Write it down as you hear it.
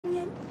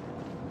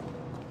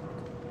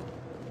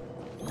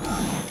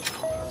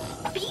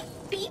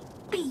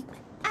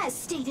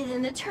stated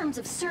in the terms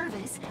of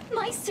service,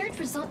 my search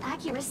result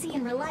accuracy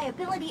and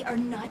reliability are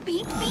not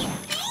beep.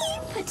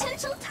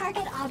 Potential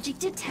target object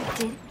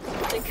detected.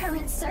 The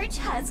current search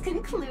has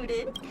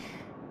concluded.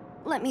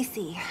 Let me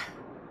see.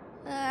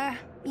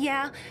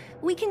 Yeah,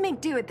 we can make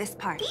do with this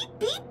part.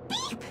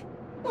 Beep.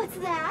 What's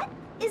that?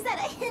 Is that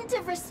a hint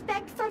of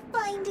respect for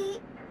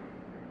Findy?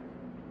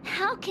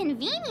 How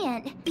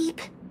convenient. Beep.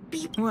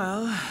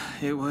 Well,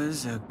 it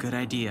was a good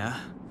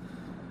idea.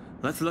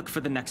 Let's look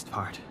for the next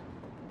part.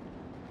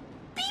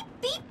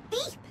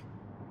 Beep.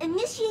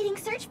 Initiating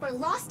search for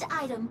lost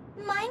item.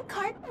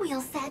 Minecart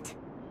wheel set.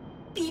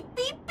 Beep.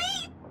 Beep.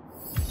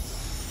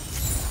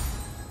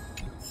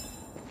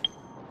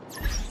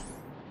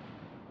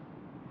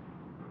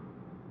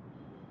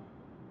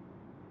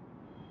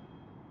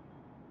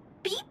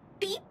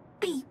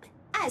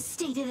 As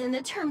stated in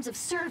the terms of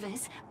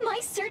service, my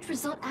search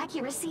result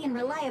accuracy and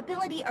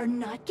reliability are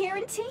not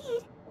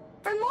guaranteed.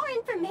 For more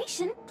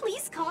information,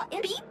 please call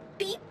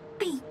Beep.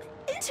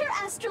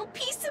 Interastral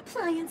Peace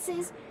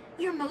Appliances,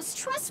 your most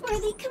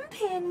trustworthy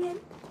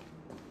companion.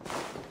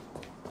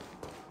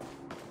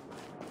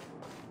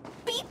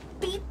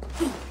 Beep.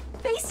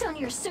 Based on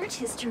your search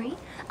history,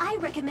 I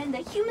recommend the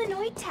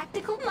humanoid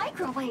tactical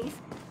microwave.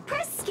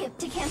 Press skip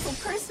to cancel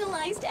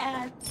personalized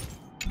ads.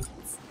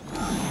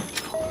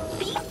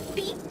 Beep.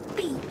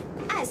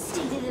 As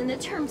stated in the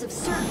terms of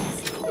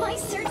service, my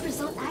search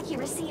result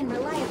accuracy and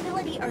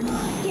reliability are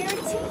not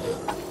guaranteed.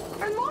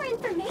 For more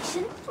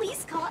information,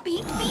 please call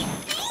Beep.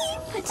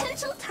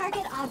 Potential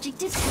target object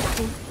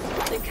detected.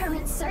 The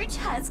current search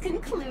has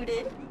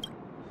concluded.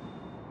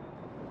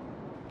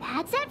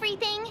 That's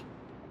everything.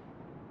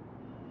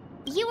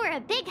 You were a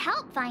big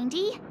help,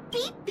 Findy.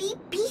 Beep.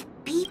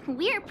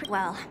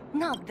 Well,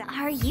 no,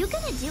 Are you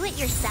gonna do it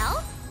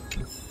yourself?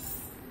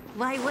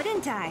 why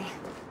wouldn't I?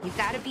 You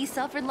gotta be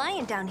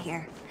self-reliant down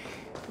here.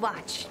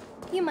 Watch,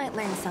 you might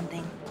learn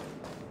something.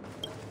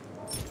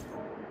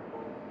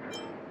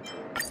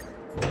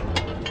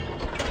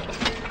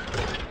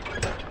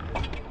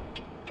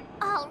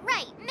 All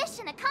right,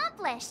 mission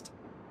accomplished.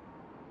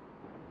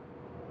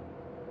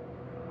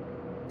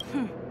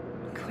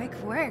 Quick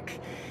work.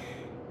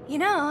 You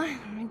know,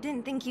 I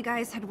didn't think you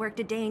guys had worked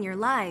a day in your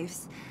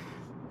lives.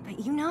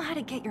 But you know how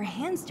to get your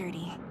hands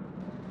dirty.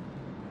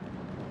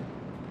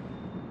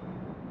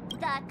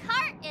 The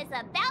cart is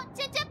about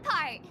to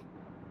depart.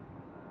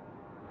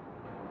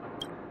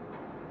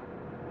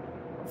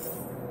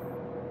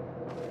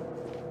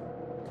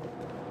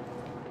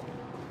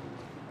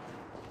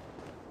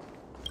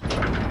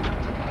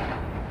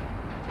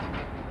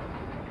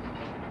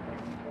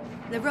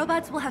 The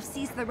robots will have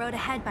seized the road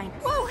ahead by...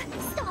 Whoa!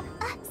 Stop!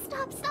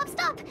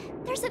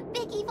 There's a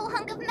big evil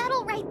hunk of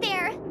metal right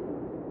there.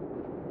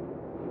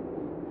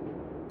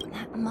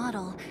 That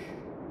model...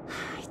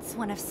 It's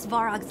one of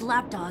Svarog's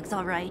lapdogs,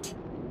 all right.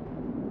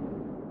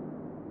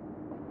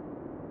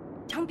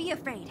 Don't be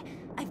afraid.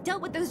 I've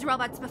dealt with those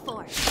robots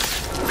before.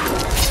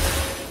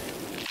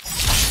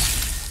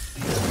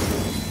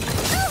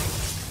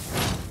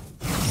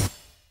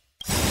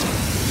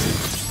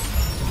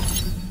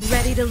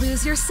 Ready to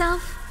lose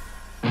yourself?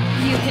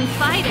 You can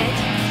fight it,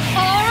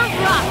 or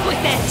rock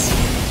with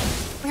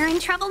it! We're in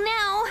trouble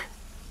now.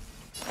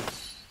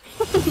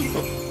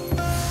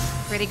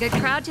 Pretty good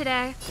crowd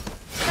today.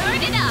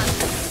 Turn it up!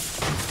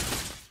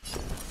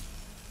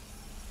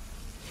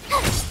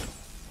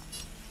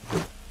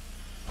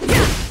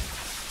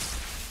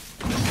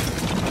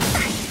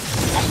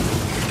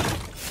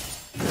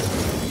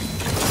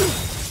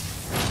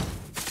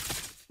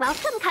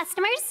 Welcome,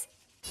 customers.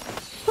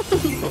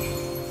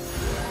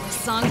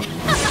 Song.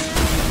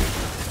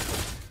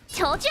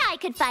 Told you I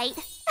could fight.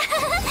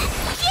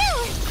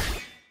 Phew!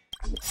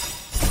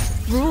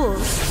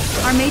 Rules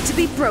are made to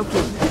be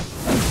broken.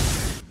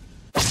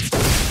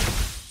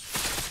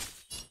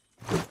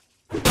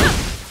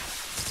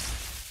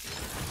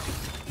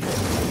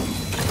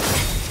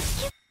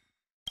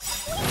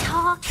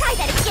 Try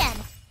that again.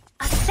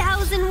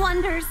 1,000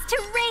 wonders to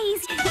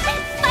raise and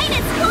fight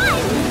its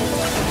climb.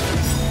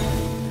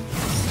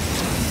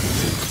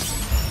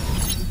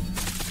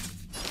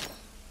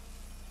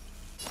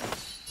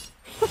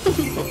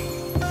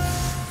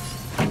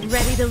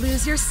 Ready to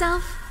lose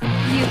yourself?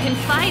 You can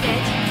fight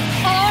it,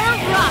 or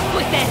rock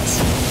with it!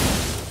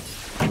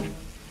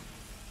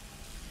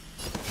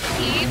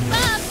 Keep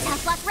up!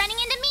 Tough luck running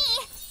into me!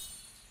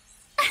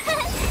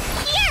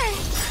 Here!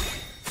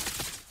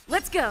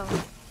 Let's go!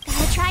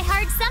 Gotta try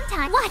hard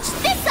sometime. Watch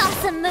this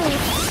awesome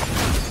move!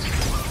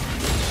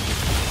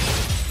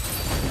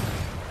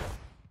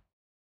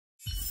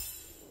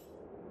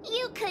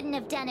 You couldn't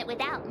have done it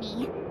without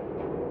me.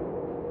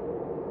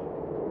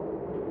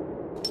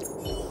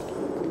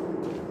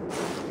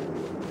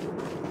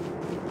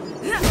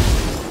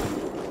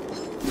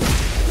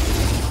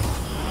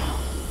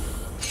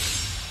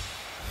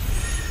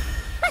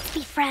 Let's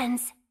be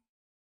friends.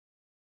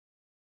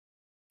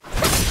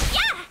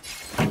 Yeah!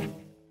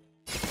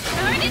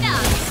 Turn it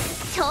up!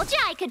 Told you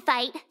I could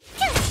fight.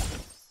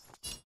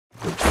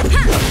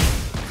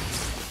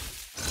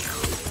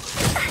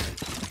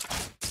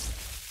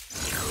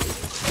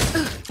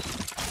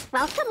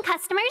 Welcome,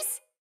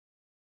 customers.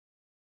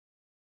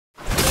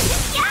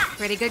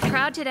 Pretty good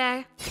crowd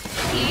today.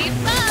 Keep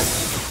up.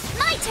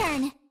 My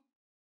turn.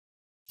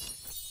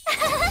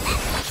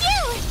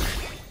 Phew!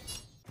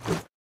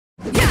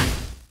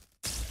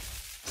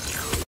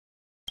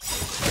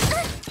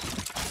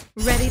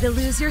 Ready to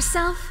lose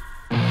yourself?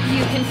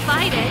 You can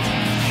fight it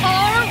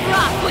or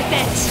rock with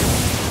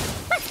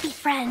it. Let's be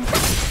friends.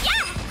 Yeah!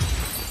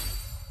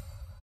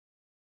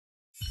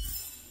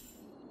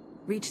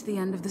 Reach the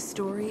end of the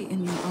story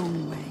in your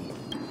own way.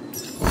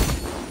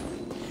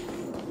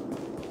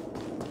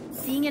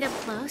 Seeing it up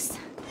close,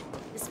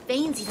 this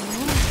vein's even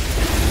more.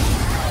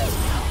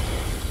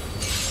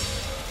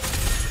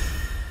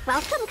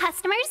 Welcome,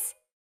 customers.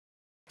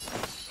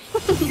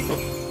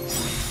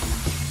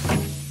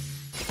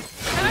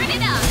 Turn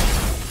it up.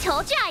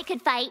 Told you I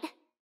could fight.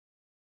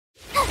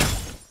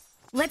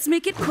 Let's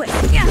make it quick.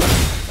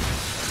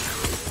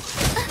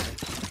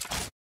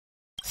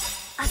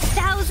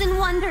 1,000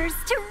 wonders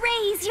to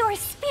raise your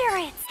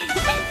spirits and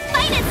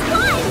fight as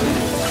one.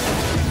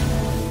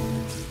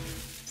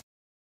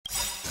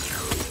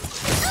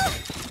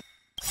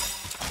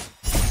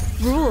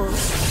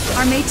 Rules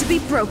are made to be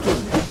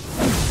broken.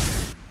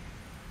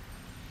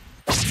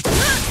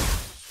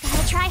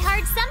 Gotta try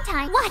hard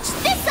sometime. Watch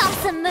this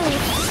awesome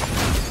move.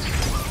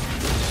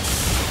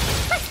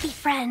 Let's be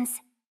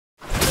friends.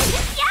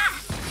 Yeah!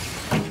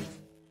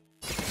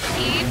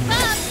 Keep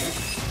up.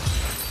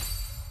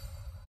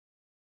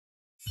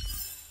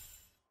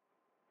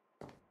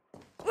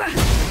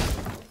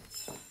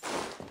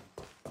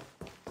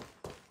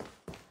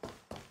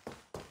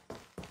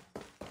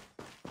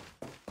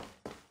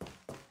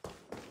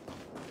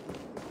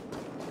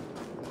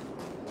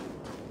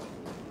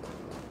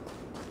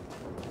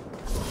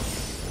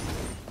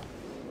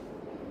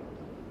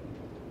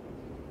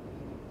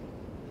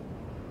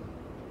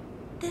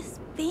 This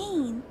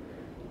vein.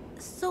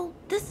 So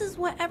this is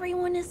what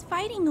everyone is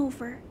fighting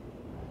over.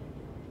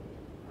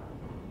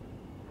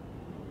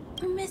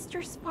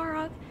 Mr.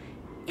 Sparrow,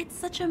 it's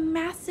such a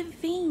massive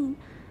vein.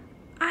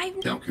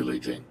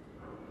 Calculating.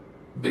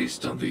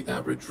 Based on the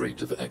average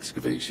rate of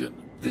excavation,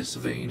 this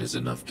vein is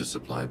enough to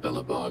supply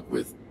Belobog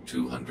with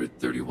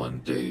 231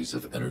 days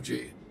of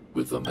energy.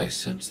 I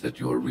sense that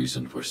your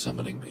reason for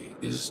summoning me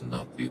is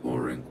not the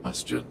ore in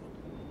question.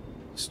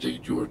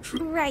 State your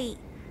truth. Right.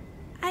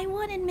 I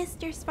wanted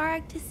Mr.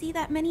 Sparrow to see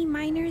that many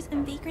miners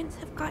and vagrants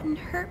have gotten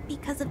hurt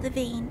because of the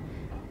vein.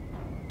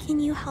 Can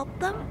you help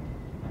them?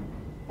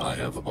 I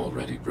have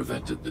already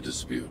prevented the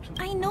dispute.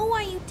 I know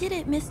why you did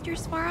it, Mr.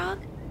 Sparrow.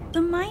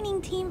 The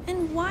mining team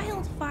and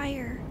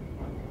Wildfire.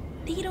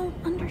 They don't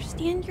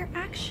understand your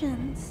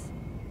actions.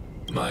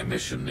 My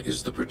mission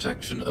is the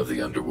protection of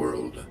the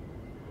underworld.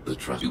 The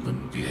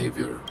human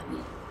behavior,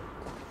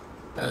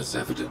 as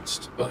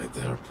evidenced by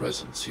their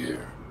presence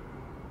here.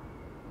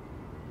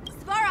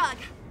 Svarog!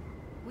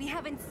 We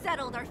haven't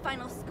settled our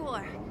final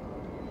score.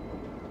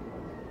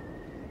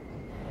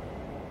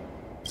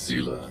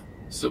 Seela,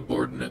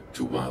 subordinate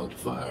to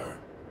Wildfire.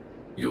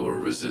 Your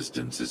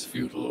resistance is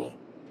futile.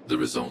 The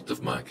result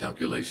of my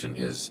calculation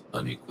is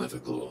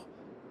unequivocal.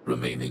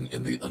 Remaining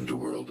in the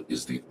underworld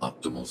is the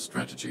optimal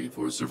strategy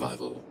for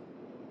survival.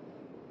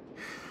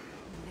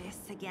 This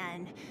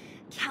again.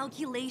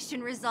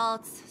 Calculation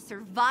results,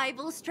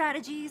 survival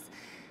strategies.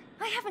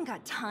 I haven't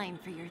got time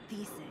for your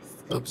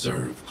thesis.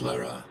 Observe,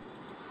 Clara.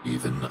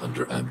 Even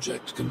under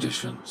abject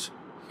conditions,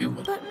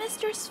 human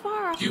Mr.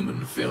 Sparrow...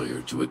 Human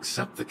failure to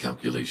accept the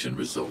calculation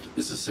result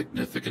is a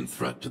significant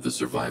threat to the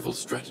survival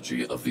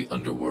strategy of the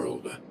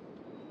underworld.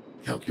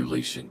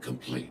 Calculation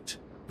complete.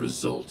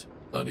 Result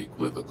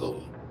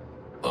unequivocal.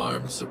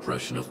 Armed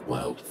suppression of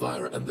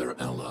Wildfire and their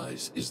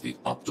allies is the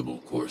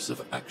optimal course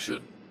of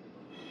action.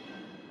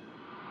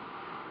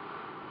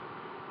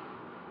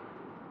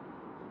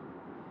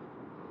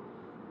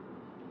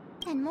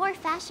 And more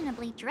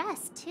fashionably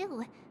dressed,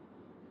 too.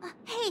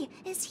 Hey,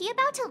 is he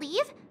about to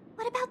leave?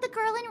 What about the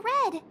girl in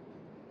red?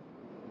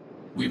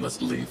 We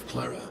must leave,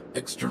 Clara.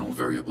 External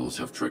variables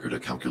have triggered a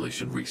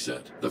calculation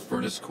reset. The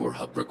furnace core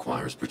hub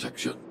requires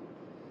protection.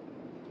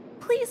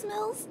 Please,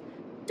 Mills.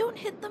 Don't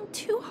hit them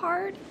too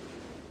hard.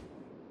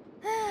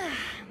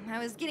 I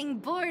was getting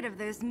bored of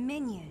those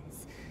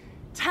minions.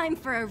 Time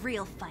for a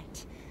real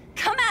fight.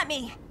 Come at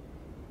me!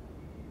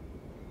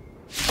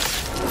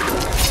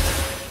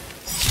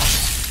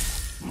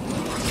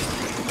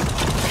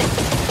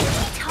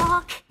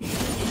 Talk.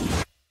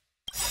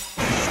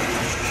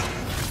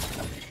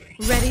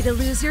 Ready to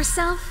lose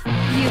yourself?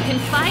 You can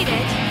fight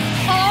it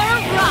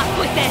or rock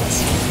with it.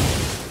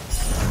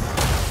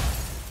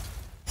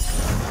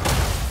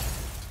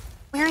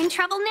 We're in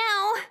trouble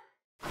now.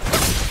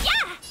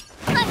 Yeah!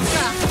 Let's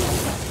rock.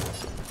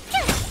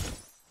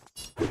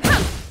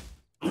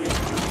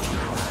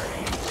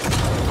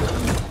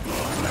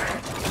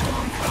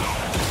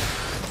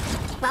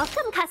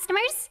 Welcome,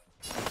 customers.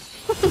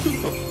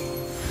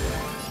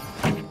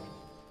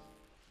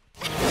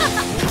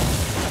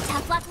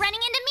 Tough luck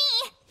running into me.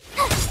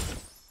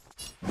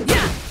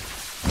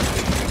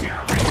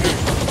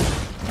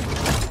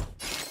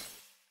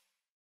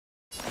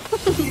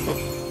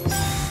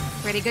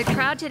 Pretty good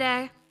crowd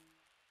today.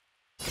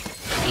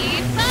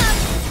 Keep up!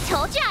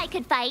 Told you I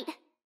could fight.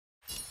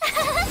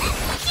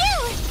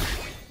 Phew!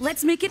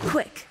 Let's make it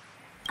quick.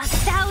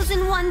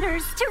 1,000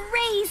 wonders to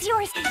raise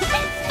yours. This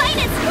fight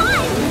is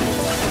fun!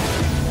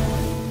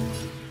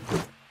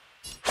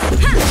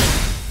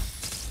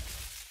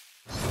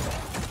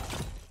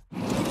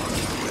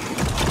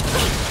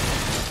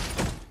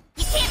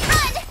 You can't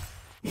run!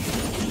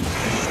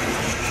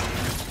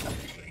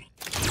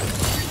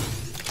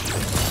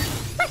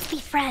 Let's be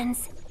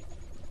friends.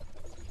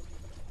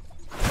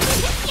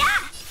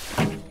 Yeah!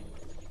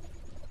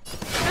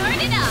 Turn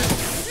it up!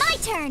 My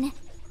turn!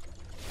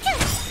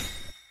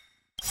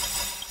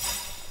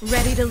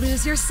 Ready to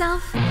lose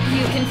yourself?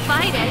 You can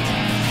fight it,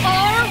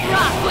 or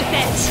rock with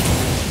it!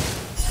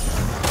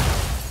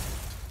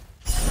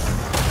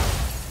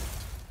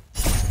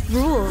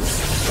 Rules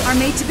are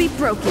made to be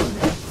broken.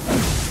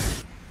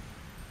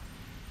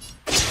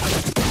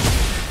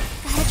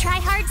 Gotta try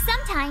hard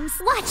sometimes.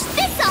 Watch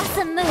this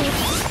awesome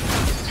move!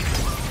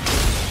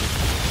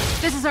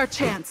 This is our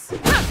chance.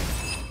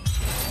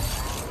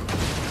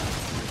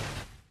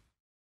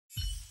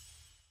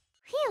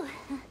 Phew.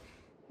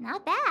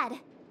 Not bad.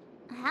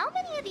 How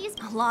many of these...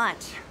 A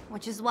lot,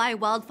 which is why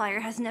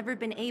Wildfire has never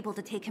been able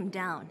to take him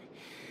down.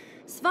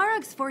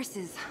 Svarog's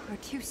forces are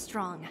too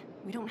strong.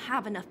 We don't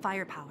have enough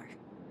firepower.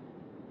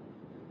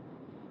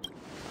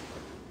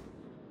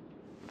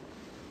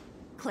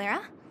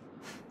 Clara?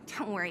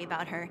 Don't worry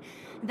about her.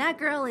 That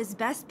girl is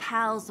best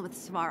pals with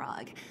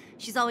Svarog.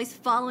 She's always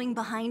following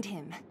behind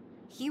him.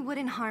 He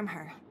wouldn't harm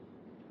her.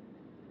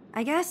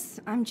 I guess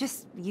I'm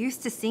just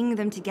used to seeing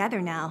them together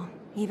now,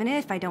 even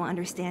if I don't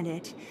understand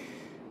it.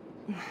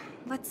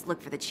 Let's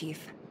look for the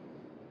chief.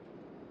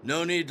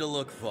 No need to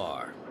look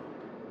far.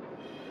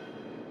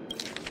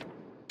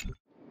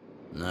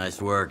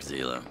 Nice work,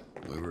 Zila.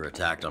 We were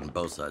attacked on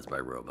both sides by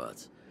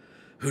robots.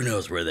 Who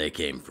knows where they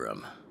came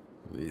from?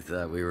 We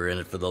thought we were in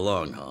it for the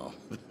long haul.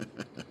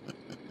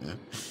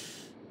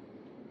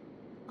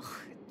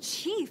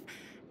 Chief,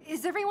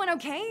 is everyone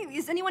okay?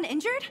 Is anyone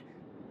injured?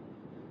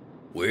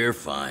 We're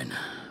fine.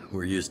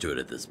 We're used to it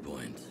at this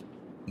point.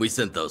 We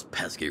sent those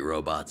pesky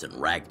robots and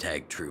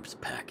ragtag troops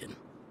packing.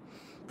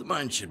 The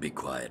mine should be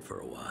quiet for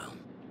a while.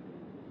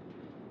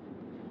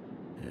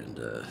 And,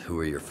 who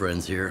are your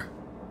friends here?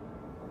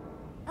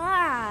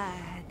 Ah,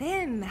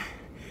 them.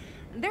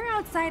 They're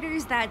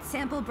outsiders that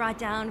Sample brought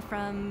down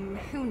from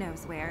who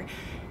knows where.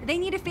 They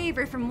need a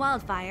favor from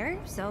Wildfire,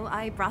 so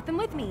I brought them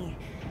with me.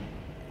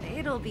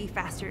 It'll be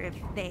faster if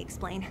they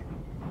explain.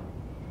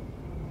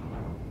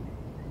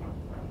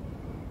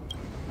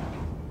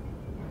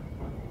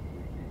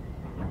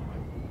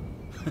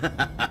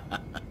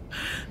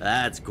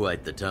 That's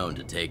quite the tone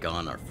to take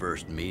on our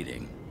first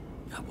meeting.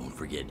 I won't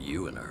forget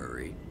you in a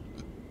hurry.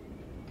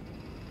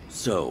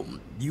 So,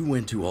 you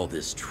went to all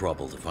this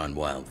trouble to find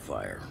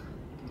Wildfire.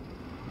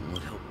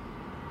 What help?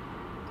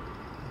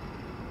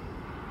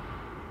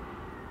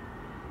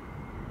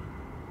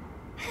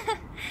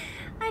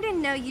 I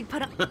didn't know you'd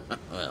put up.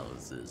 Well,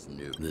 this is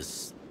new.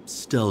 This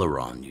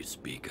Stellaron you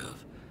speak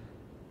of.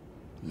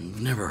 I've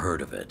never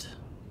heard of it.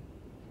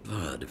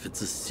 But if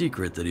it's a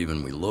secret that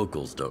even we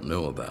locals don't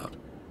know about,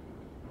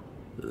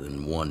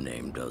 then one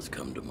name does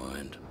come to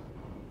mind.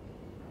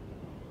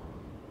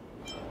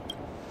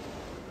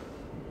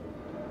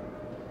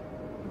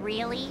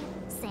 Really?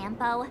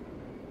 Sampo?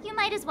 You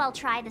might as well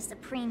try the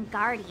Supreme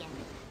Guardian.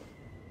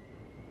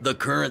 The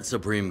current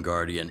Supreme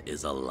Guardian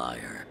is a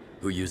liar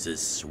who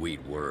uses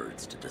sweet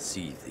words to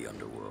deceive the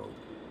underworld.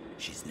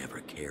 She's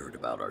never cared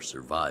about our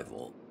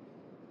survival.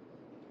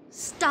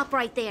 Stop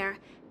right there.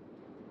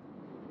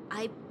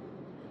 I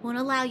won't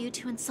allow you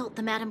to insult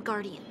the Madam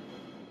Guardian.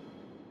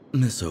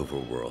 Miss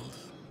Overworld,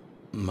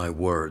 my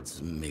words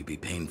may be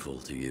painful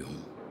to you,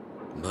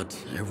 but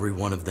every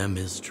one of them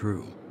is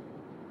true.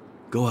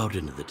 Go out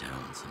into the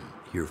towns and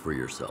hear for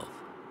yourself.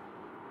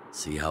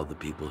 See how the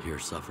people here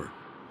suffer.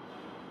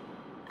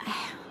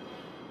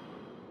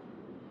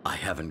 I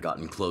haven't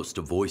gotten close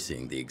to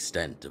voicing the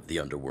extent of the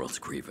underworld's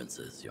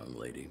grievances, young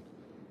lady.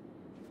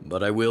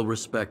 But I will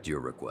respect your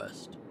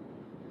request.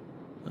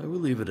 I will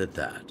leave it at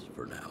that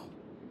for now.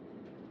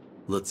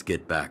 Let's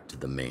get back to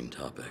the main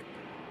topic.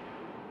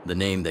 The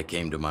name that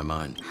came to my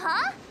mind.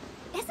 Huh?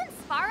 Isn't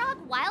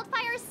Svarog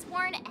Wildfire's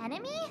sworn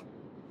enemy?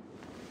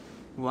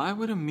 Why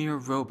would a mere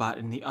robot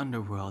in the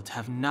underworld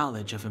have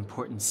knowledge of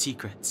important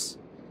secrets?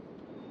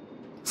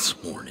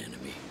 Sworn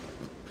enemy.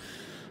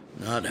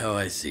 Not how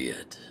I see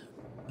it.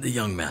 The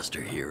young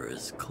master here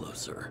is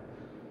closer.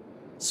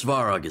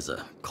 Svarog is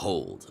a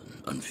cold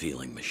and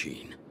unfeeling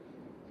machine.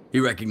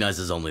 He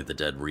recognizes only the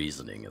dead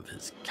reasoning of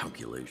his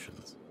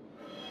calculations.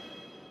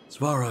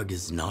 Svarog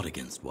is not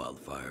against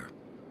Wildfire.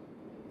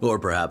 Or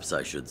perhaps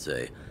I should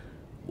say,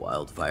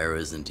 Wildfire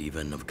isn't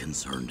even of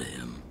concern to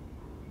him.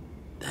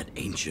 That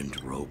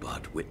ancient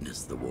robot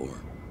witnessed the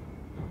war.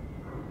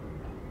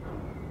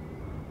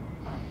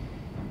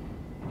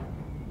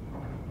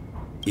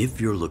 If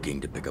you're looking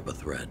to pick up a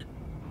thread,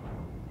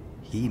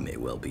 he may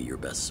well be your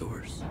best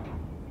source.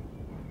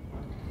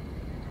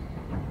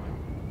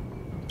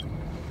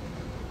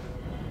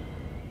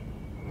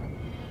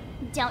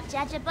 Don't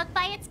judge a book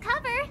by its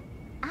cover.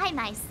 I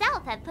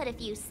myself have put a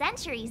few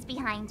centuries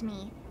behind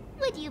me.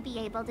 Would you be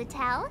able to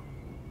tell?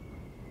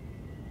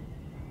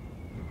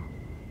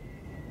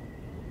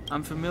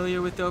 I'm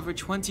familiar with over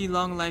 20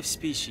 long-life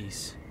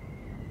species.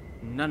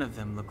 None of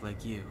them look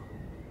like you.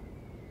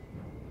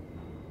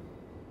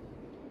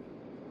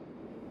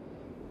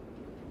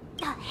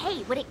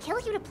 Hey, would it kill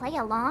you to play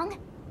along?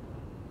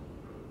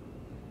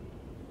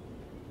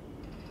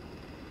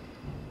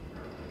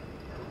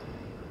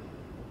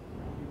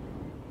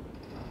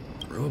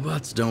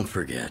 Robots don't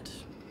forget.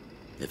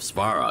 If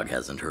Svarog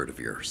hasn't heard of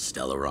your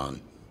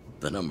Stellaron,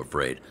 then I'm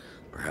afraid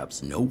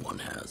perhaps no one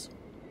has.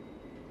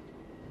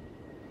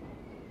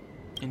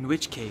 In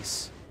which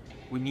case,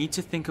 we need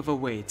to think of a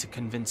way to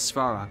convince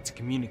Svarog to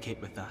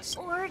communicate with us.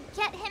 Or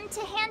get him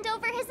to hand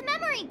over his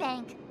memory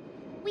bank.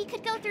 We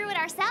could go through it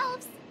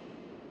ourselves.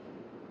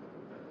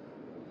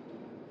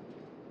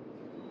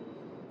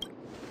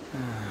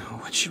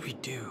 What should we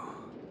do?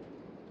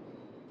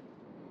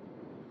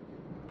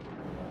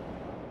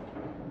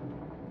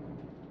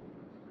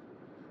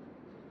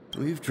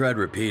 We've tried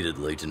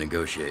repeatedly to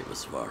negotiate with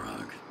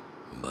Svarog,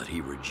 but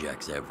he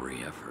rejects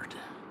every effort.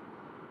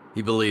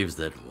 He believes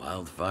that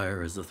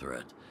wildfire is a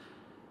threat.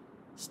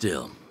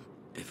 Still,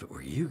 if it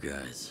were you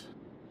guys...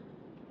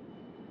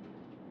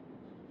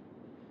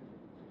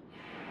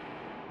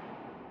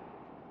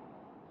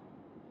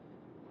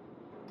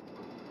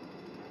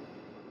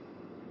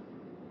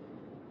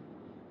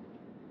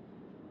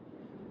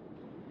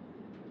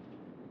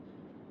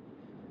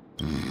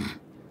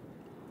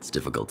 It's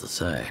difficult to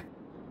say.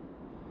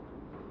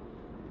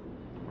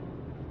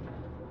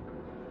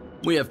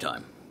 We have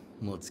time.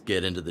 Let's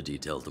get into the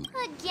details.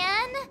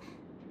 Again?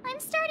 I'm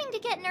starting to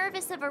get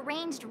nervous of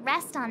arranged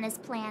rest on this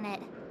planet.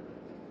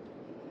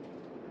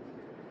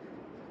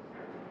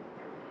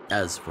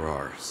 As for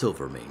our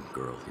Silvermane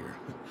girl here,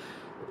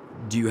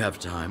 do you have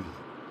time?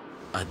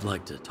 I'd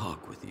like to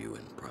talk with you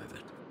in private.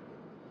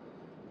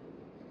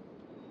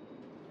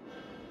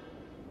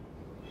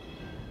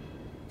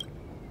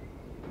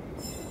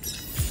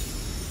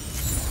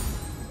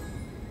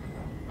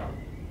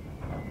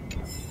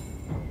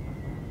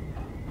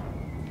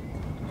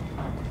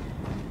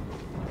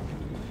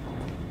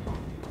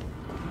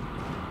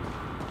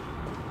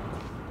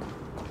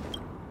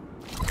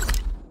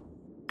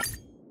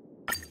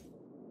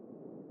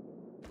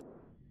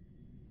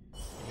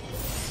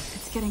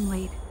 Getting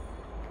late.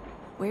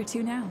 Where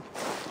to now?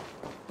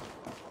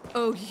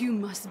 Oh, you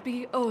must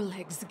be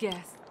Oleg's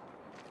guest.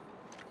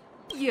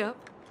 Yep.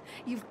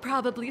 You've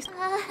probably...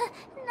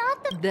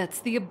 Not the... That's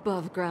the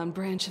above-ground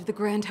branch of the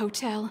Grand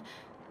Hotel.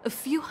 A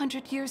few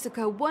hundred years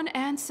ago, one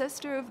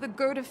ancestor of the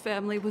Gerda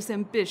family was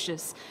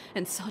ambitious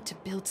and sought to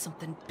build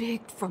something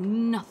big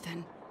from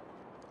nothing.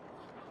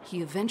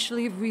 He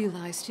eventually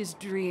realized his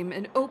dream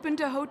and opened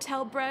a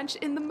hotel branch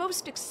in the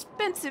most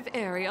expensive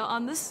area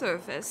on the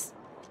surface.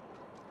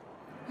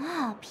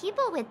 Oh,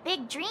 people with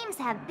big dreams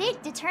have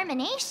big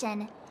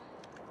determination.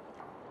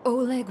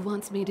 Oleg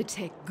wants me to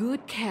take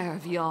good care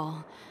of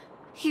y'all.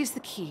 Here's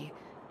the key.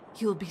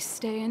 You'll be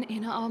staying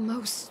in our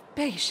most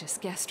spacious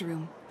guest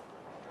room.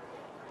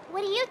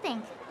 What do you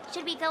think?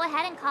 Should we go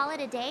ahead and call it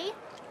a day?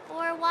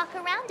 Or walk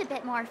around a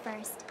bit more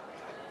first?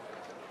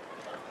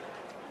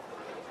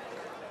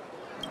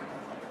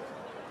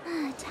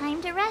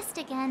 Time to rest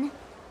again.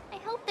 I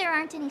hope there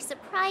aren't any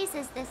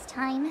surprises this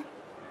time.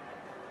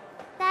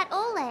 That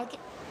Oleg,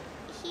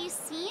 he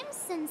seems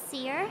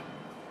sincere.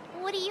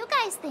 What do you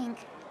guys think?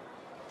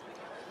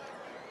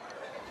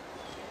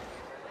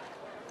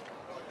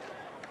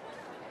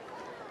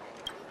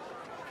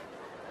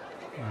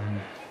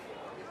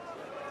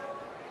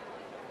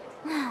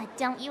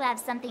 Don't you have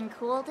something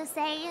cool to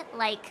say?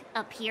 Like,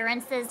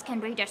 appearances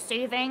can be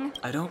deceiving?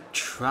 I don't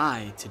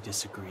try to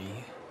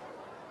disagree.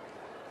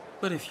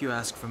 But if you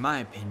ask for my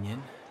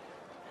opinion,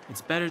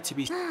 it's better to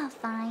be...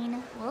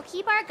 Fine. We'll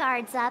keep our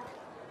guards up.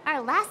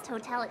 Our last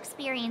hotel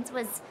experience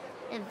was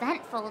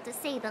eventful, to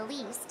say the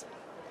least.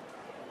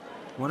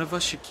 One of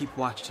us should keep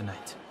watch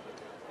tonight.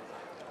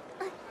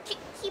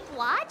 Keep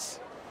watch?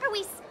 Are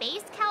we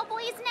space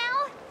cowboys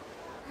now?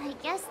 I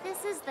guess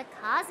this is the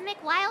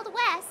cosmic Wild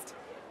West.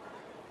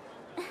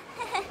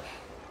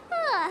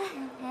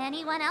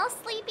 Anyone else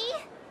sleepy?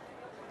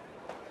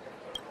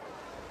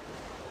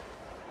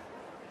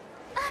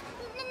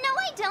 No,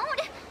 I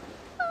don't.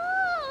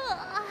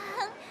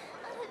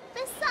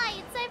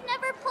 Besides, I've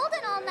never pulled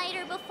an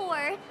all-nighter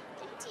before.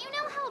 Do you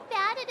know how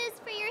bad it is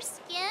for your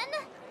skin?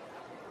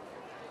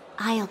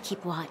 I'll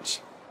keep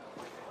watch.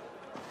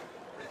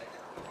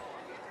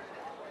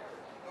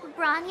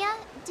 Branya,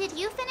 did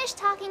you finish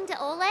talking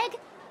to Oleg?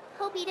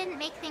 Hope he didn't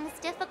make things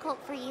difficult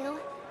for you.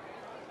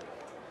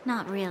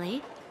 Not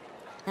really.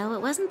 Though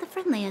it wasn't the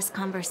friendliest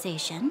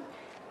conversation.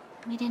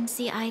 We didn't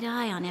see eye to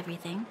eye on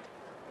everything.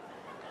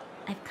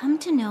 I've come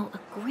to know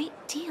a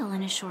great deal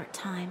in a short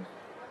time.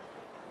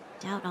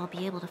 Doubt I'll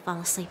be able to fall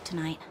asleep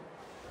tonight.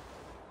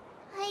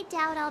 I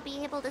doubt I'll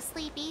be able to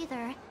sleep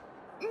either.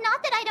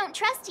 Not that I don't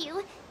trust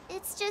you.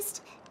 It's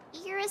just,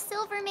 you're a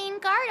Silvermane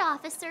guard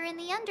officer in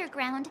the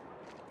underground.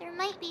 There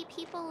might be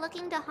people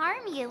looking to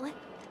harm you.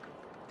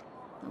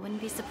 I wouldn't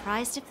be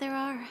surprised if there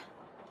are.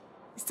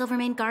 The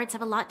Silvermane guards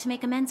have a lot to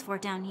make amends for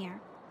down here.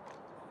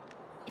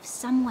 If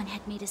someone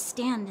had made a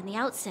stand in the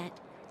outset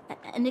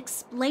and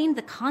explained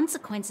the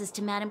consequences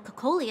to Madame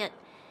Cocolia...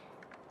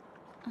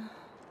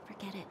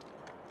 forget it.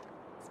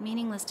 It's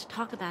meaningless to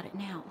talk about it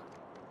now.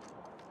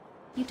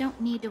 You don't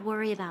need to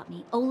worry about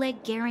me.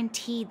 Oleg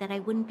guaranteed that I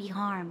wouldn't be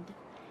harmed.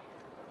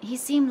 He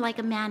seemed like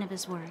a man of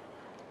his word.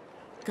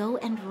 Go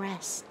and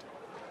rest.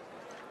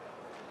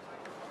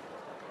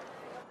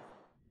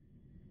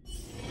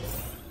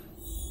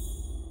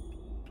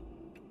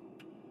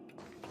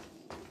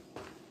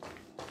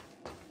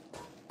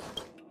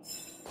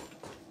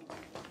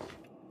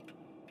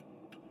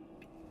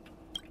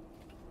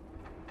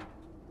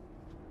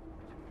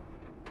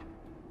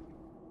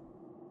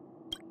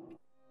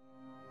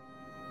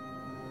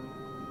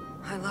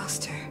 I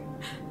lost her.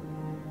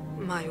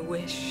 My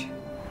wish.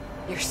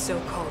 Your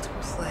so-called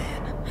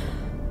plan.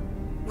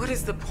 What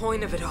is the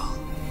point of it all?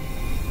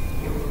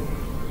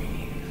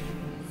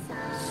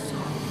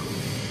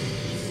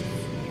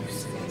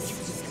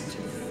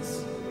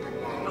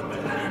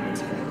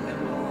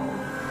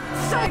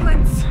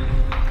 Silence!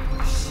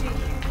 She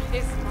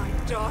is my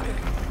daughter.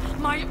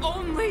 My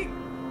only...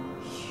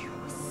 You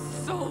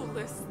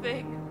soulless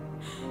thing.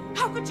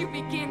 How could you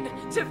begin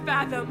to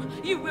fathom?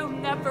 You will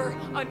never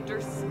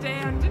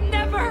understand.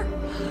 Never!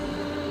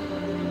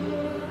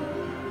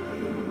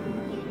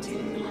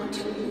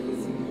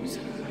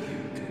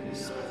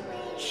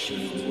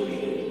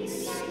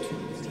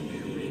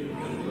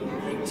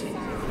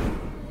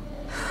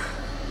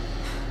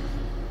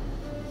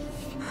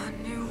 A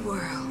new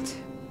world.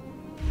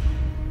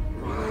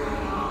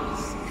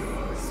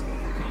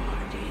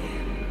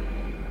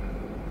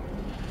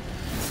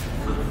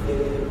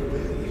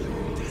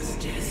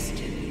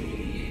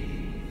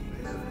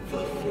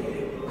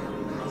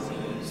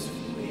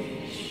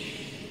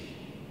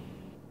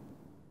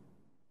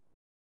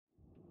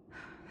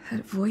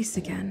 That voice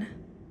again.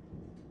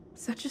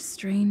 Such a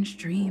strange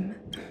dream.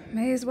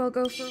 May as well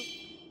go for...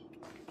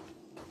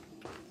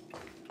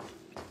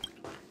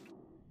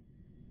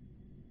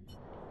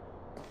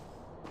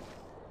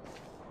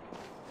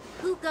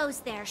 Who goes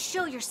there?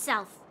 Show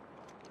yourself.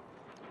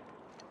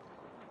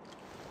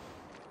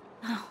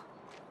 Oh,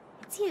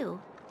 it's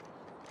you.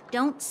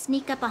 Don't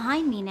sneak up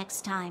behind me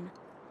next time.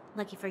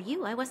 Lucky for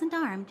you, I wasn't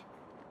armed.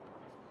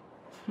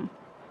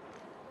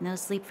 No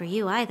sleep for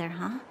you either,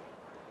 huh?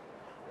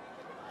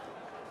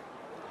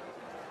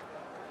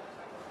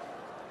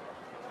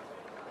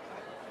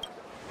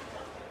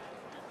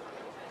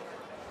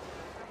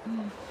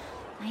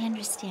 I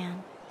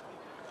understand.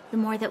 The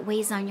more that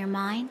weighs on your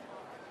mind,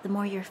 the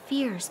more your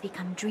fears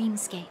become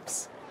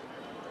dreamscapes.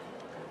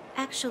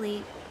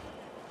 Actually,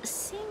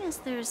 seeing as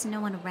there's no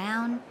one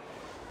around,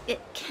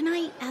 can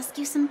I ask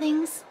you some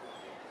things?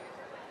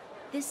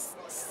 This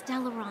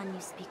Stellaron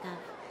you speak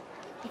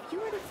of, if you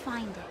were to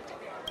find it,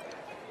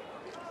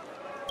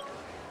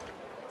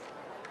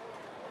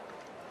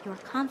 your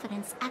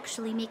confidence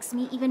actually makes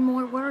me even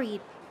more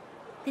worried.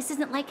 This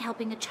isn't like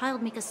helping a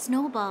child make a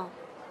snowball.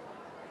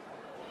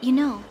 You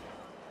know,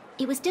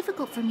 it was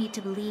difficult for me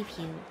to believe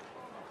you.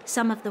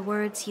 Some of the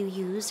words you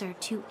use are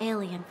too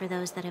alien for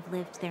those that have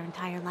lived their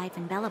entire life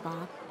in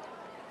Belobog.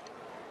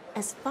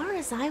 As far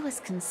as I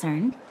was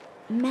concerned,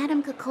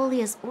 Madame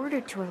Cocolia's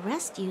order to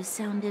arrest you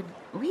sounded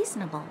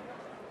reasonable.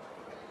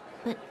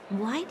 But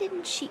why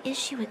didn't she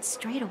issue it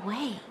straight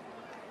away?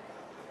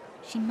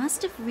 She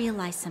must have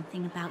realized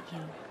something about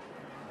you.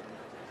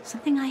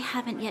 Something I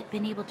haven't yet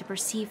been able to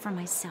perceive for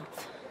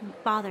myself.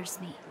 It bothers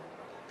me.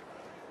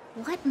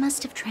 What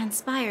must have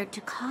transpired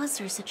to cause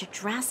her such a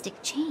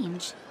drastic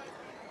change?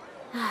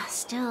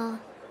 Still,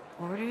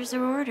 orders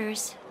are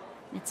orders.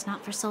 It's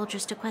not for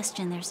soldiers to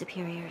question their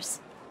superiors.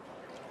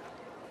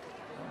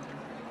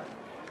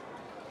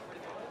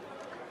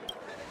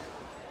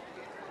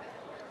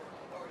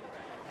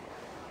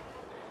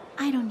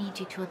 I don't need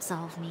you to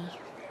absolve me.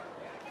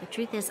 The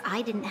truth is,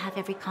 I didn't have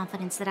every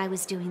confidence that I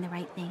was doing the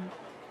right thing.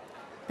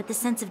 But the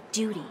sense of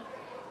duty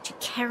to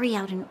carry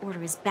out an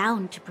order is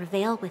bound to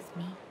prevail with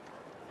me.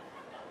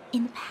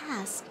 In the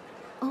past,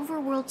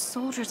 overworld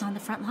soldiers on the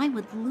front line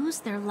would lose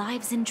their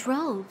lives in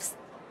droves.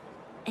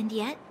 And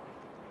yet,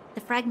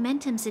 the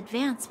Fragmentum's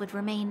advance would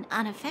remain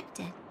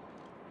unaffected.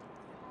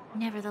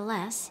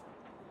 Nevertheless,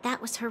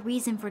 that was her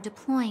reason for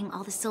deploying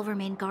all the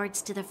Silvermane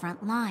guards to the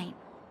front line.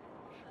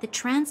 The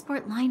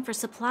transport line for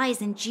supplies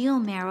in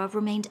Geomera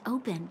remained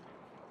open,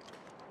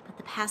 but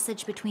the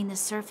passage between the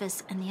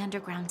surface and the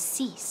underground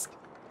ceased.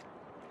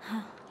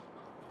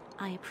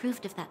 I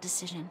approved of that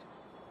decision.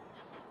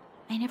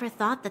 I never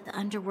thought that the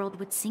underworld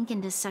would sink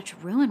into such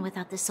ruin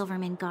without the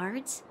Silvermane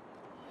guards.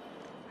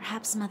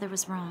 Perhaps Mother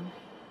was wrong.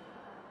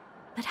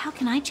 But how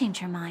can I change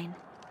her mind?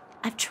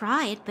 I've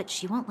tried, but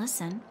she won't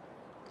listen.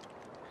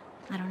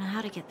 I don't know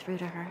how to get through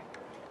to her.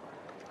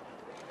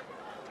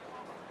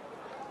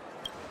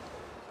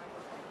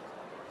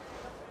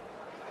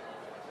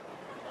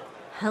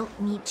 Help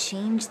me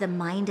change the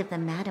mind of the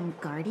Madam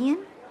Guardian?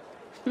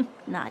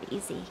 Not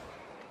easy.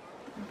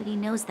 Nobody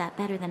knows that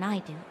better than I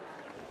do.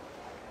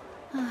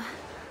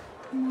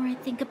 The more I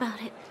think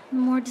about it, the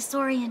more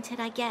disoriented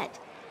I get,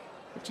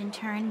 which in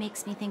turn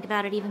makes me think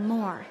about it even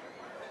more.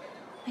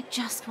 I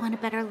just want a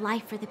better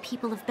life for the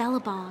people of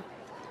Belobog.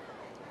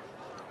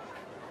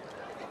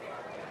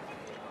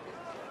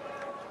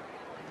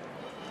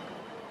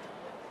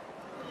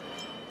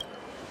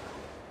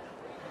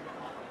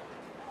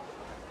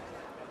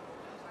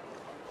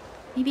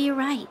 Maybe you're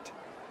right.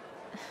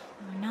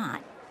 Or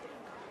not.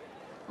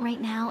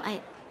 Right now,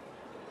 I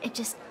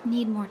just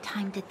need more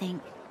time to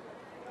think.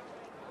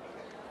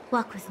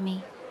 Walk with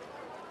me.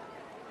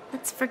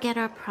 Let's forget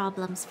our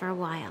problems for a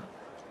while.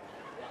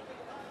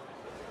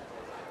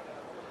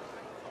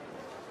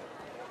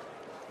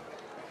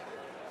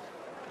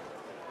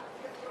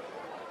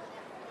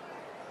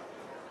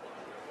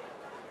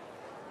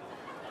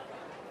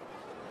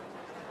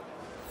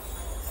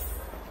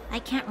 I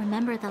can't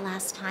remember the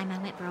last time I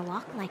went for a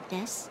walk like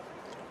this.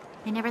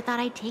 I never thought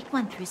I'd take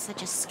one through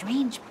such a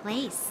strange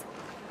place,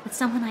 with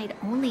someone I'd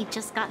only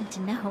just gotten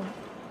to know.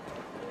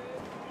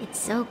 It's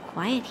so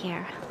quiet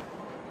here.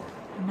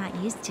 I'm not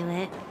used to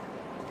it.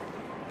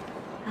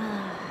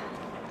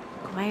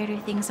 Quieter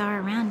things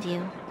are around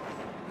you,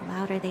 the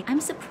louder they...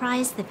 I'm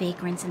surprised the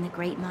vagrants in the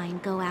Great Mine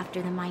go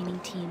after the mining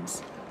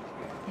teams.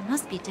 They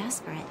must be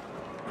desperate.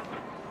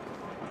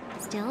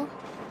 Still,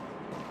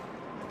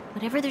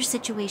 whatever their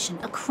situation,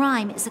 a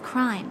crime is a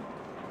crime.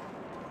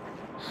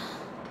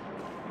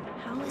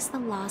 How is the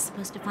law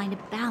supposed to find a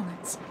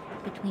balance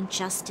between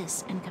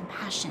justice and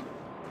compassion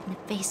in the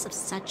face of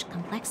such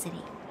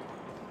complexity?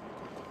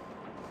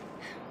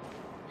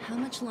 How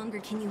much longer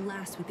can you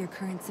last with your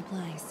current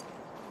supplies?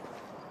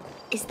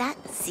 Is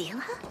that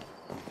Zila?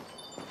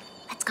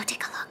 Let's go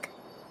take a look.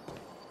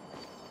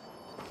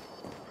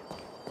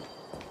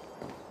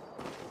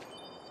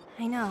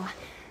 I know.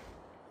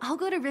 I'll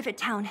go to Rivet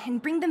Town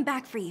and bring them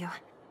back for you.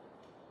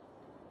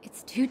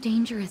 It's too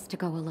dangerous to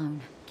go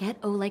alone. Get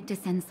Oleg to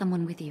send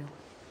someone with you.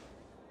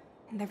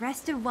 The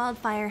rest of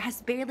Wildfire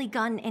has barely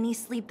gotten any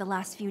sleep the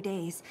last few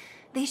days.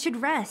 They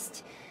should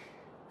rest.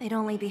 They'd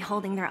only be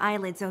holding their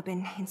eyelids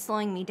open and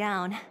slowing me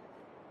down.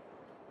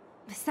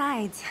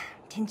 Besides,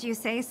 didn't you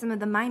say some of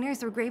the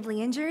miners were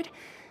gravely injured?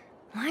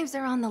 Lives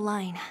are on the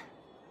line.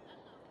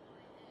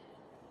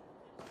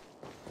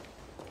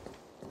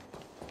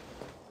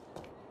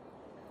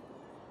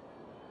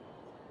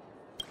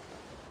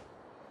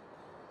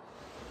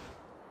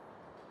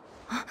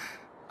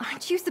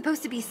 Aren't you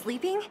supposed to be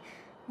sleeping?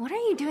 What are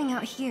you doing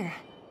out here?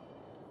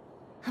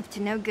 Up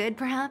to no good,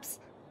 perhaps?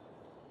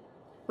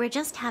 We're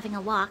just having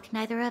a walk.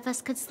 Neither of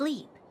us could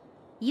sleep.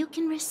 You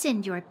can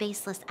rescind your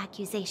baseless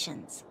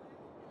accusations.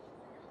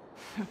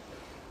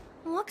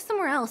 Walk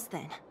somewhere else,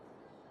 then.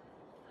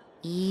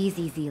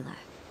 Easy, Zila.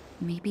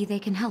 Maybe they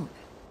can help.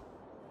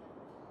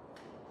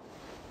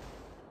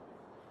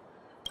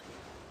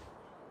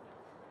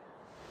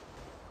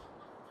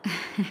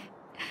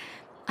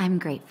 I'm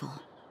grateful.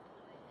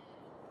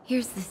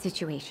 Here's the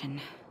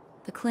situation.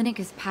 The clinic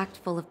is packed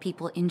full of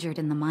people injured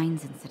in the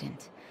mines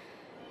incident.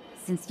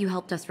 Since you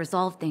helped us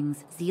resolve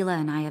things, Zila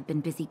and I have been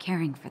busy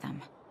caring for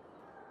them.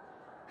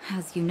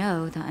 As you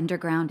know, the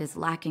underground is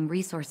lacking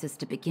resources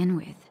to begin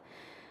with.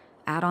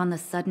 Add on the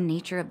sudden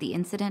nature of the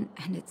incident,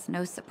 and it's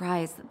no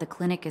surprise that the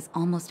clinic is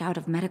almost out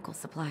of medical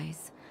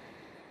supplies.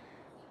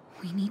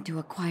 We need to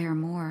acquire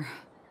more,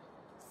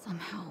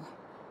 somehow.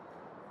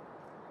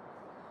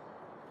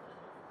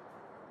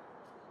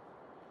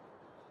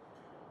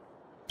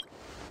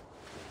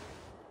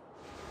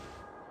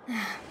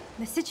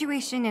 The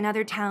situation in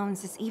other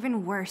towns is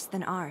even worse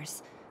than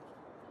ours.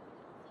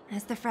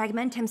 As the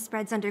fragmentum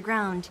spreads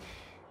underground,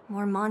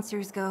 more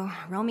monsters go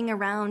roaming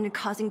around,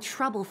 causing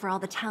trouble for all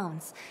the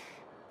towns.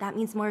 That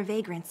means more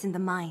vagrants in the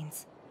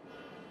mines.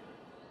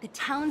 The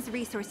town's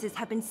resources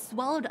have been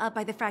swallowed up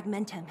by the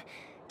fragmentum.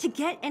 To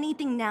get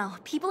anything now,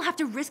 people have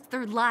to risk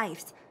their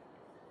lives.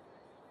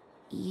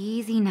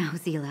 Easy now,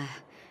 Zila.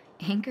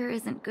 Anger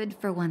isn't good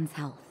for one's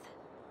health.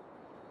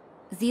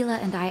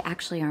 Zila and I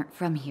actually aren't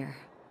from here.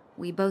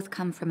 We both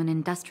come from an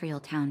industrial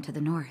town to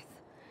the north.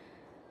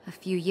 A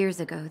few years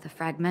ago, the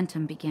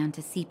fragmentum began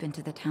to seep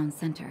into the town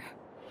center.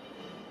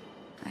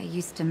 I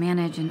used to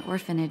manage an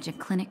orphanage and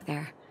clinic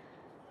there.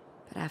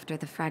 But after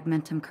the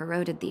fragmentum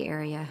corroded the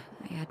area,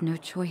 I had no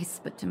choice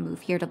but to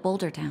move here to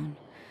Boulder Town.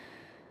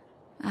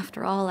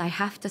 After all, I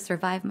have to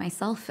survive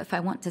myself if I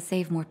want to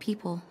save more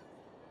people.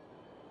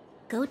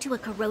 Go to a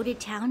corroded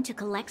town to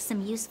collect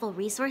some useful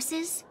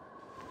resources?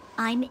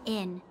 I'm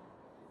in.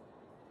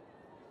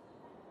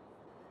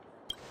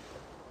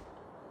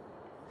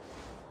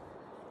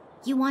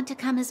 You want to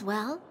come as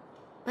well?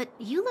 But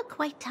you look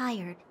quite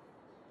tired.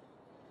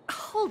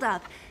 Hold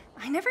up.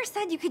 I never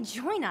said you could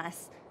join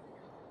us.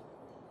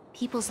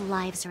 People's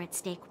lives are at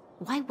stake.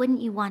 Why wouldn't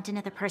you want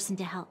another person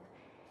to help?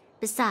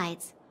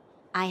 Besides,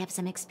 I have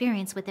some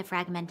experience with the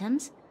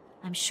fragmentums.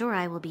 I'm sure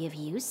I will be of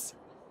use.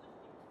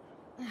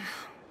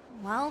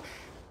 Well,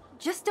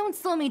 just don't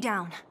slow me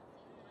down.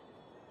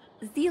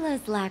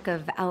 Zila's lack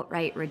of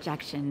outright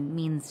rejection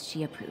means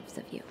she approves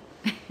of you.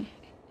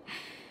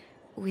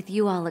 With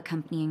you all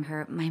accompanying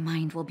her, my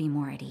mind will be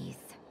more at ease.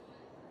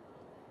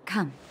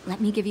 Come,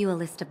 let me give you a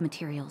list of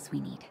materials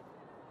we need.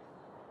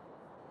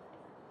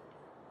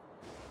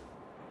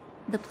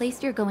 The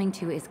place you're going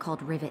to is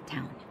called Rivet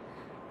Town.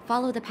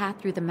 Follow the path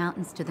through the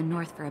mountains to the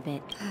north for a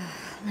bit.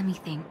 Let me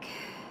think.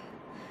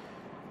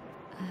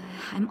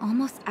 I'm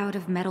almost out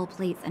of metal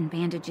plates and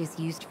bandages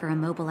used for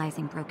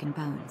immobilizing broken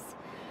bones.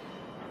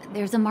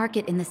 There's a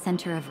market in the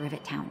center of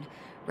Rivet Town.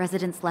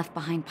 Residents left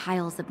behind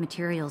piles of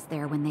materials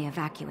there when they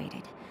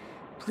evacuated.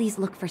 Please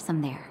look for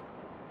some there.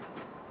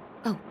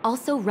 Oh,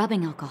 also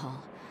rubbing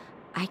alcohol.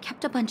 I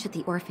kept a bunch at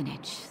the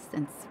orphanage,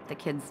 since the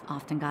kids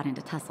often got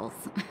into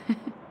tussles.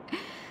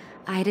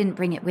 I didn't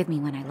bring it with me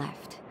when I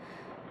left.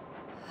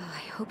 I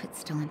hope it's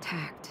still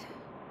intact.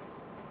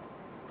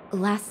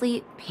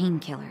 Lastly,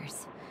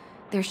 painkillers.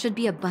 There should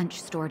be a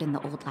bunch stored in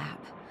the old lab.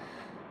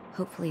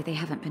 Hopefully they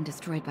haven't been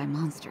destroyed by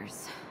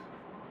monsters.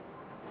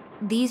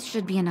 These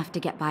should be enough to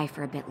get by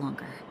for a bit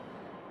longer.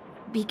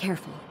 Be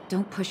careful,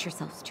 don't push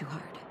yourselves too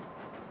hard.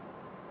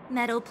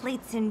 Metal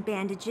plates and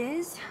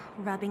bandages,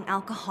 rubbing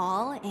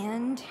alcohol,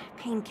 and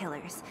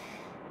painkillers.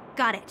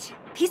 Got it.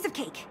 Piece of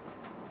cake.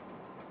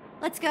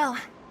 Let's go.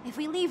 If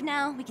we leave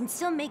now, we can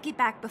still make it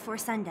back before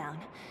sundown.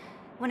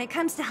 When it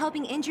comes to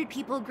helping injured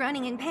people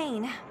groaning in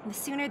pain, the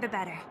sooner the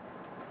better.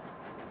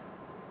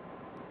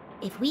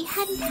 If we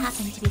hadn't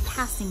happened to be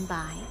passing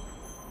by,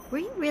 were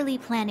you really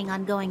planning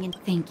on going in?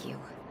 Thank you.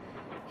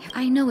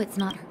 I know it's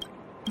not her.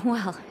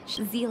 Well,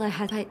 Zila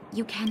has, but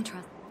you can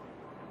trust.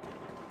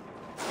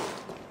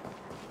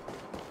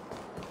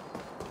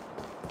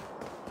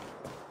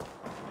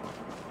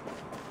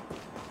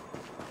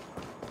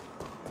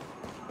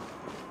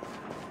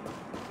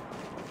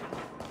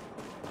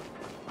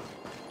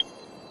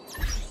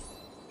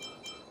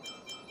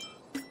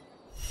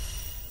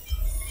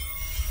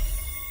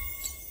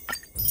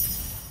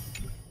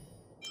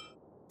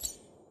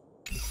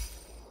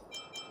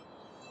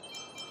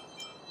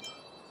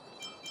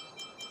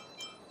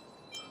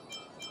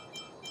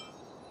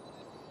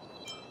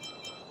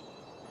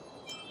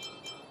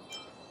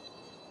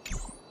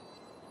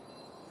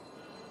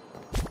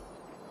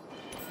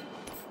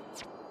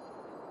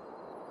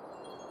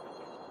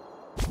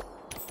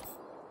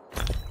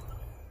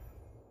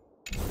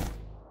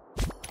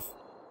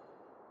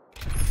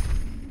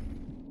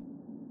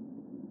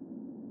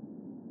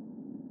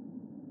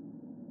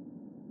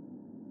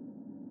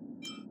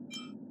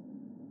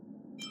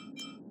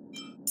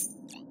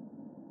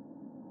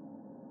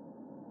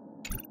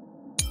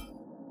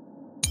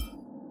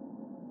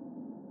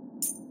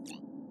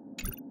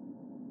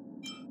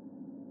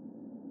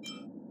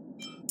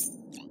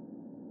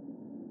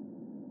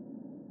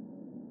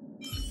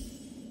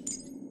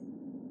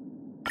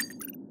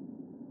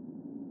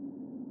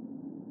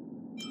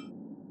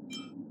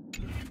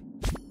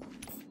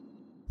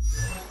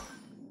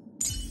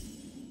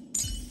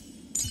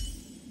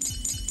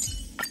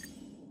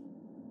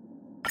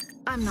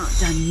 I'm not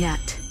done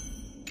yet.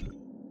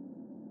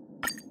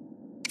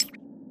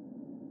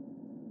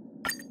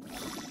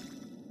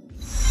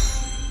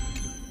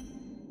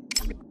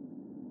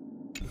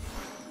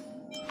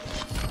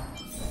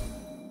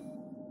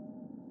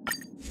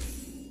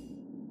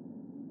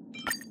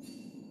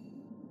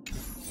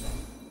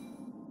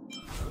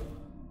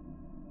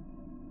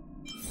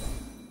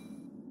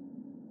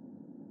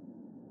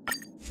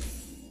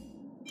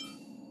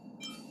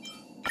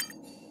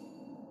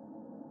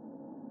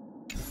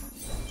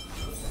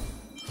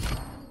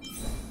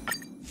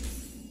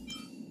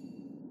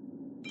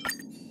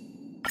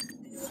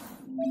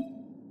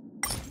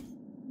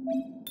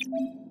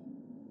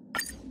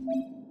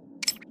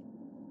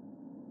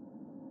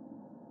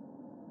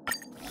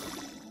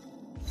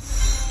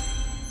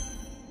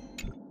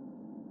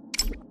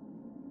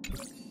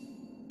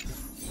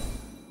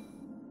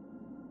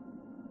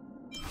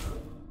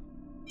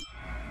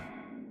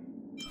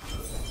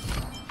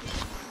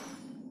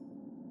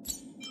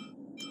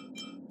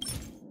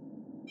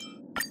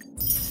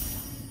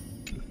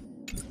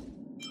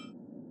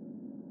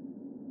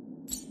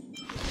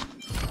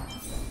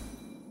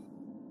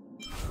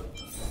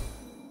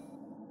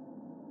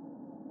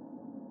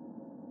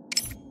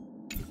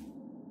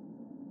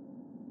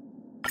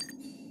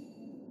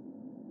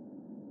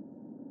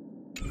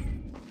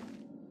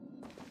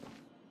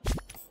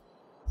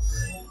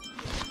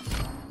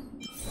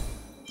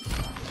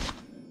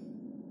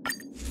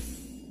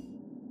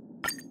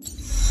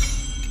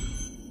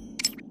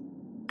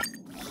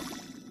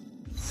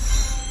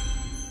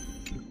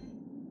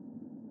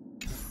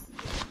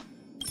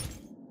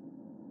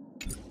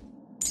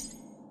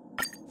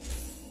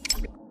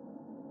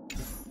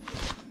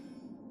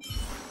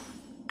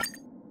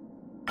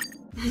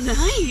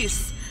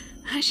 Nice!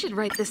 I should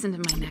write this into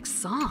my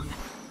next song.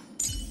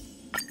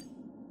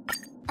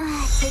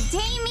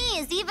 Today me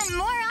is even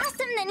more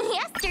awesome than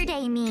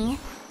yesterday me.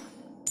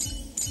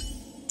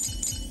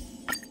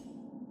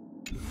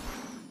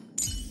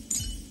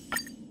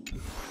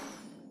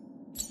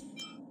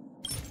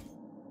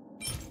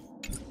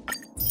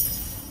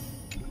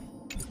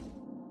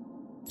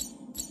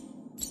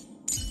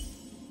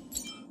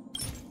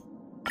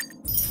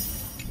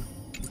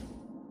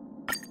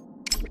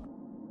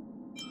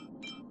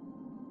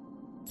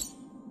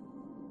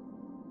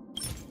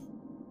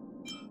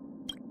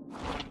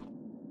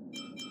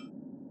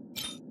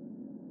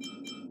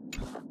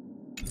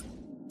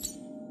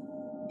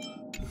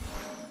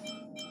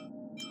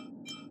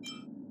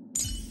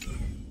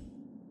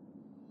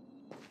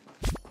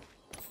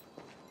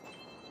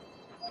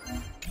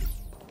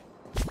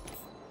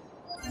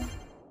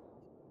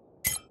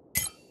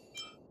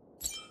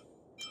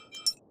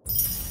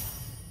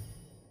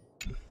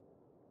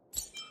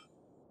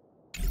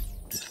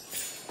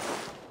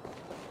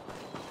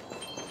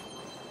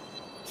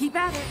 Keep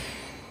at it.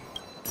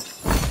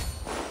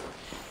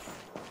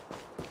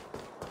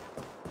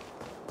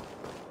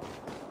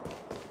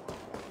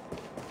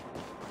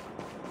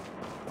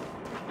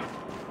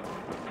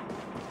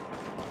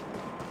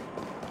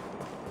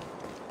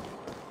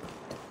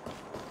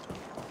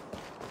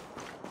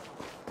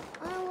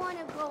 I want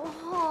to go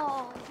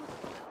home.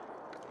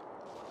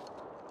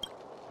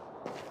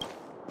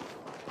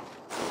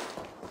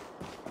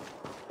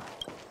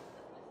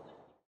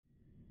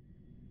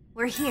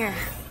 We're here.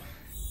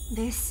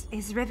 This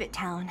is Rivet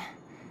Town.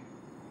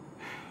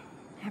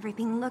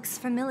 Everything looks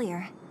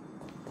familiar.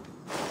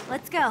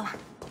 Let's go,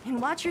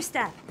 and watch your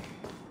step.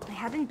 I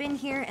haven't been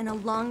here in a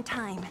long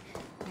time.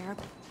 There are...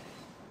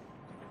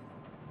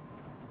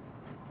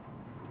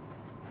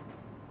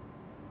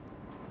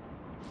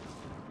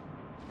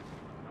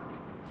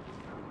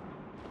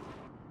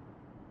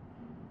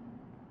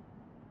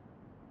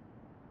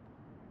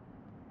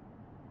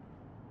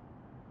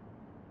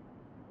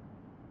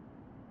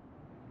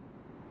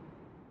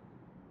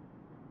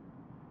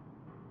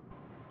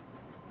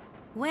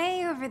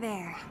 Way over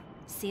there.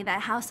 See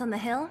that house on the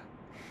hill?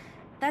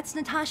 That's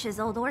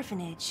Natasha's old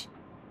orphanage.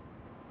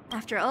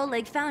 After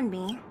Oleg found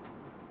me,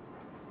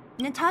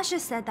 Natasha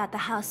said that the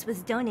house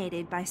was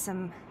donated by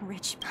some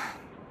rich...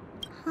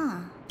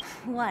 Huh.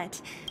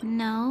 What?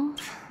 No.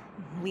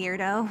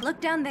 Weirdo.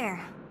 Look down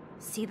there.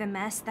 See the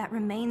mess that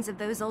remains of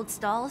those old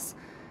stalls?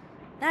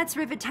 That's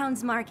Rivet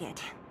Town's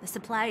market. The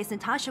supplies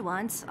Natasha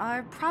wants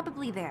are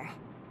probably there.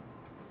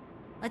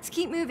 Let's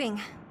keep moving.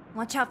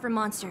 Watch out for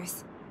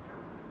monsters.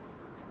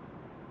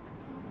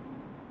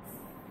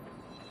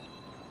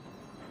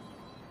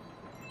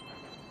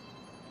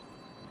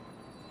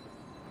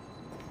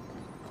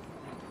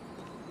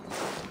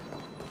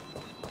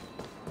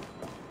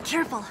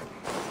 Careful!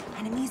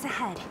 Enemies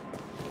ahead.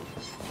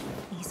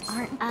 These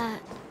aren't...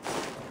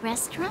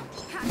 Restaurant?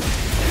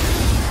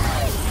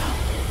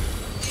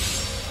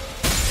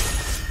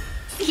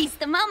 Seize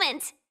the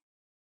moment!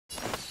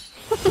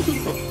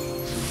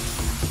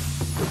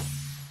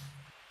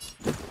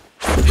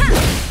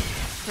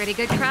 Pretty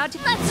good crowd.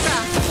 Let's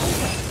rock!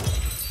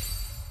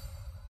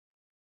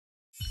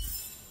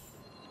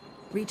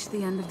 Reach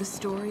the end of the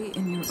story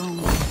in your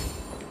own way.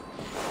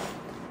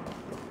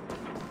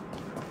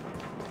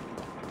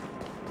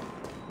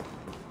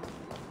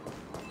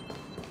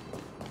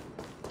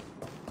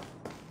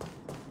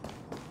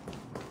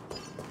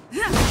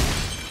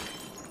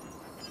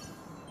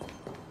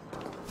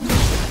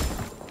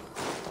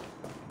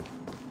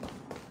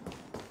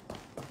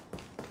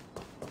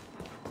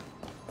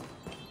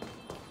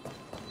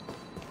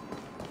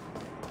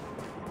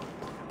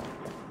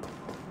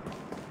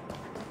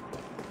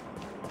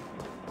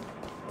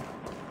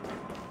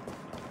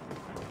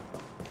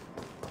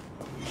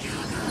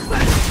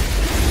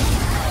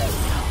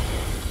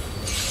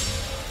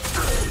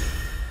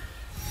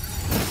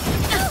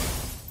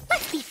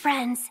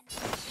 Friends.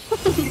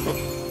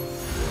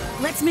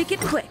 Let's make it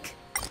quick.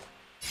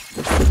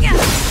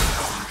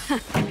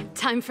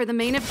 Time for the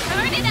main event.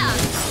 Turn it up!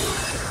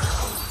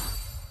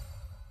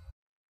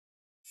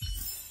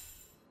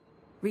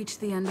 Reach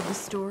the end of the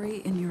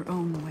story in your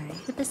own way.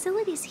 The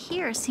facilities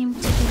here seem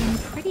to be in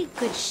pretty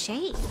good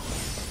shape.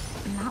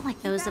 Not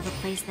like those of a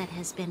place that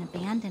has been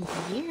abandoned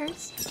for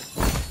years.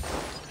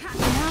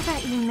 Now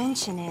that you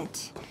mention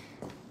it,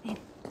 it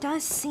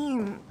does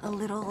seem a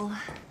little...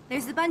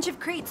 There's a bunch of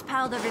crates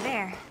piled over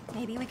there.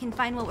 Maybe we can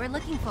find what we're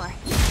looking for.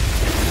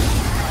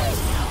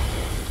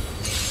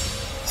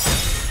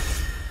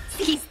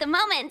 Seize the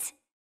moment!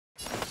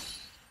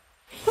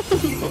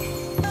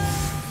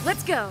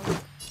 Let's go!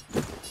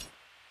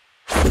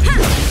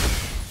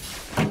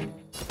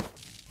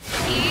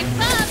 Keep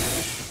up!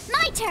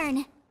 My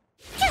turn!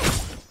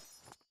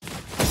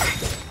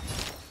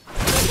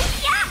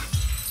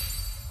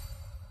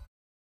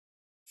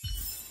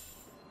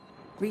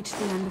 Reach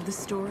the end of the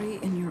story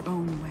in your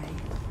own way.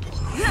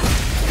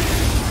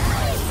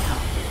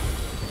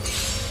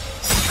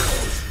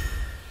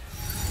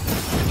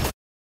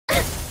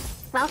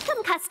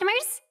 Welcome,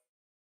 customers!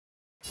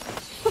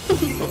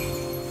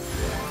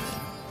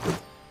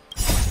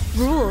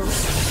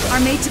 Rules are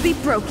made to be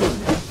broken.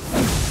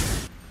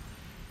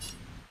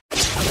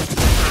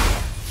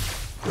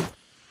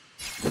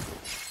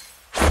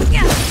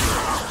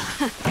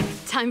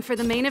 Time for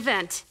the main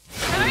event.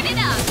 Turn it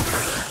up!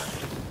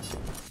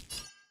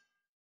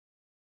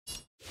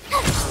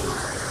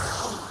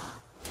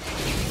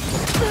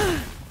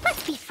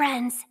 Let's be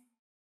friends.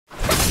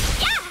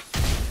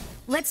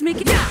 Let's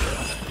make it.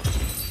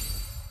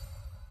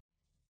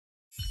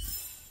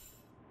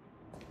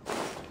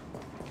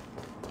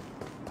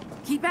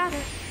 Keep at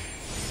it.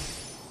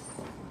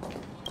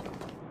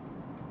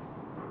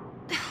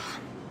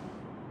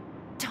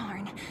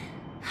 Darn.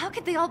 How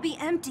could they all be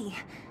empty?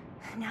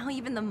 Now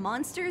even the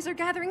monsters are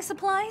gathering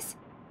supplies?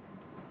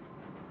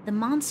 The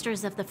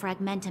monsters of the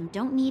Fragmentum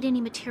don't need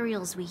any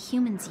materials we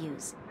humans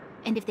use.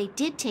 And if they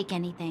did take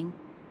anything,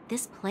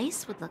 this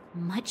place would look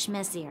much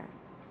messier.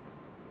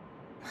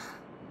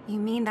 You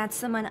mean that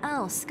someone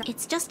else?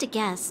 It's just a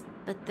guess,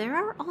 but there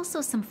are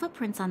also some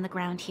footprints on the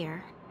ground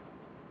here.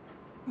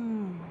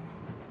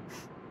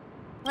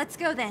 Let's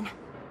go then.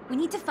 We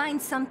need to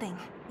find something,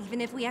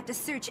 even if we have to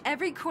search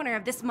every corner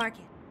of this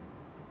market.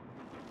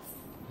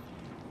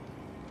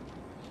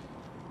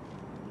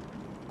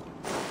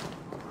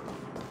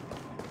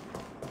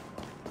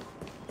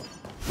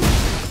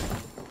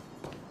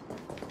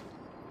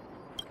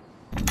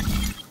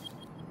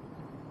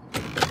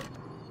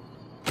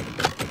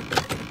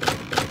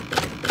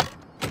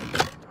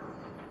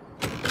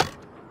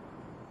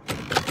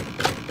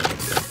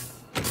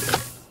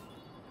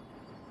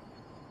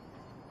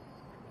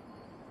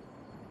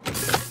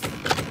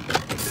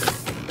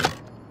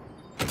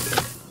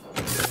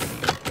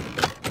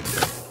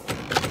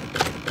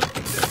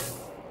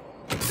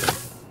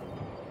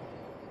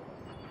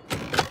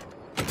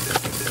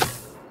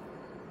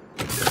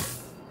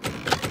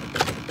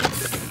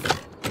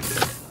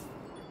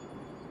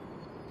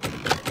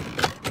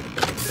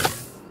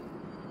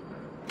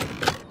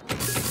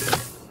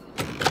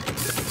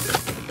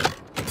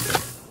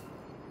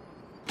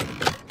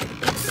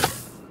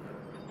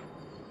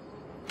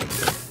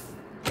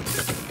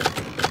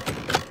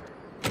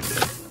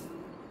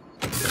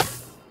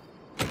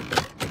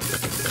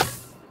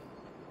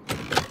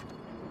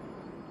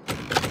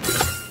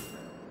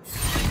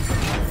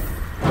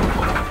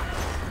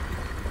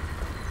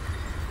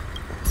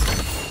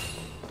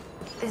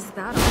 Is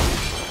that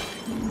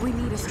all? We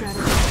need a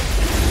strategy.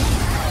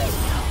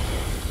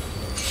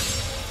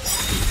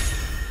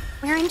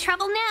 We're in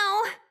trouble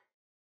now.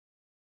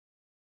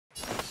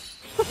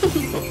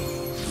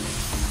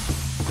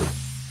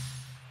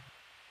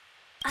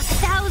 A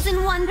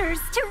thousand wonders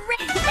to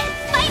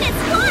fight as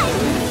one!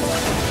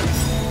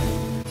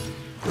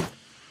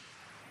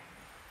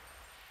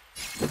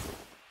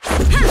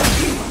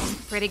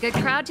 Pretty good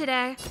crowd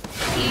today.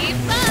 Keep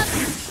up!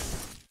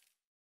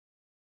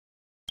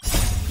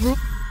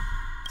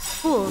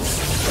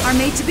 Rules are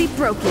made to be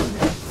broken.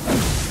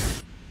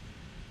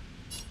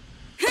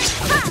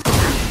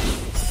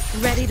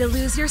 Ready to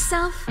lose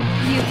yourself?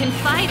 You can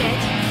fight it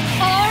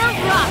or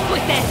rock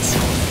with it!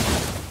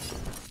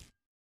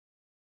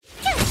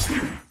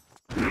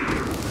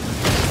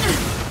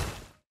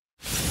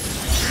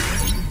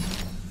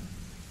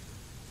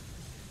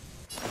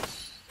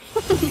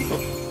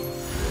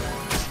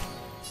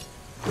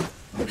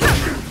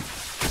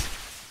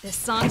 This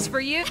song's for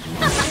you.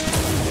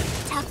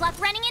 Tough luck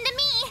running into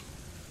me!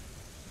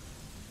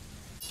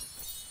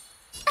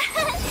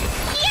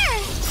 Here!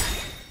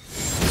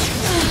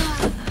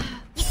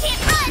 You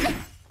can't run!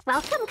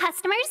 Welcome,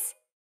 customers.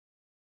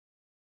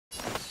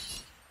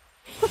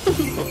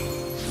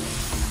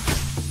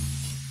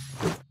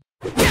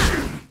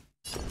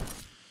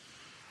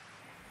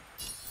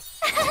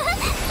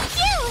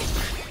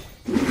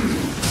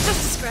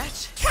 Just a scratch.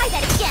 Try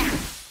that again!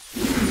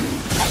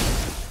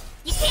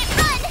 You can't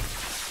run!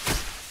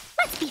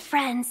 Let's be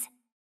friends.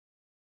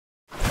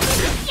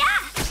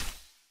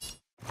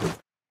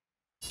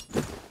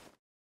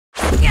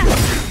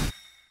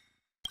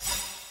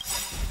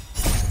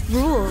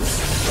 Rules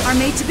are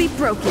made to be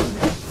broken.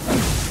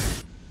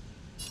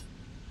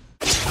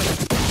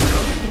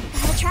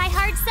 Gotta try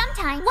hard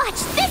sometime.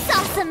 Watch this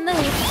awesome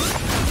move!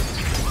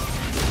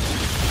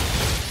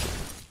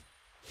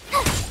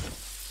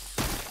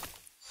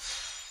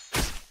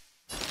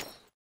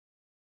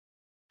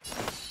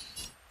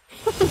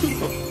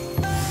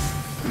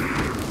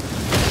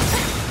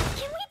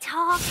 Can we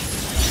talk?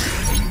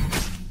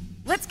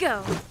 Let's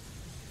go.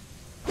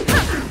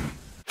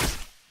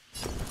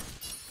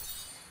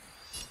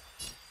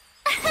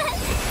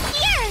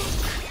 Here!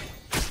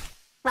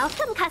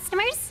 Welcome,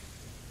 customers.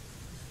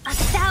 A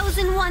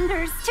thousand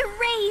wonders to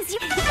raise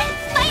your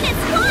Fight as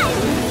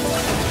one!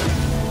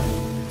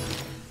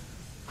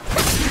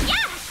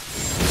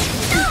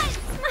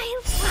 my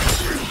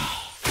lucky day.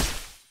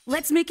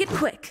 Let's make it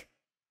quick.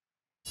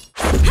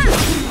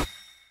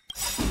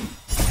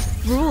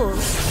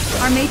 Rules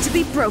are made to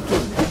be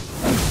broken.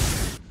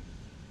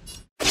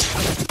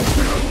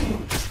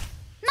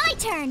 My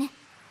turn!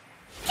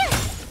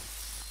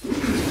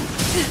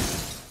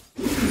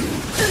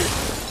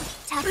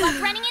 Tough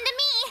luck running into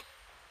me!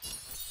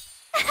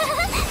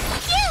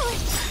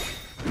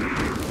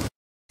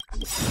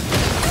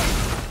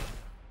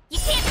 You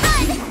can't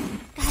run!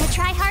 Gotta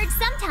try hard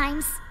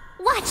sometimes.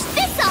 Watch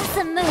this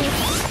awesome move!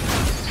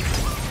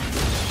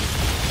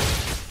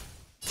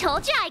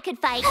 Told you I could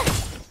fight!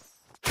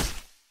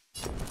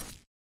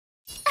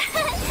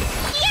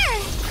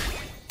 Here!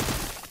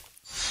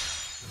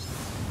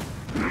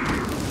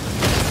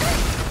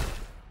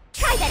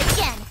 Try that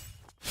again!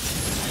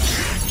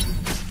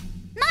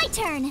 My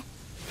turn!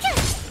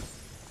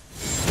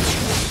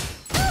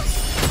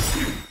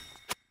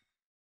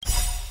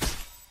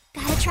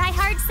 Gotta try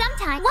hard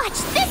sometime. Watch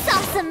this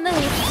awesome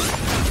move!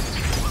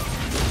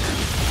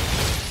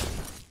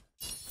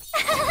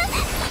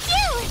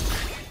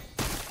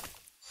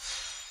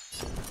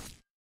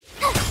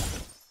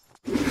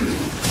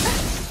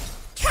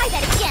 Try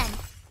that again!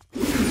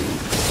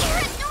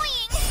 You're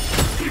annoying!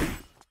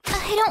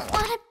 I don't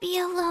want to be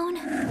alone.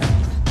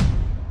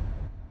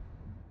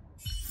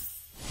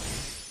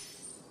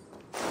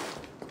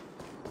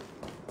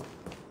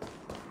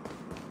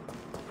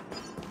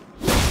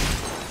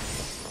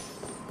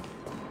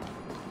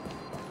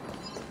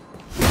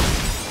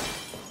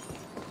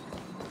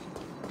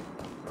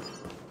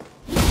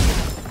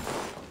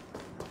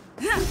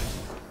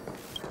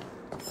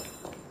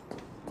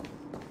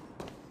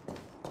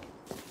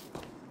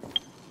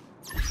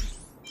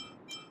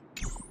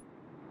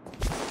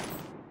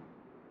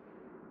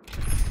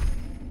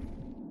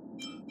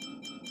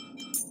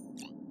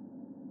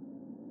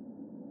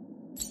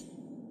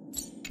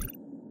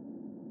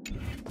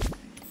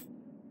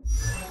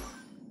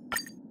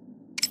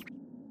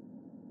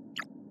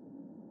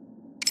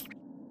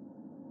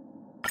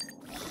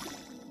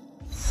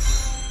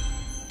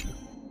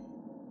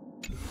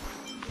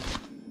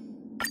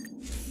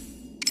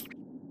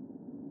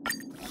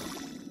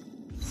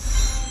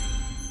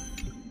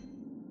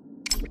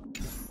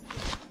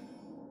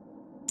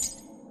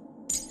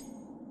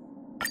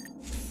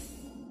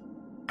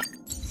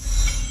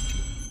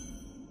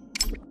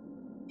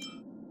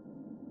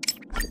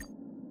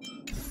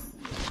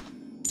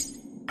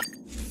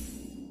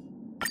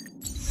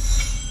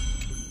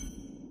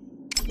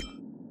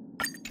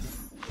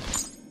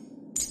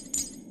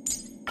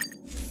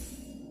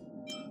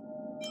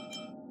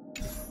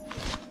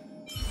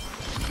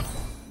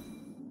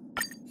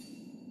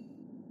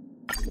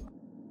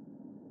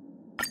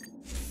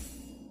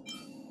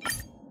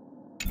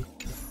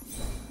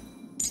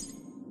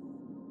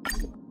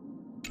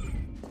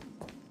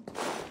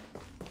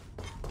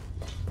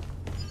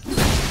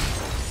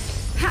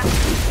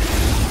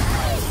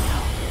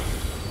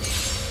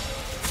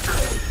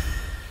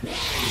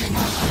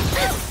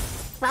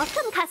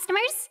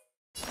 customers.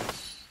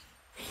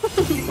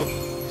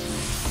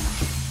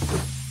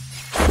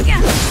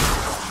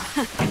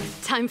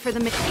 Time for the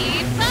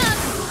keep up.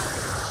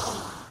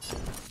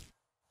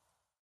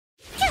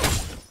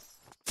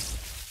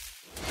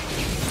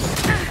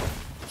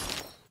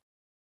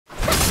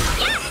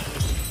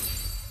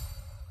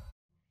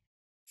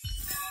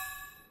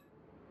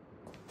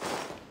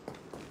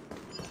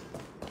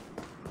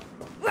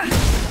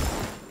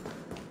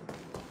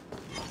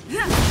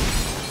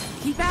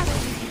 Keep at it.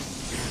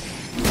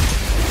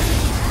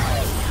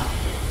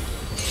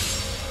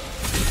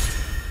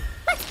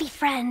 Let's be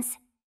friends.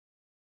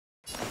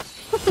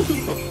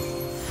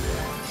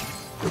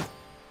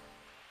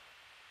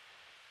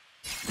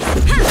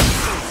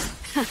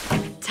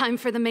 Time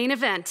for the main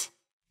event.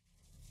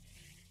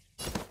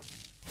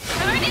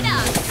 Turn it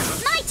up!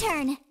 My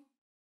turn!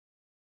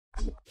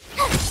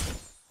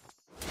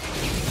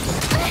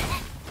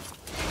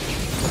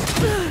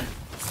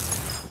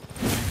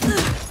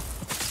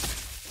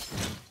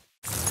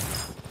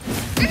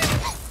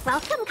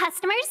 Welcome,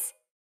 customers!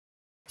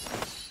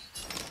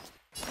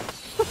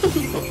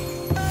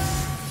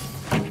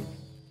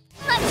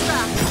 Let's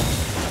rock!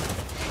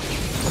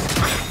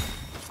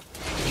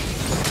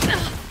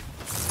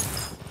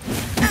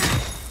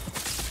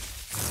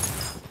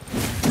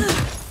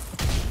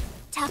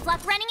 Tough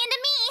luck running into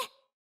me!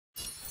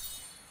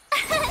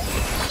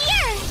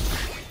 Here!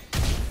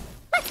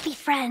 Let's be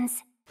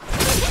friends.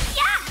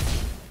 Yeah!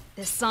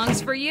 This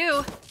song's for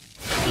you.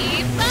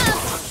 Keep up!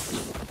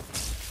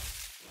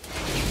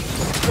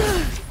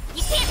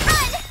 You can't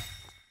run!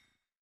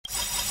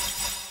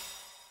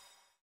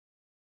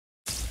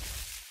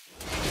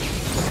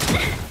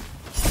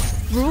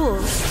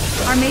 Rules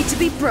are made to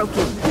be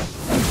broken.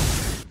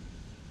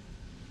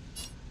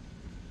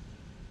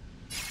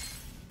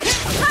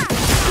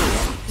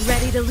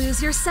 Ready to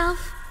lose yourself?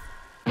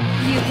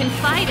 You can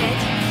fight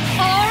it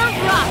or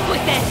rock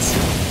with it!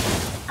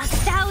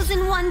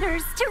 1,000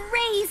 wonders to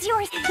raise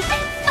yours and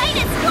fight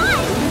as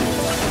one!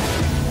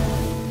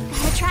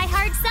 Gotta try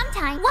hard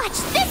sometime. Watch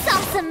this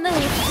awesome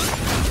move!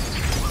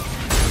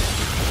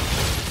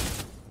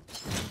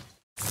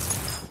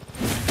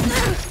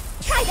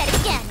 Try that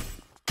again!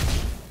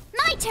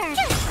 My turn!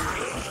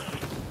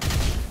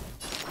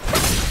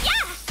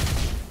 Yeah!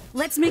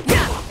 Let's make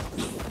go!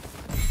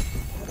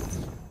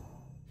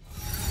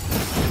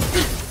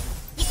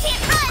 You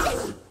can't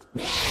run!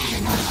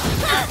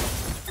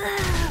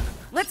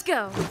 Let's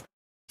go!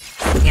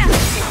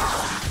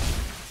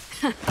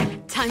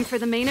 Time for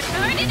the main event.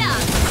 Turn it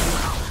up!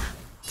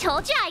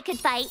 Told you I could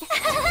fight.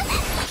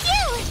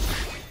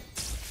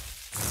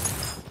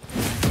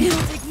 Phew!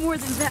 It'll take more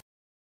than that.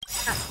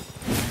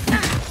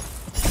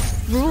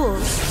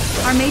 Rules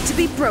are made to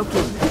be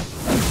broken.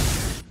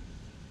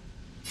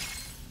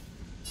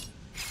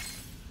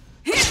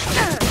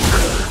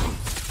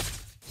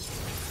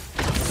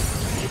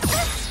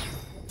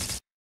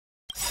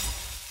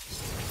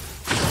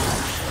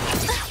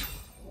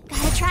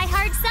 Gotta try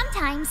hard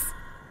sometimes.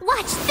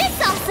 Watch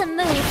this awesome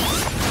move!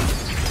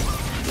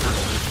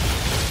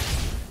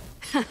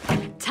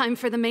 Time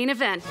for the main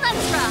event.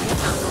 Let's rock!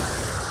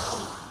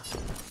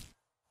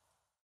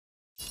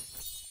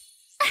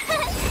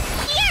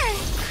 Here!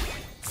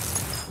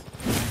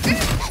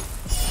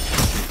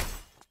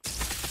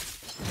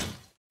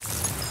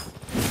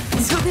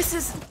 So this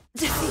is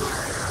defeat.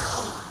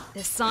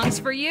 This song's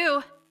for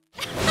you.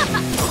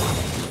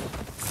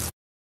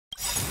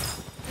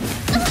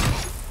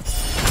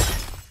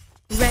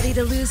 Ready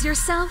to lose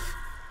yourself?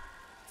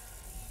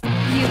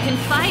 You can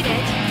fight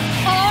it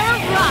or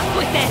rock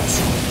with it!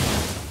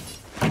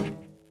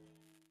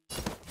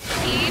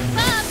 Keep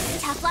up!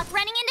 Tough luck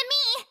running into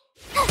me!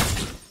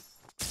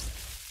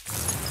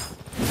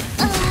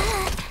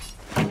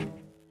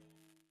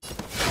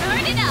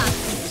 Turn it up!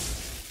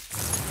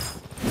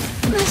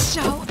 The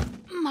show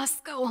must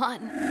go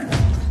on.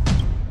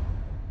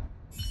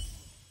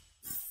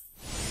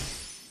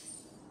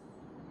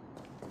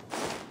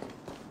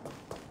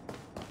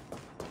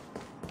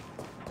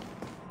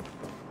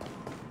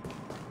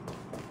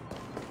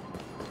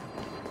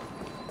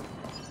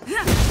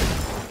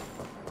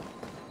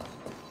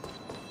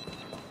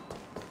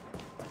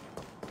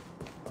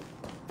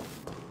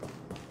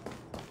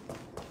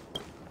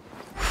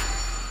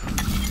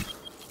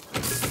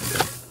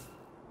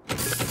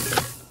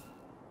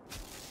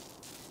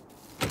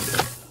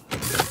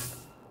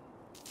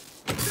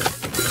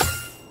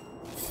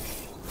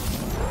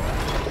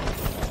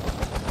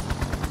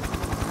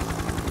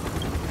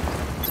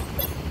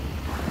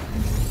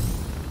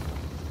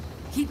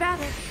 Keep at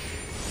it.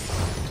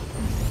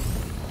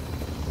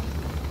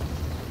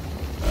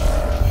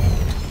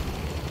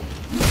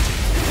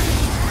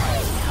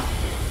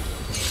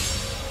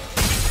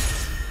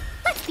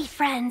 Let's be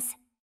friends.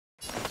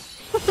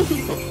 Keep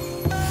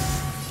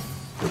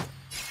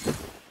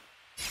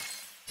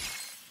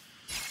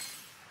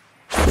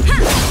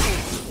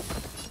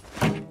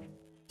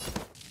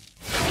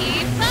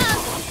up!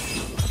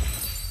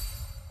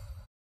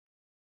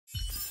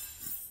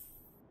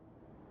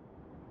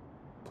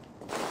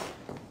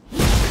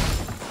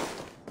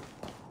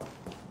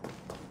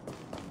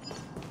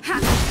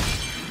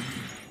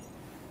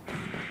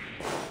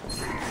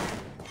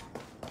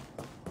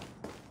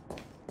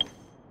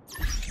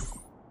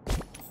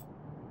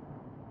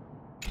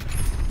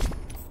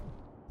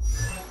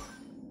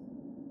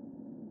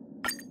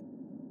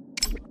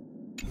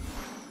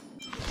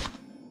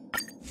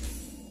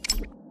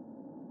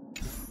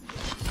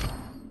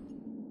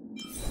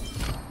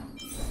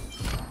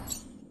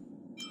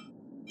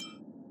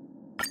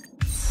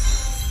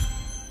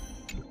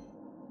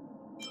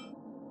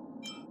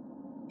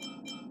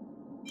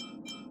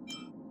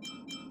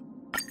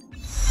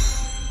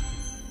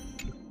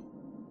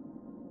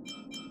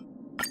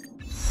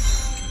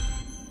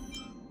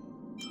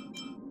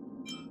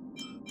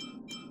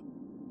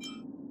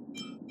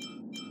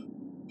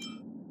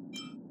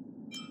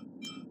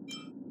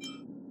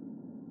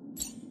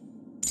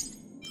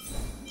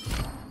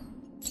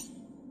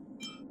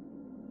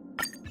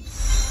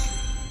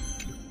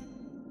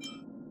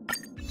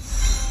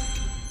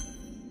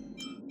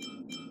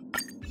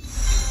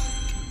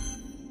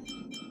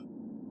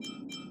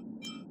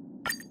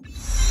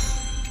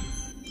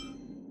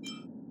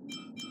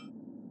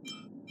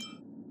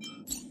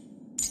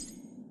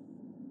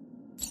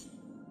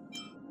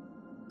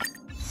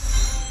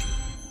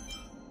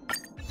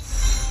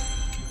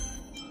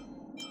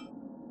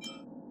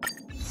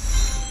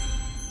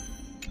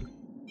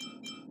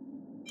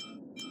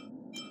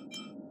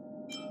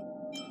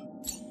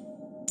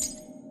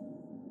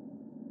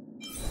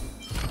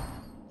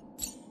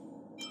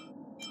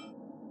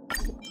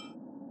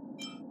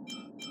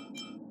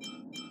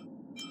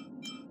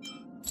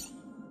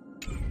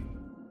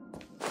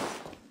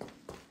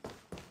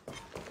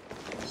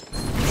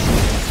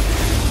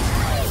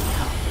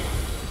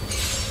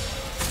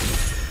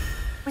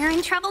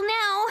 in trouble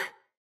now.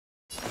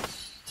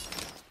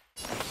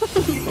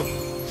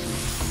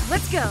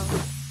 Let's go.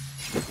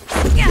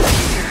 Yeah.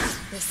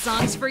 This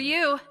song's for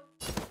you.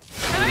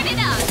 Turn it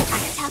up!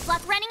 Tough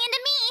luck running into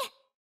me!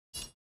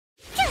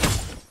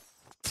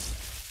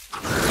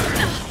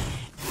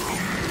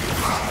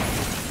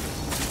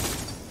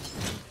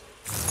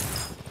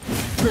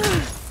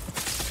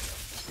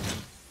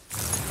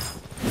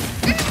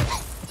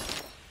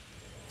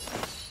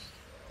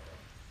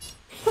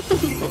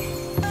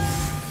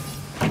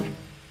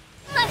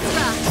 Let's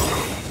rock!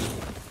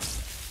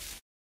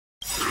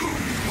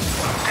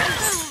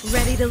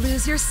 Ready to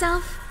lose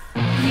yourself?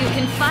 You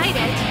can fight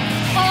it,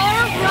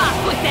 or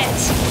rock with it!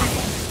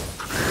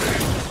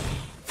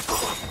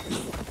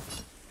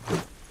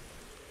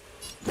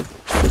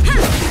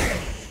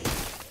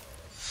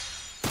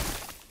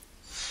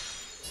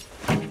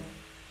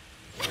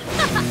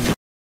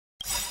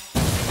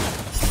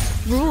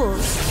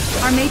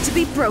 Rules are made to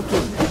be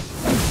broken.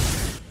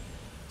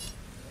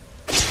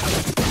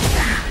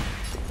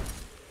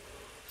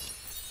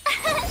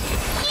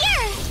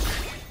 Here!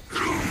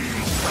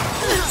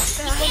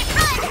 You can't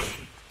run!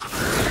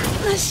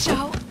 The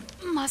show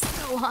must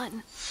go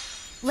on.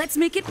 Let's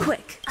make it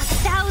quick.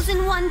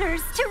 1,000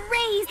 wonders to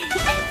raise And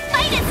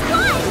fight as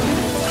one!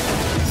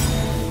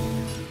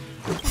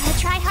 Gotta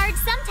try hard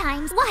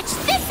sometimes. Watch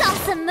this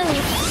awesome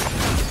move!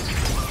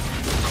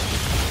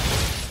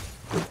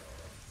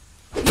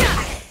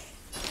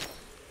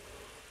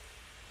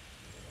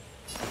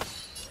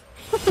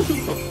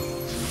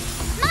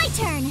 My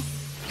turn!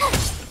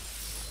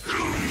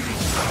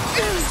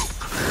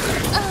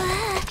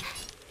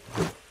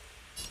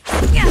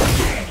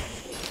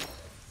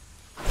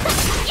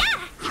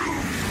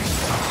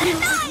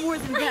 More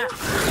than that.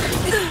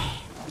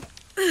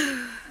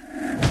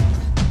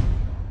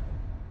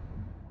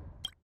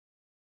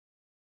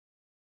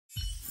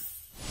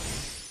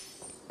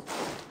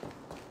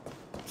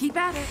 Keep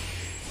at it.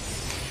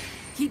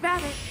 Keep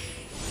at it.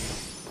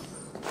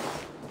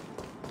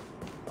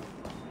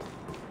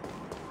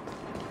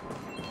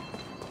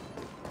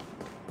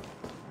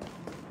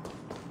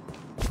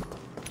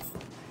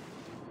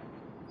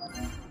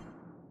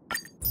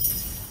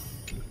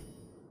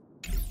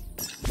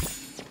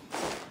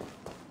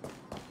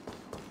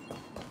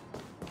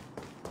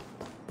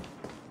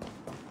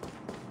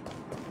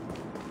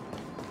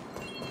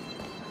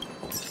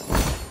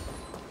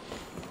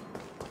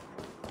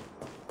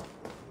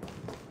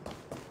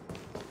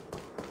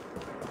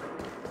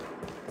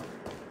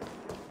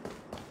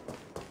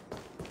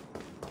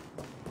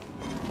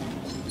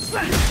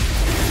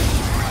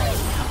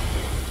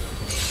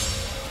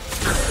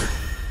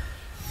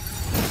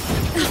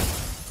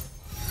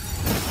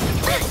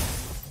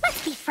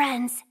 Let's be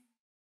friends.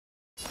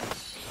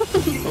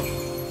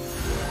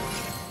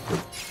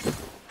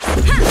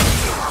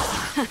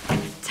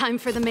 Time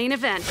for the main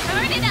event.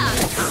 Turn it up!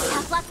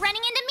 Tough luck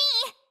running into me!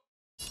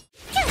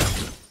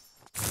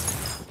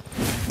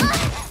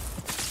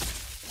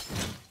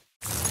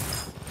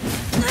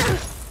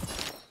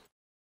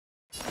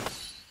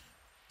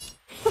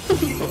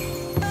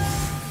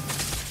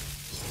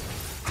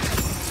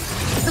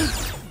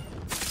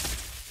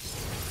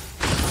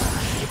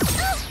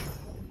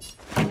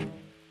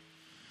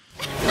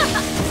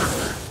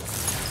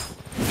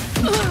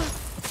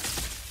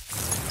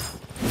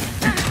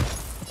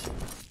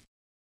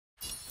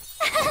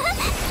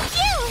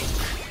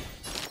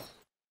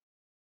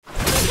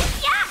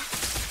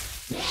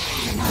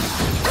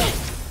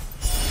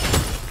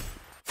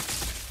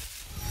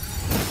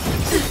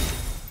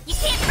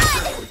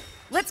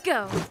 Let's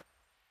go.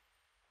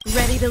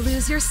 Ready to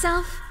lose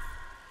yourself?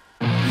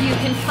 You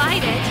can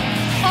fight it,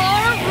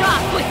 or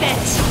rock with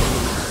it!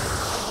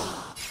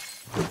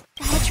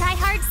 Gotta try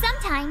hard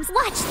sometimes.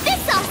 Watch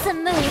this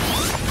awesome move!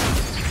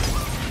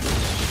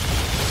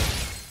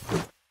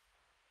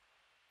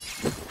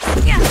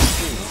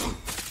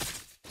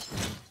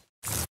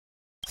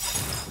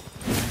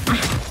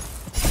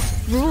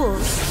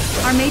 Rules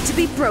are made to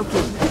be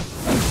broken.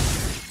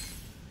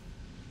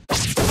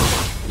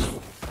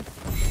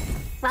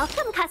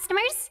 Welcome,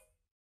 customers.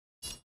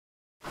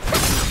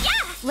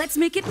 Let's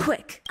make it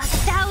quick.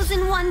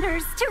 1,000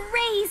 wonders to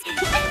raise And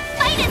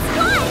fight as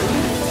one!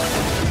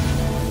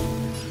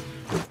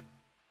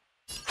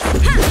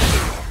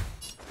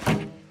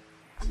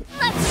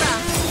 Let's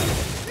rock!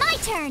 My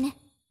turn!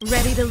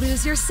 Ready to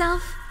lose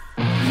yourself?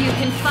 You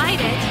can fight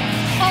it,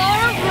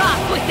 or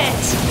rock with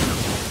it!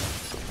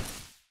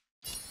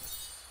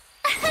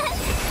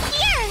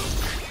 Here!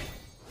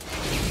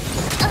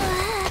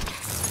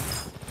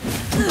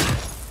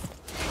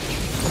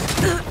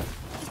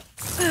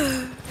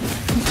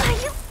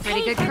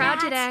 Pretty good crowd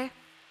today.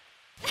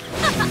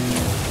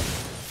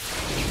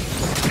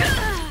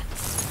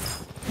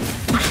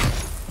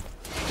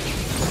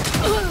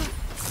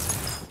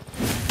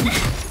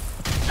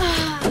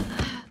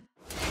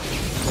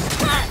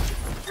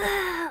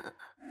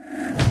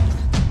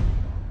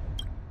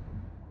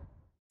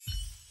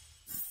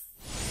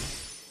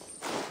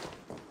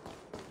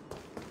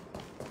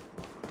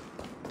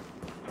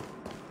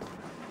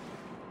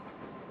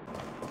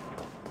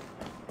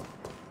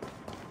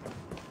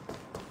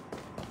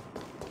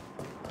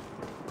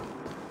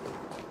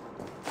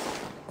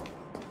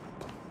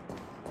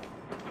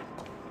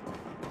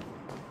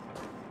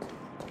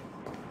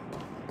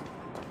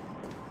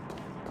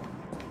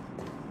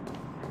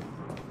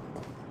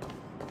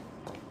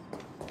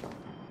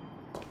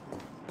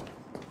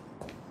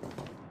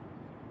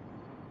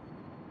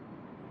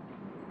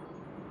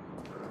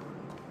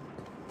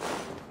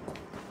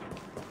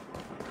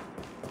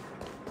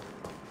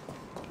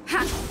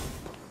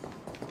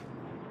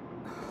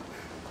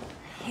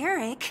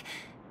 Eric?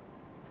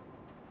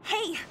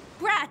 Hey,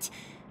 Brat!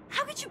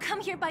 How could you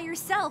come here by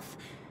yourself?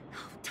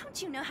 Oh,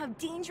 don't you know how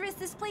dangerous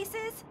this place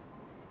is?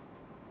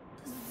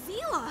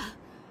 Zila!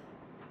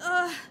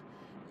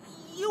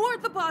 You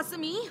aren't the boss of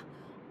me.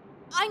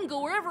 I can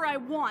go wherever I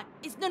want.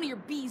 It's none of your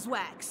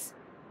beeswax.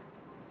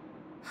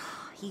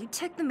 You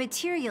took the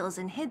materials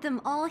and hid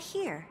them all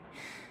here.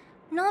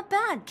 Not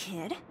bad,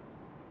 kid.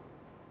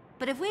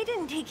 But if we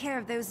didn't take care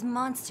of those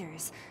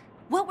monsters,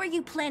 what were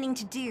you planning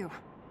to do?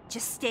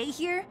 Just stay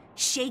here,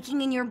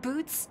 shaking in your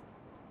boots?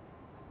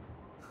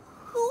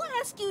 Who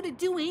asked you to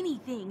do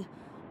anything?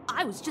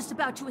 I was just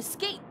about to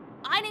escape.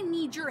 I didn't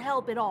need your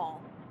help at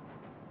all.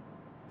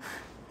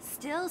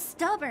 Still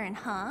stubborn,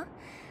 huh?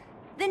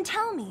 Then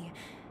tell me,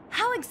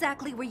 how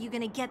exactly were you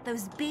gonna get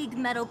those big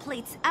metal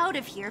plates out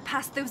of here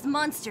past those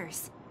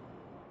monsters?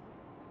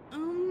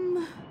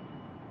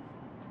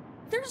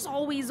 There's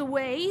always a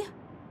way.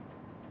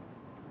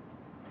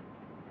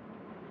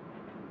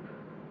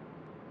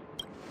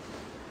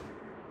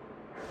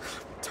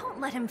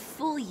 Don't let him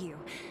fool you.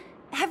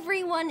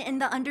 Everyone in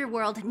the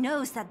underworld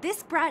knows that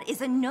this brat is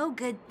a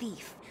no-good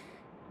thief.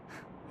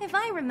 If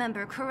I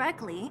remember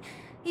correctly,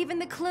 even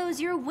the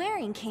clothes you're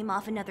wearing came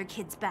off another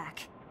kid's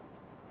back.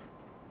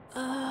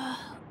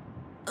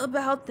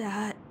 About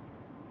that.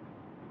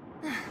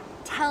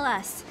 Tell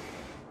us,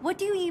 what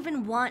do you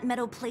even want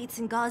metal plates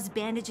and gauze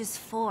bandages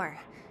for?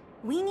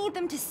 We need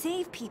them to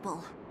save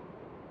people.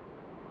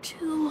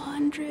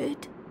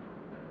 200.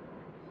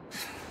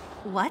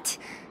 What?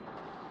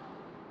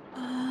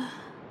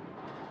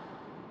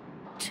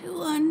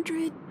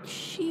 200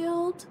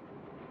 shield.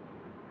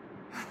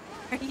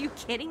 Are you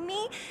kidding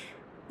me?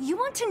 You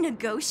want to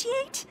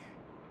negotiate?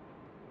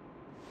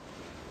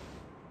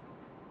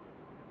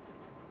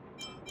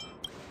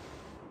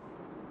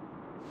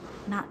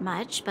 Not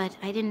much, but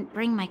I didn't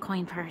bring my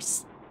coin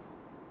purse.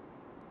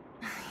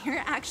 You're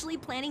actually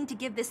planning to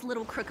give this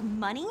little crook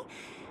money?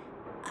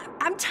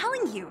 I'm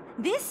telling you,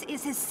 this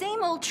is his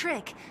same old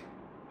trick.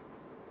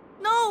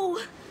 No!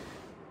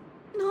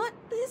 Not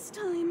this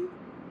time.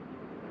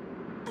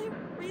 I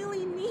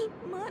really need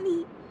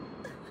money.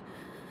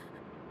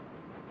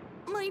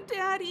 My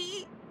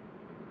daddy.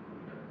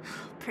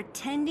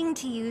 Pretending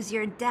to use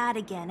your dad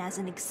again as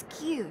an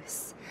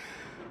excuse.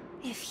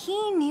 If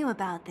he knew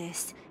about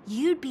this,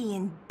 you'd be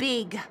in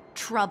big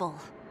trouble.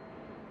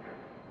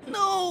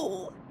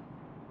 No!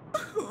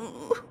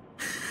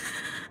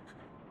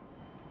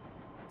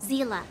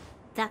 Zila,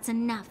 that's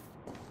enough.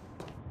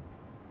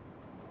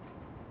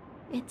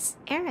 It's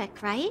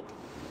Eric, right?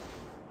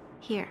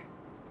 Here,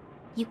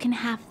 you can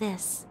have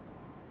this.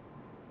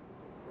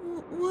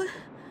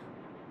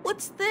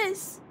 What's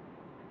this?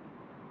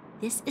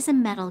 This is a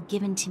medal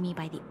given to me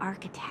by the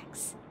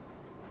architects.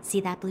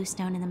 See that blue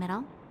stone in the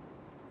middle?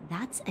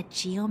 That's a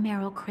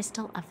geomerald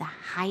crystal of the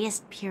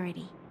highest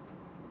purity.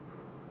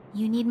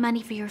 You need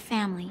money for your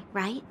family,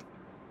 right?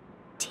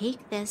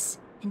 Take this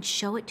and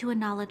show it to a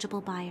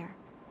knowledgeable buyer,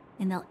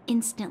 and they'll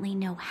instantly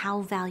know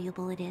how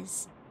valuable it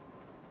is.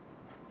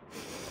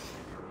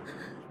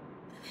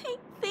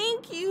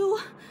 Thank you.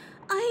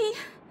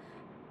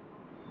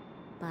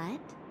 But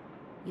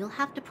you'll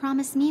have to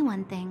promise me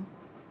one thing.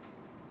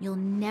 You'll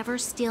never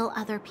steal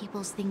other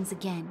people's things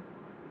again.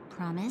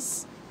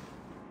 Promise?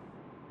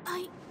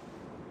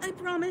 I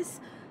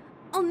promise.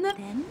 I'll never.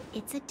 Then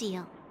it's a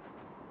deal.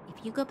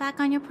 If you go back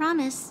on your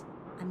promise,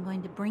 I'm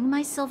going to bring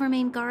my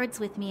Silvermane guards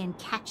with me and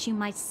catch you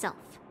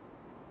myself.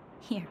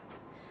 Here,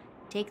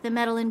 take the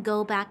medal and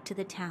go back to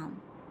the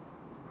town.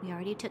 We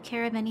already took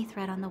care of any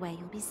threat on the way.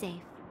 You'll be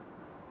safe.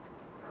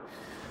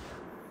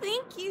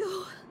 Thank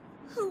you.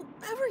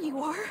 Whoever you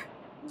are,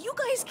 you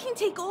guys can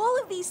take all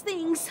of these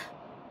things.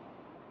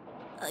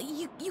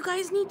 You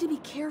guys need to be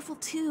careful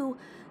too.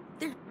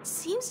 There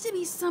seems to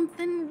be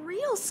something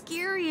real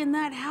scary in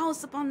that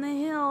house up on the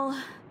hill.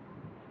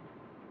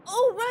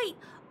 Oh,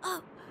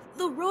 right.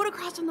 The road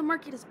across from the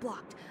market is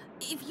blocked.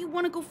 If you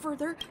want to go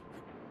further...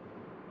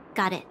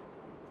 Got it.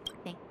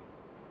 Thanks.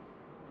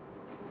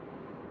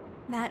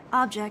 That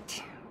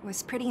object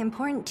was pretty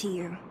important to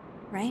you,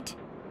 right?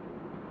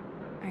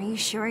 Are you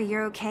sure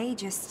you're okay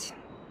just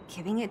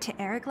giving it to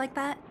Eric like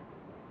that?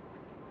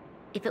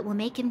 If it will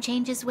make him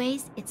change his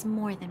ways, it's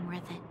more than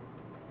worth it.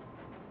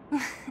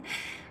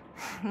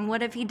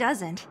 What if he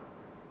doesn't?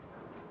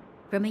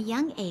 From a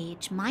young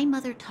age, my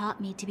mother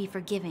taught me to be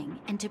forgiving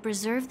and to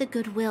preserve the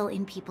goodwill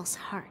in people's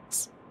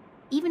hearts.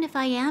 Even if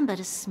I am but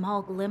a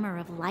small glimmer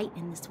of light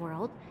in this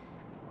world,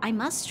 I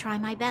must try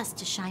my best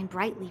to shine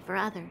brightly for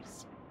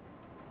others.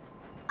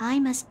 I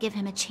must give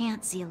him a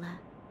chance, Zila,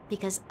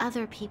 because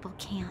other people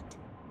can't.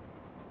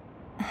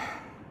 I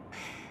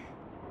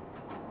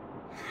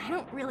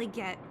don't really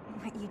get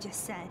what you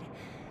just said.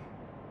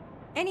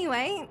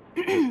 Anyway,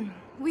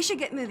 we should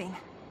get moving.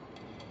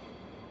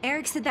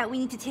 Eric said that we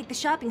need to take the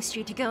shopping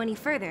street to go any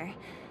further.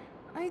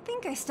 I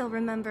think I still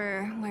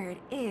remember where it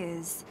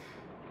is.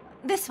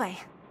 This way.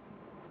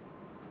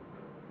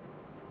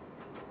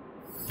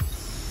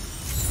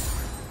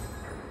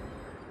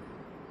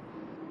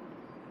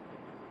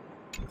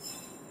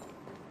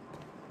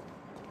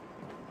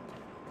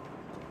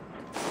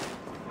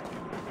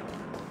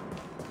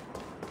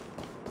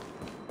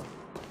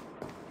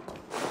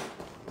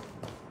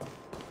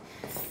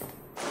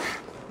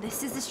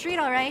 This is the street,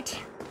 all right.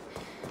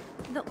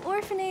 The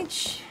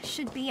orphanage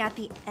should be at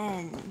the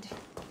end.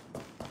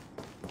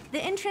 The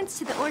entrance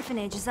to the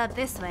orphanage is up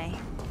this way.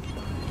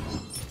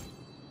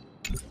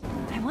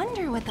 I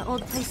wonder what the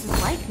old place is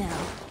like now.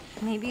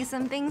 Maybe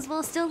some things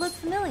will still look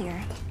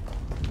familiar.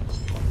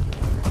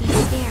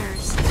 These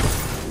stairs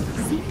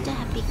seem to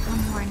have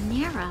become more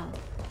narrow.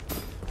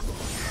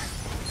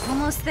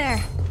 Almost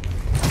there.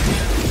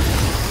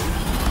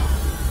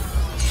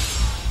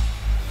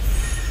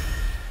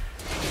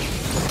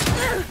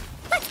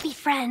 Let's be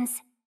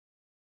friends.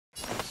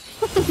 Keep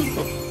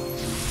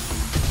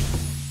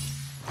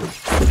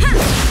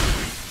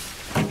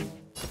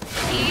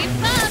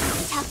up!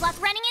 Tough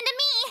luck running into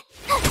me!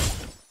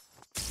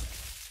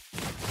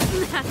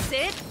 That's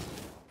it.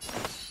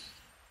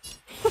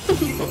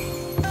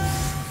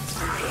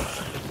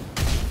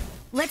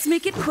 Let's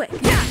make it quick.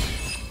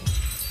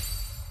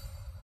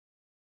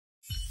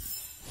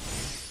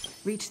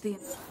 Reach the...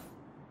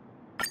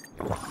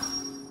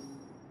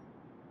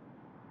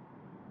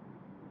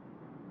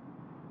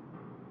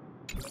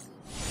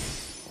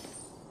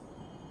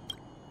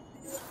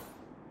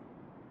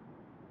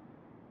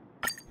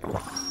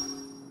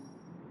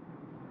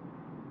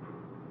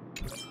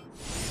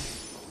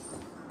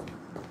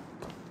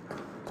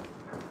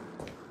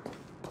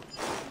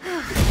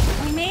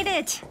 We made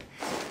it!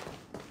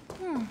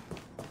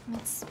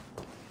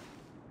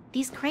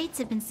 These crates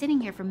have been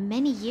sitting here for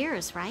many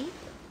years, right?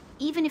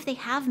 Even if they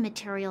have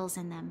materials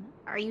in them,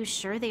 are you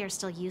sure they are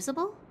still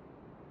usable?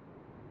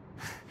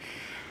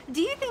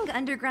 Do you think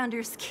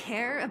undergrounders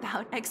care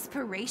about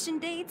expiration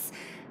dates?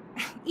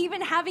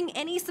 Even having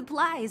any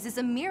supplies is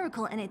a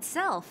miracle in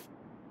itself.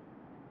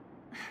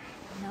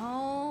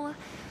 No.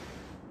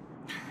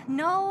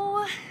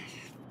 No.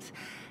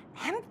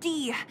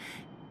 Empty.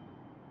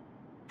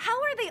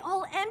 How are they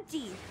all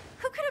empty?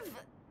 Who could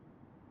have...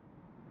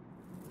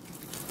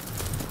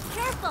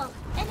 Careful!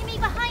 Enemy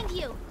behind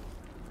you!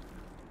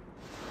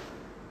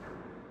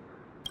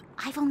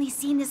 I've only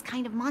seen this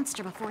kind of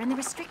monster before in the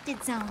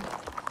restricted zone.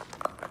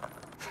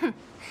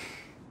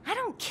 I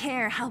don't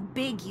care how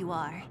big you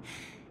are.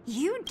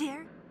 You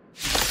dare...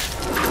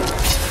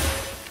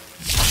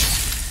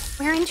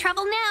 We're in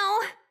trouble now.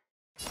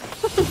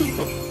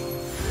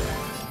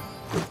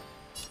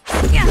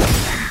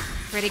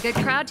 Pretty good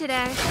crowd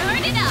today.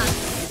 Turn it up!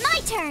 My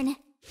turn!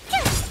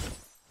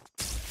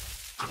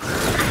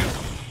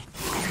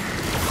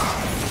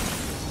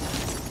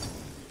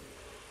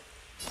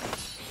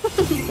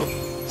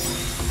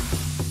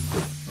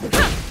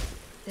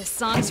 This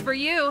song's for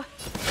you.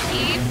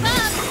 Keep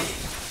up!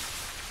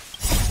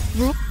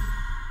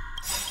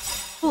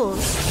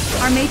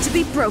 Rules are made to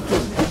be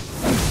broken.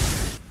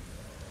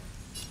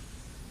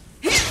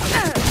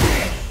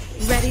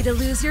 Ready to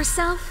lose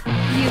yourself?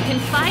 You can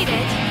fight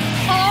it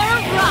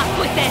or rock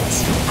with it.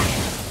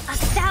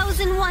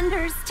 1,000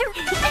 wonders to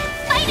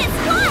Fight is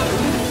one!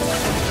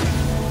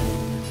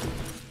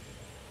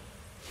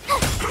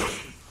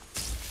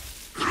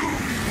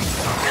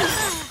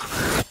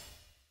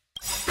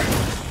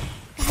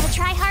 Gotta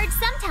try hard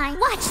sometime.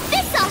 Watch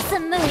this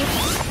awesome move!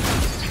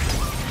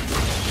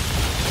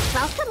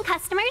 welcome,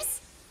 customers.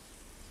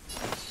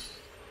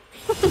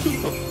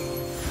 Here!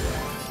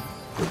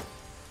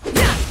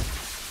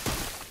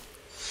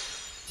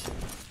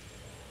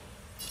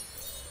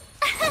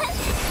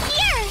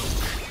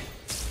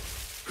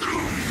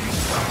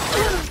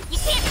 You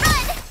can't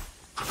run!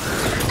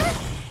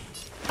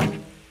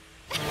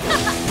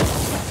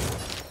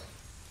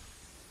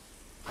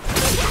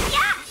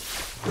 Yeah!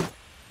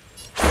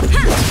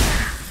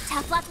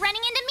 Tough luck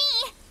running into me!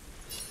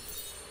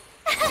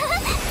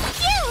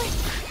 Phew!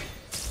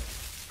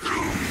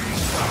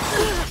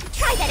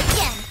 Try that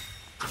again!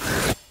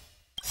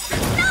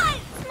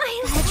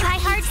 Gotta try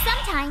hard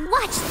sometime.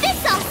 Watch this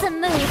awesome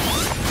move!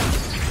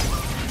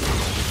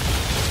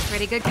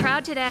 Pretty good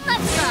crowd today.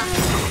 Let's go!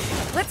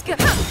 Let's go.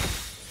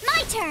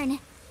 My turn!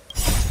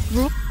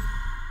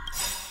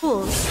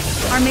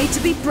 Rules are made to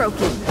be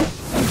broken.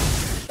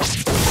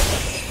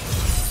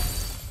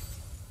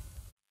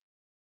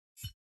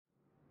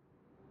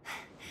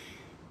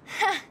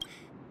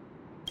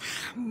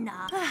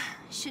 Nah.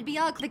 Should be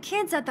all the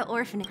kids at the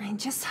orphanage. I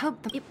just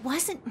hope the... It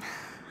wasn't...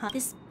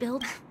 This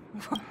build...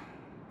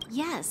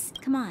 Yes,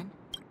 come on.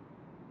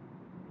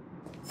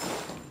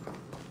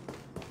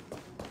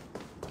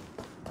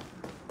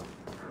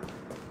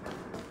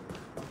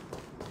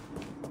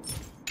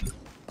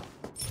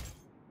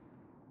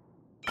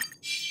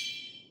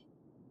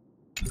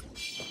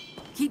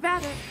 Keep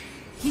at it.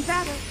 Keep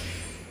at it.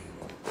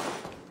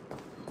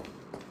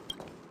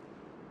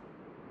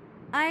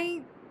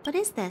 What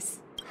is this?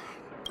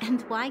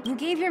 And why? You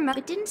gave your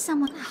But didn't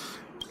someone...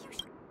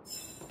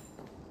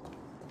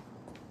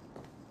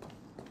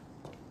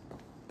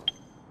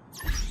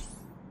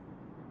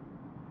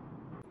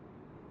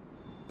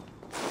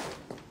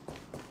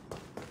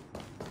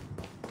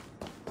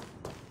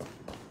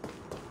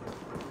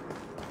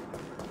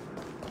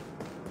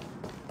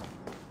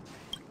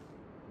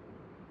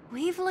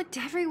 We've looked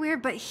everywhere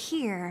but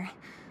here.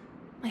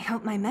 I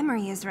hope my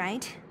memory is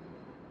right.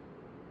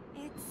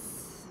 It's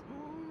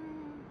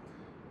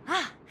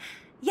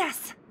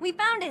We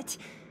found it!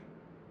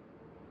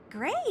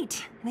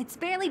 Great! And it's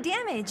barely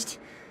damaged.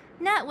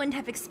 Nat wouldn't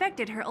have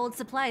expected her old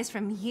supplies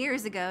from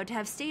years ago to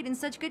have stayed in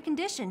such good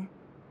condition.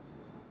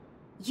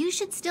 You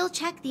should still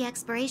check the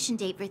expiration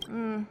date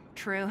for...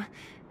 True.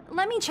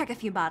 Let me check a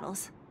few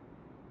bottles.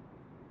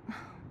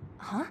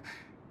 Huh?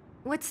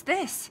 What's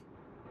this?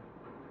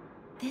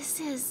 This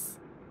is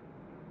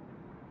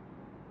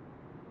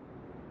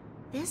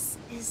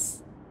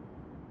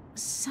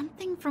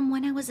something from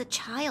when I was a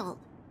child.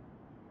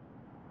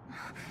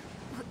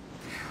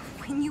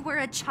 When you were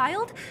a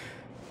child?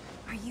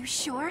 Are you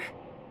sure?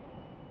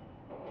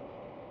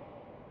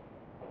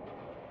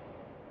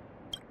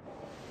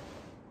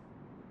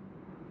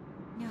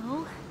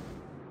 No.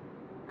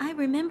 I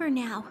remember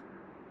now.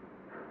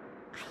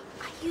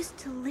 I used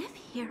to live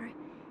here.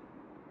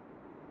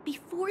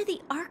 Before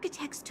the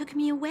architects took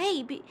me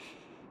away,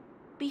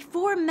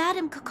 before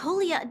Madame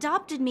Cocolia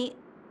adopted me,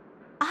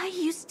 I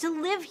used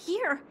to live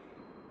here.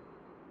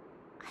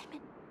 I'm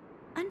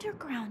an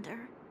undergrounder.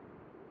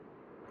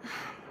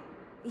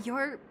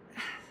 You're...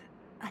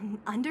 an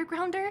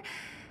undergrounder?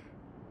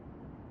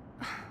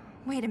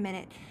 Wait a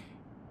minute.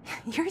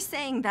 You're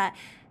saying that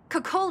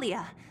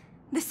Cocolia,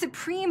 the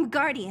Supreme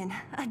Guardian,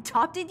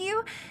 adopted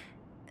you?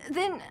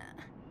 Then...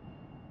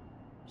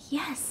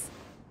 Yes.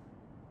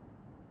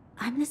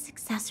 I'm the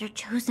successor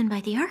chosen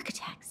by the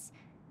architects.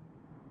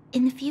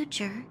 In the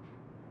future,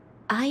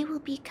 I will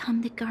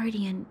become the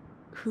guardian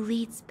who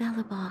leads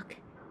Belobog.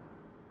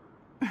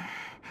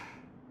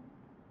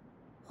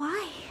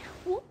 Why?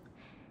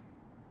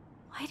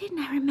 Why didn't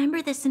I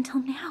remember this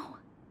until now?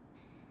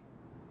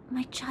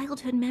 My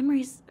childhood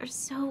memories are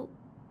so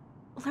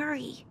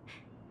blurry.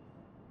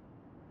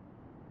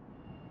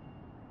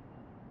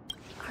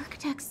 The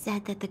architects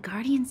said that the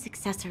guardian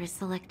successor is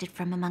selected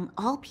from among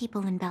all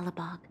people in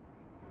Belobog.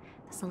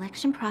 The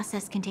selection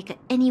process can take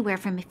anywhere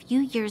from a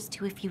few years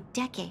to a few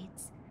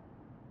decades.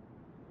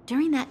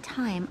 During that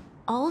time,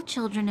 all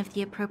children of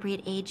the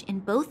appropriate age in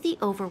both the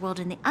overworld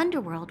and the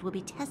underworld will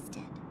be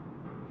tested.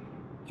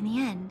 In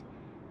the end,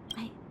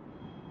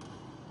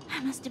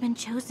 I must have been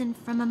chosen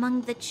from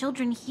among the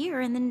children here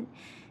and then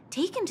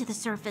taken to the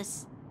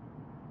surface.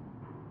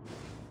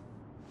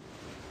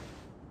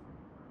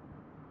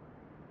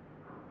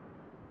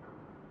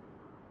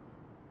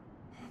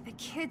 The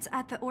kids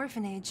at the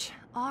orphanage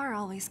are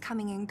always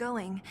coming and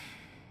going.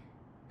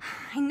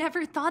 I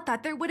never thought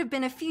that there would have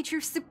been a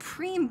future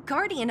Supreme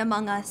Guardian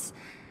among us.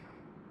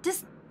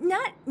 Does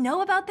Nat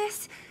know about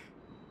this?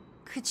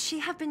 Could she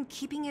have been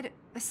keeping it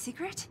a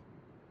secret?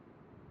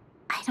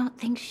 I don't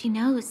think she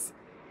knows.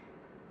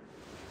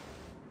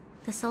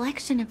 The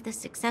selection of the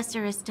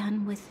successor is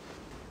done with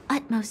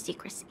utmost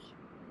secrecy.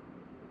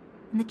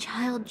 And the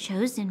child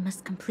chosen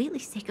must completely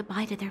say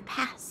goodbye to their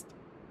past.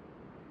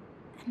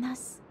 And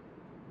thus,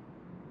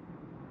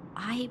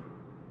 I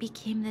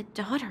became the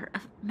daughter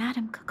of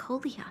Madame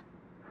Cocolia.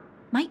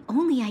 My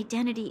only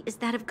identity is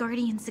that of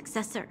guardian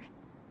successor.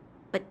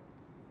 But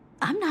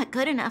I'm not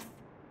good enough.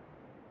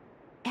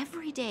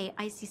 Every day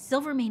I see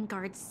Silvermane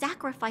guards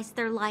sacrifice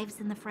their lives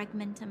in the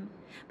Fragmentum,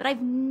 but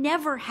I've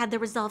never had the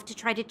resolve to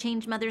try to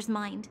change Mother's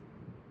mind.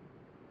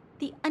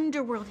 The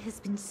underworld has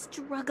been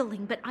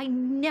struggling, but I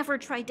never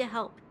tried to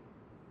help.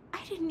 I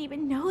didn't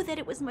even know that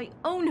it was my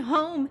own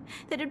home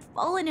that had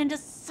fallen into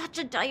such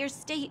a dire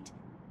state.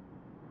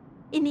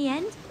 In the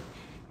end,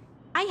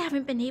 I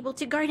haven't been able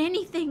to guard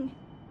anything.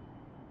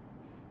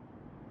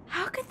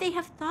 How could they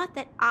have thought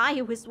that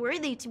I was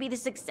worthy to be the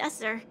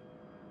successor?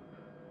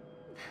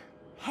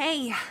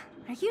 Hey,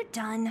 are you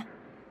done?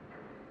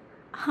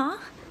 Huh?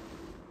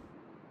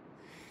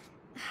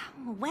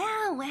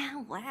 Wow.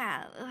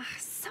 Ugh,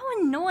 so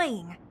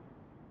annoying.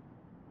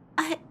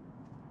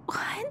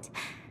 What?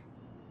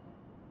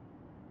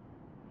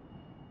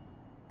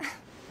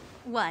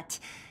 What?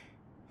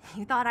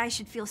 You thought I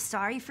should feel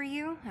sorry for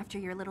you after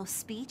your little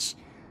speech?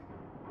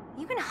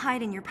 You can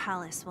hide in your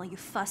palace while you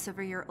fuss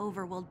over your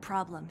overworld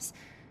problems.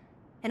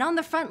 And on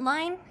the front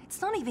line,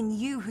 it's not even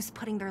you who's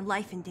putting their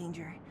life in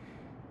danger.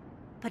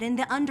 But in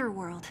the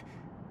underworld,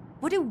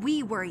 what do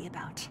we worry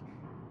about?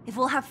 If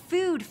we'll have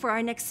food for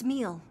our next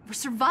meal, or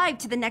survive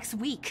to the next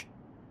week.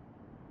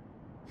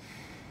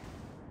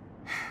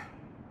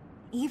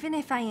 Even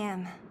if I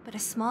am but a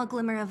small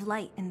glimmer of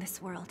light in this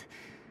world,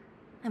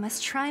 I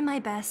must try my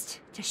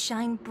best to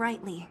shine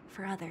brightly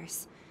for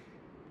others.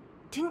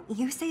 Didn't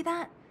you say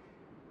that?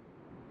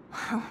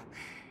 Well,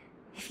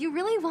 if you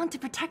really want to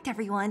protect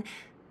everyone,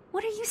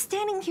 what are you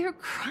standing here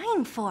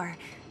crying for?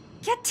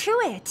 Get to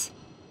it!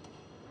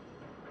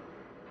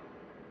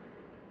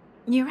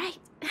 You're right.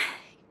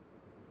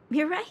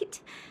 You're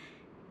right.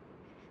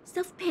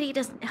 Self-pity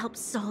doesn't help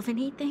solve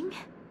anything.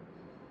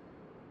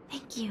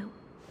 Thank you,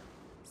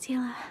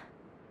 Selah.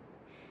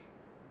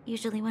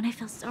 Usually when I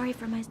feel sorry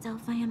for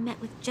myself, I am met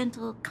with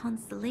gentle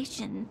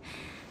consolation.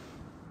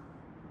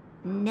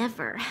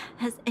 Never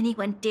has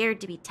anyone dared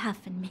to be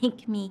tough and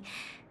make me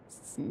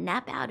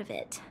snap out of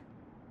it.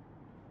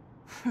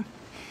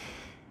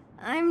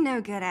 I'm no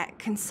good at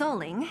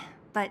consoling,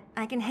 but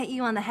I can hit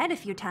you on the head a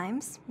few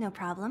times, no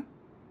problem.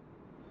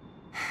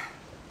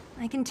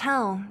 I can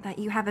tell that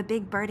you have a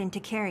big burden to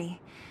carry.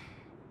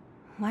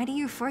 Why do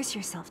you force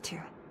yourself to?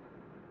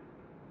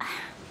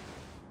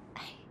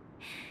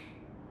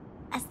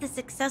 As the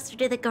successor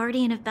to the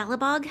Guardian of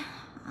Belobog,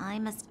 I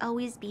must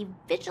always be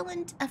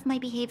vigilant of my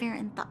behavior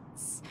and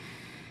thoughts.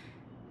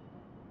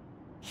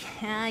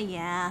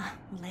 Yeah,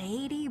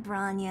 Lady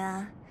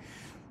Branya.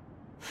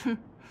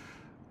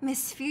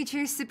 Miss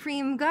Future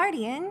Supreme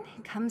Guardian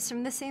comes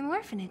from the same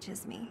orphanage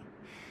as me.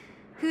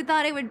 Who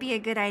thought it would be a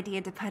good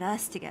idea to put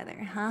us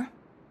together, huh?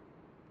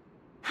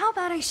 How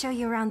about I show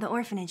you around the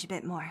orphanage a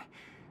bit more?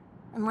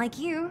 Unlike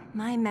you,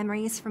 my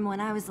memories from when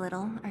I was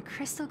little are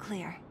crystal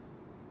clear.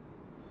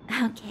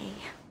 Okay.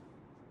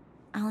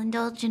 I'll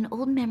indulge in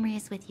old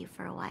memories with you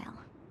for a while.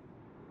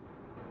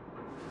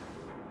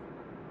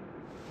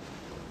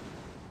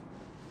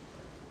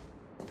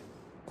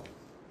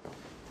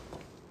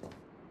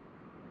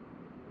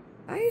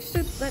 I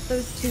should let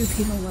those two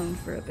be alone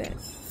for a bit.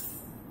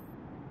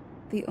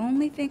 The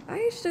only thing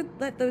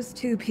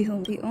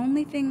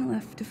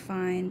left to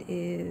find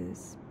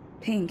is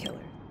painkiller.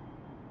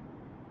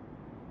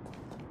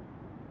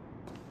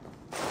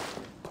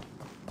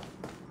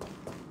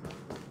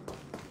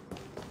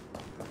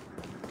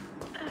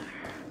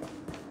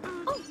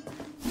 Oh,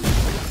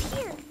 it's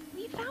here.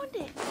 We found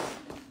it.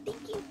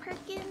 Thank you,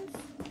 Perkins.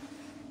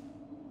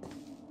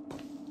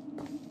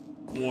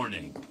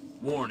 Warning.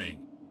 Warning.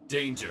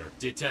 Danger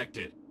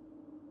detected.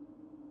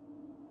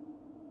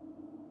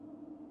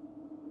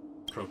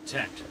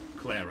 Protect,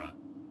 Clara.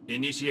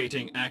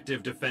 Initiating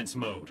active defense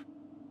mode.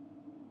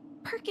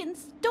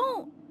 Perkins,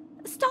 don't!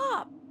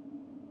 Stop!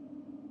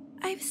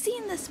 I've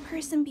seen this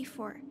person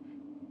before.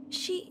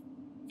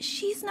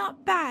 She's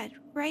not bad,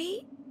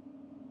 right?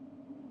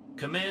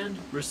 Command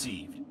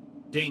received.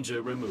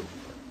 Danger removed.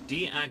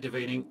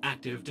 Deactivating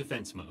active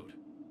defense mode.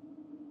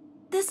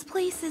 This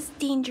place is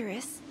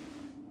dangerous.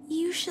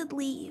 You should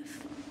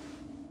leave.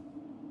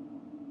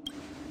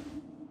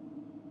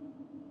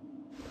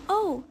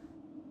 Oh,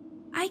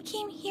 I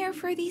came here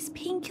for these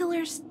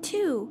painkillers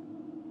too.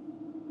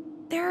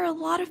 There are a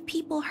lot of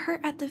people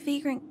hurt at the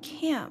Vagrant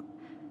camp.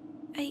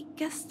 I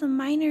guess the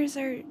miners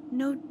are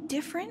no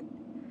different?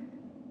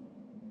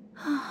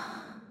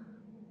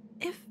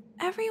 If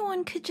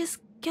everyone could just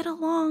get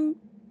along,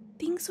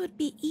 things would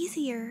be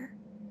easier.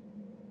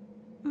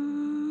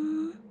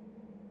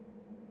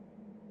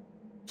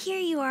 Here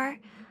you are.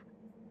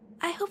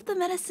 I hope the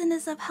medicine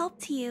is of help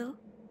to you.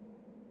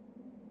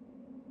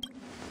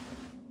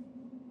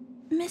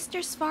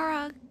 Mr.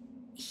 Svarog,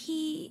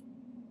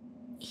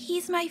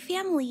 he's my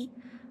family.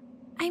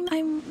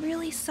 I'm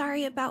really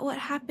sorry about what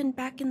happened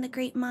back in the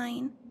Great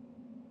Mine.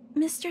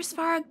 Mr.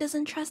 Svarog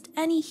doesn't trust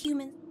any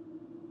human.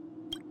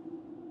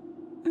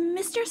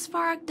 Mr.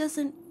 Svarog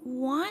doesn't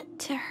want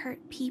to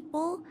hurt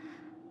people,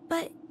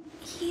 but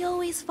he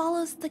always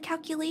follows the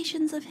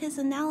calculations of his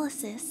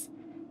analysis.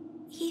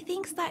 He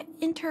thinks that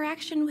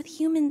interaction with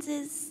humans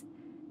is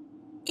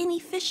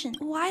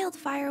inefficient.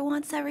 Wildfire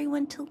wants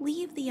everyone to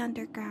leave the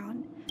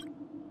underground.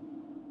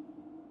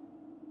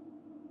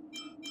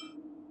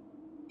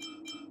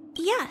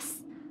 Yes.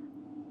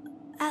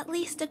 At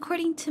least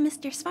according to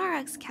Mr.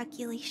 Svarog's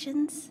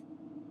calculations.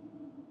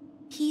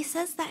 He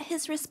says that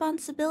his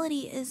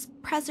responsibility is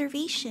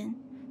preservation.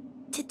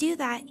 To do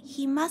that,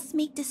 he must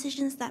make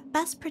decisions that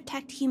best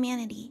protect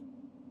humanity.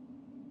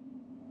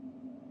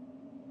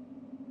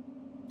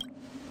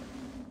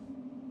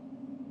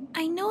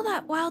 I know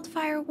that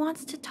Wildfire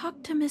wants to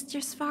talk to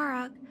Mr.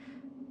 Svarog,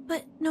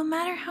 but no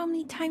matter how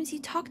many times you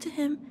talk to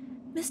him,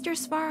 Mr.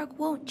 Svarog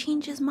won't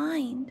change his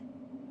mind.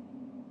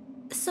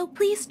 So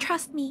please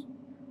trust me.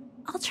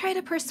 I'll try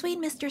to persuade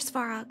Mr.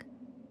 Svarog.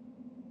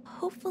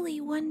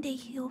 Hopefully one day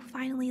he'll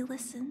finally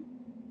listen.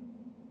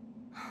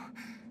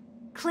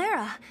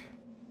 Clara,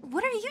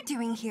 what are you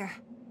doing here?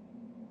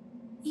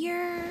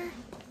 You're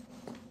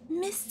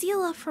Miss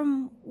Seela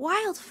from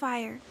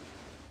Wildfire.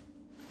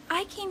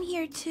 I came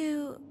here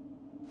to...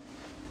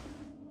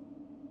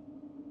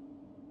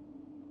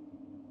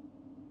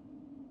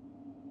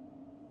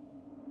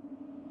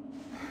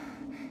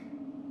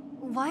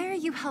 Why are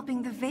you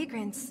helping the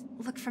Vagrants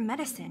look for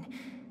medicine?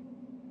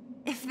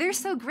 If they're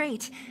so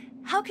great,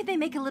 how could they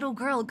make a little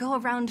girl go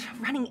around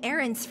running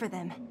errands for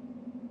them?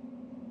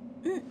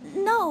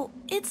 No,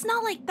 it's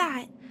not like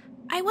that.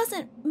 I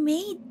wasn't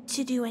made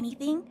to do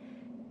anything.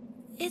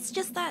 It's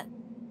just that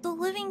the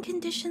living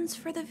conditions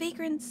for the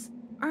Vagrants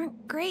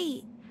aren't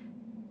great.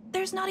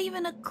 There's not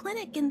even a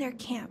clinic in their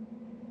camp.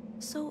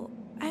 So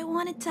I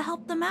wanted to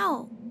help them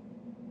out.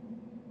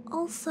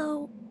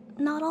 Also,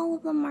 not all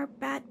of them are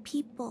bad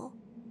people.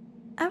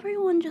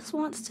 Everyone just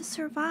wants to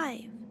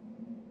survive.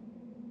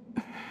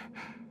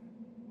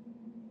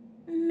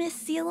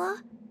 Miss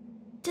Seela,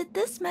 did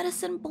this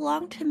medicine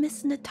belong to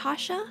Miss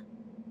Natasha?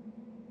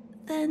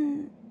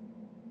 Then,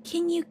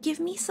 can you give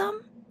me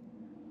some?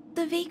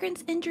 The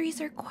Vagrant's injuries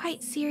are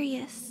quite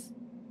serious.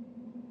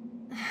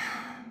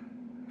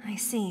 I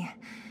see.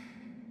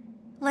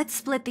 Let's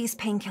split these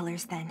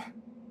painkillers then.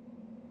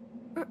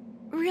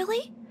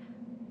 Really?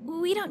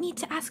 We don't need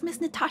to ask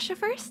Miss Natasha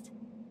first?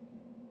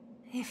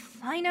 If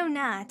I know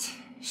Nat,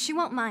 she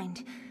won't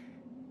mind.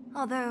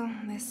 Although,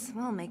 this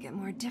will make it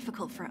more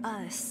difficult for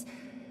us.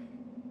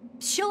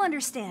 She'll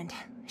understand.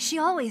 She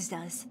always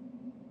does.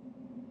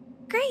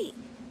 Great.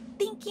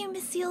 Thank you,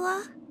 Miss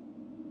Zila.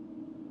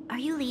 Are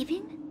you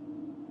leaving?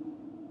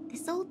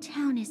 This old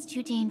town is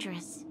too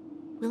dangerous.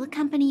 We'll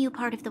accompany you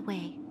part of the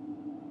way.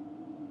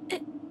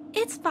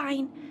 It's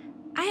fine.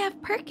 I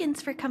have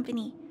Perkins for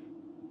company.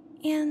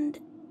 And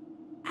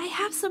I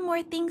have some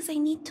more things I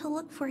need to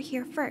look for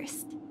here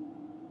first.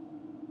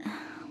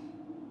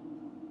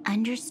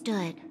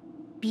 Understood.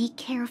 Be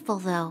careful,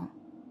 though.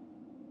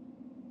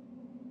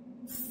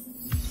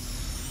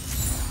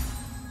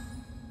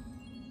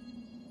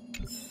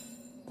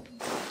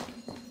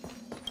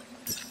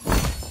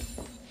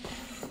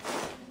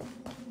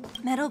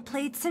 Metal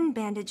plates and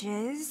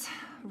bandages,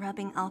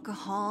 rubbing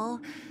alcohol,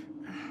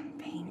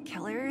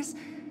 painkillers.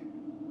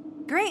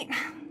 Great,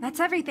 that's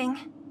everything.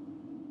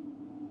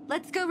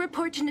 Let's go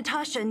report to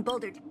Natasha in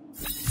Boulder.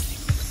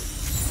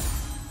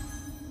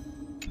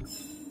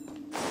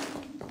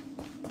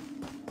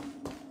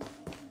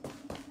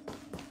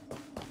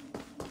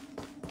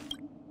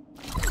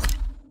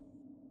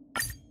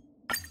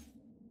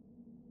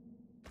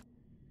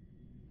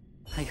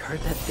 I heard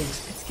that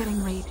thing's... It's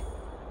getting late.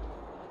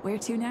 Where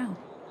to now?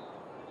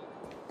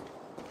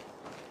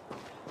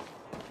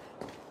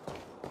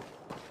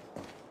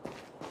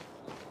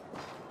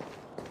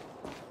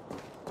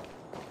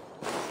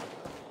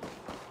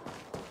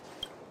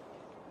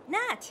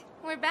 Nat,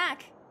 we're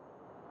back.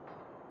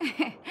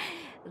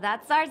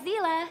 That's our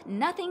Zila.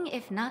 Nothing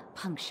if not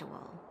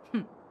punctual.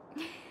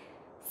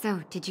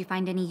 So, did you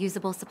find any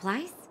usable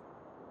supplies?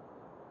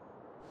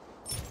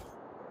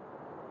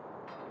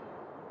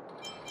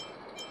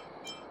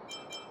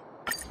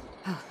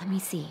 Oh, let me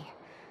see.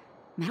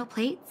 Metal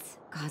plates,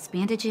 gauze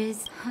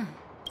bandages,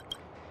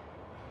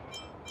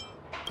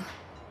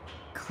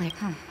 Click,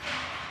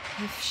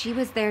 If she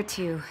was there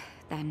too,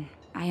 then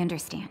I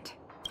understand.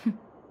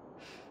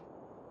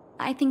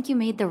 I think you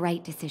made the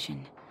right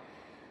decision.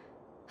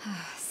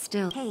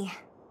 Still... Hey,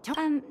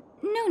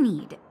 no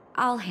need.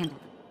 I'll handle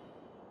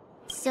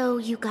it. So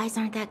you guys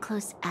aren't that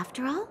close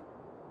after all?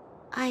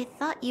 I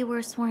thought you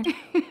were sworn...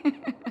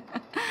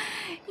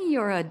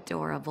 You're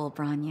adorable,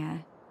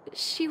 Branya.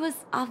 She was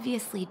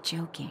obviously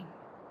joking.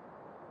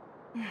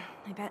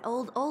 I bet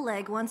old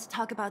Oleg wants to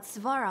talk about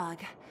Svarog.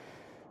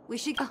 We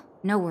should go. Oh,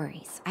 no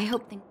worries. I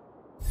hope things...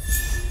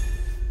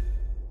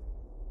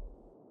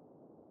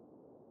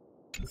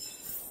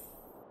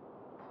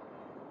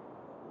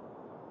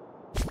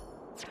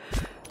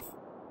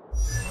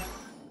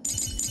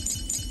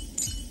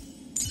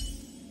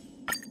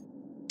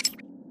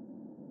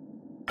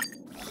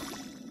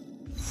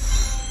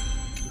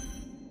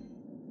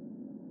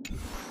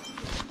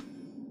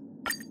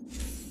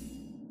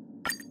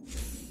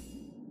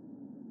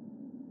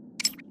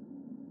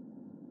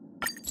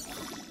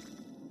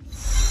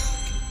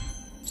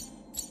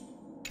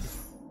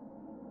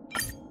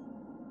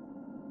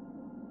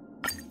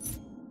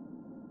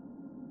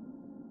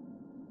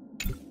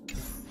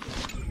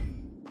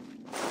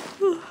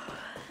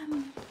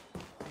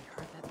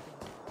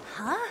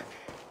 Huh?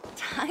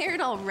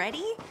 Tired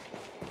already?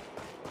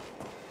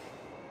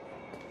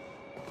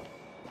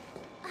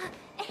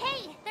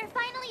 Hey, they're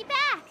finally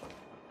back!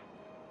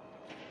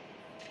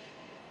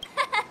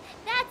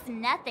 That's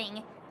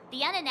nothing.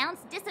 The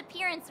unannounced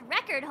disappearance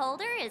record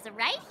holder is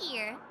right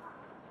here.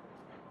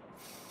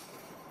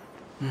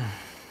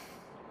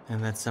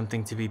 And that's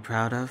something to be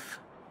proud of?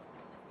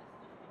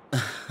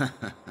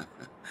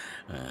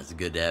 It's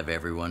good to have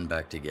everyone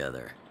back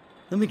together.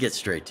 Let me get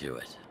straight to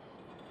it.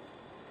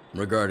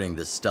 Regarding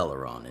the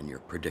Stellaron and your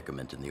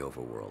predicament in the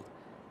overworld,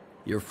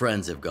 your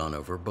friends have gone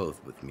over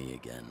both with me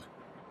again.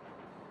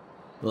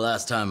 The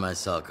last time I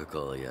saw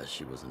Kokolia,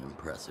 she was an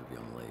impressive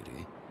young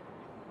lady.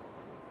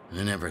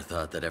 I never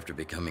thought that after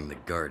becoming the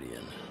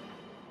Guardian.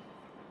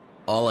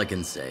 All I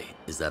can say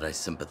is that I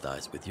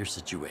sympathize with your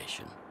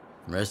situation.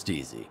 Rest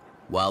easy.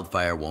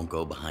 Wildfire won't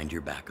go behind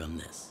your back on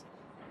this.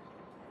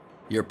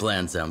 Your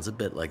plan sounds a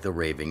bit like the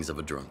ravings of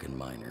a drunken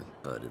miner,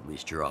 but at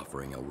least you're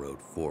offering a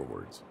road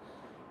forwards.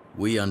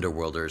 We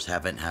Underworlders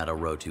haven't had a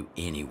road to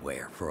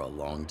anywhere for a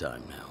long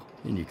time now,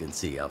 and you can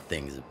see how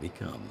things have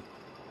become.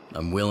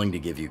 I'm willing to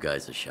give you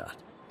guys a shot.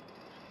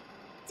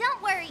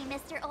 Don't worry,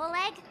 Mr.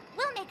 Oleg.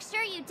 We'll make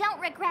sure you don't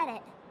regret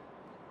it.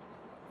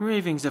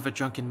 Ravings of a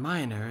drunken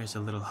miner is a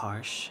little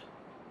harsh.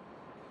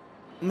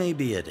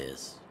 Maybe it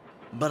is,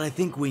 but I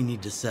think we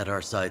need to set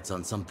our sights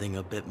on something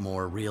a bit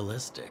more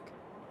realistic.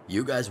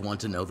 You guys want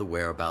to know the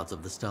whereabouts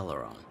of the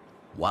Stellaron.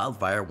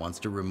 Wildfire wants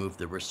to remove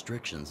the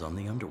restrictions on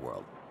the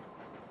Underworld.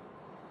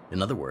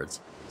 In other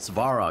words,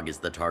 Svarog is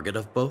the target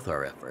of both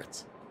our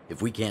efforts.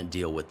 If we can't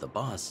deal with the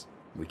boss,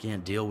 we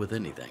can't deal with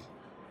anything.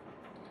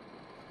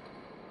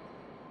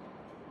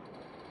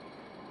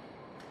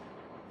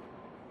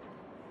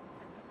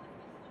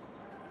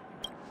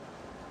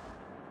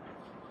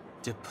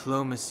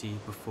 Diplomacy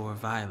before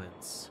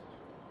violence.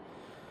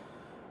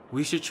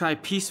 We should try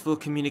peaceful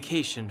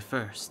communication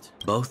first.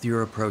 Both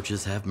your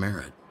approaches have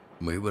merit.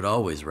 We would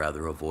always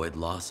rather avoid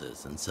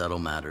losses and settle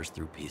matters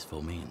through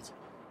peaceful means.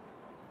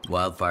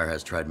 Wildfire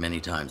has tried many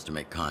times to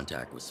make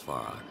contact with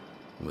Svarog,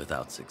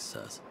 without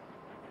success.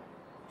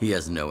 He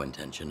has no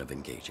intention of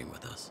engaging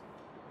with us.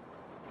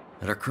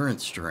 At our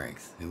current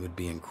strength, it would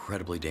be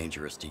incredibly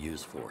dangerous to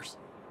use force.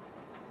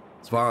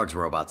 Svarog's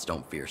robots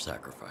don't fear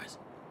sacrifice,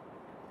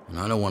 and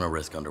I don't want to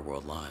risk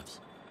Underworld lives.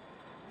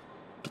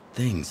 But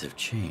things have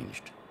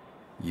changed.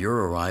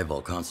 Your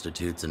arrival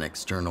constitutes an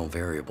external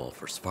variable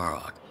for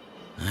Svarog.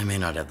 I may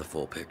not have the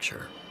full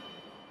picture,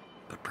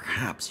 but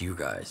perhaps you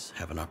guys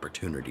have an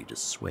opportunity to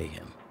sway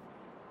him.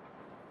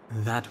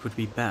 That would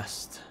be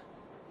best.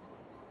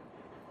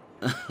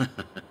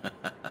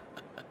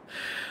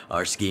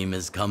 Our scheme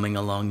is coming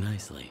along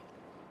nicely.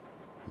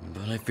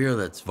 But I fear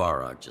that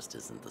Svarog just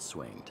isn't the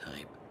swaying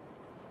type.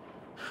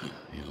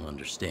 You'll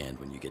understand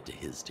when you get to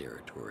his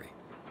territory.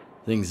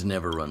 Things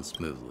never run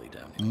smoothly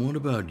down here. And what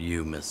about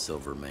you, Miss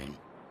Silvermane?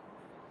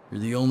 You're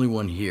the only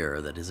one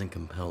here that isn't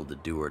compelled to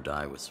do or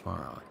die with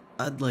Svarog.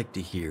 I'd like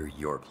to hear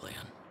your plan.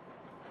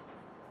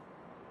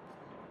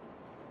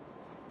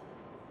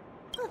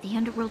 Oh, the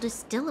Underworld is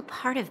still a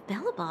part of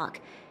Belobog.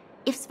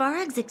 If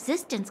Svarog's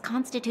existence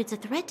constitutes a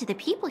threat to the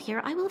people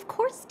here, I will of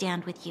course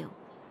stand with you.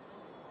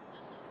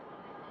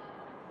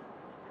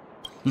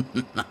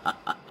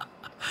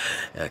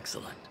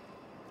 Excellent.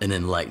 An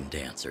enlightened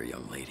answer,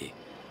 young lady,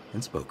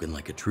 and spoken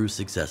like a true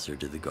successor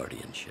to the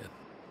guardianship.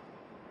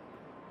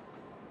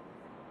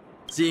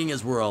 Seeing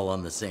as we're all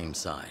on the same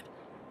side,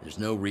 there's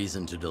no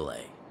reason to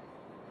delay.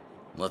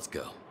 Let's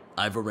go.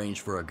 I've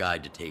arranged for a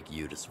guide to take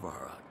you to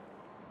Svarog.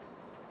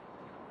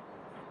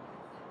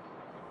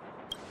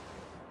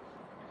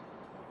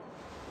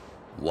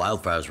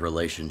 Wildfire's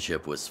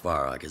relationship with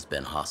Svarog has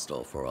been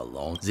hostile for a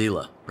long...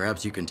 Zila,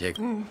 perhaps you can take...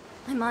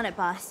 I'm on it,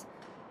 boss.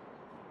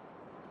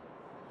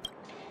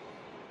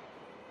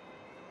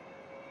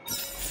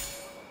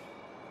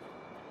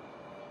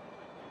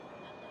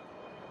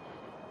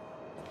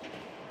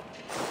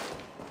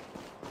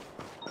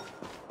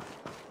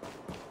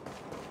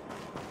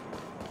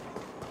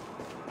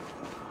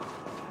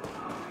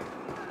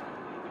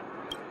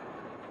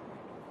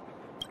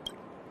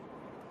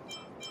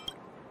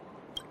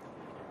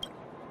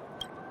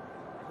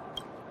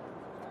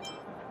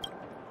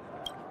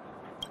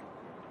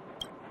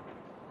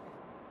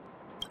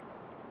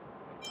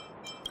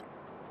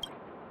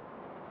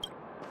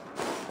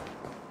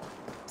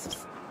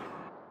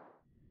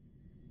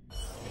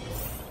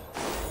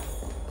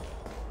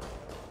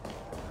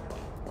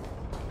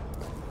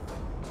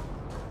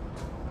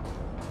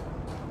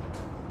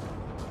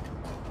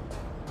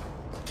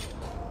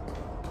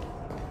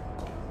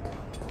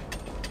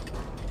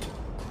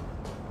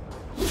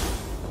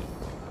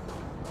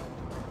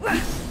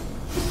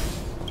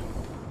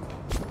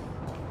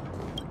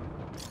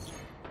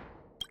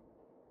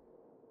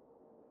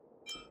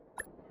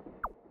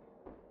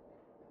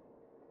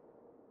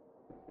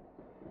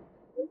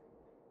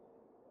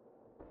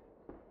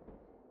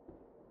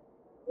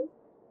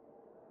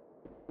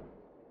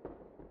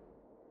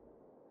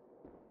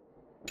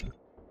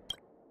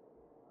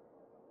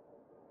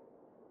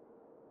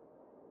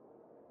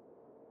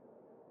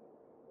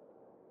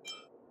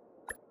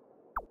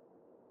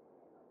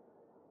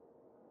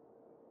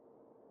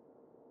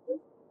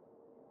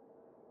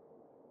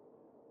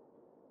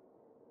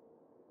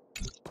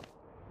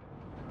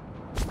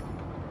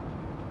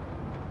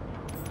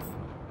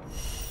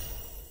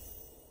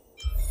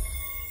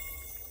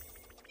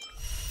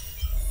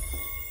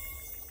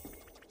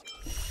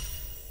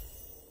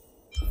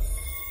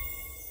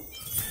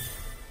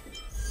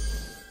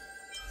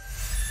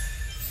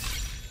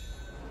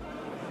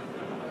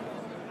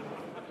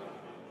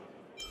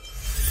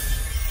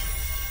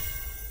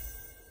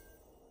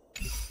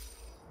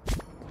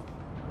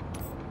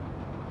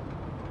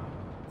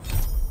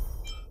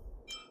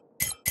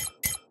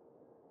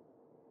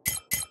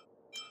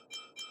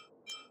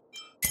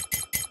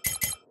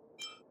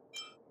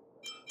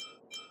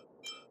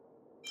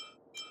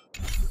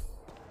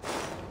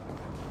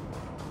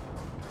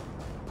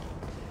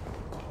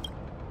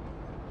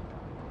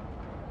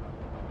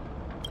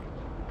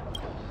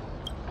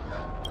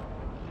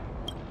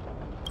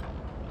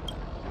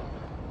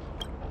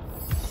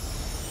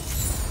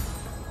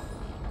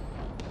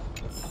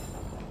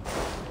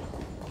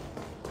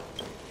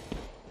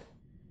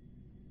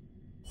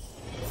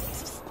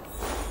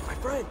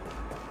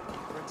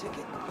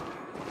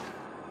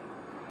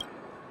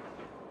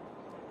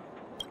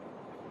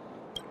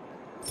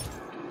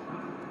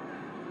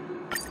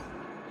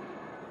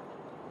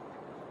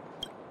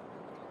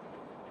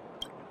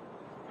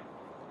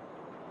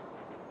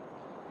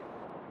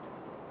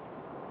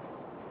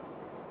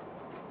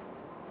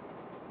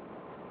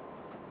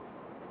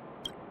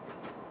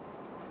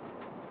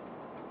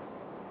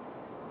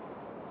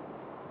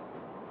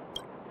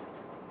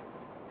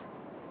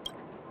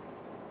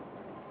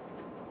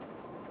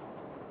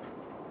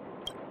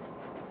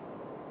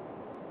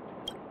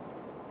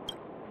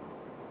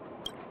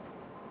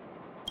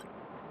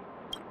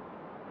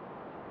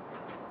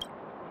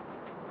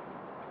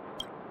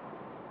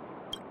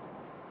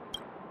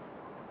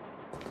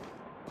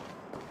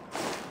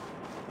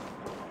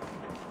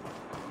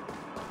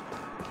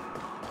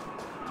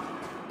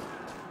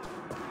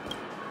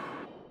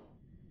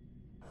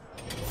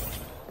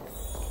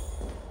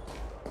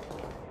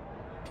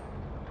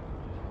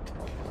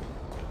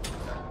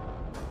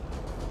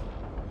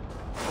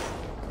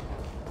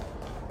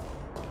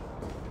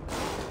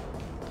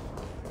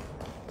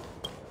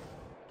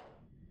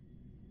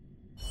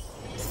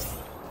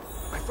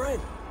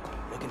 friend.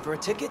 Looking for a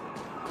ticket?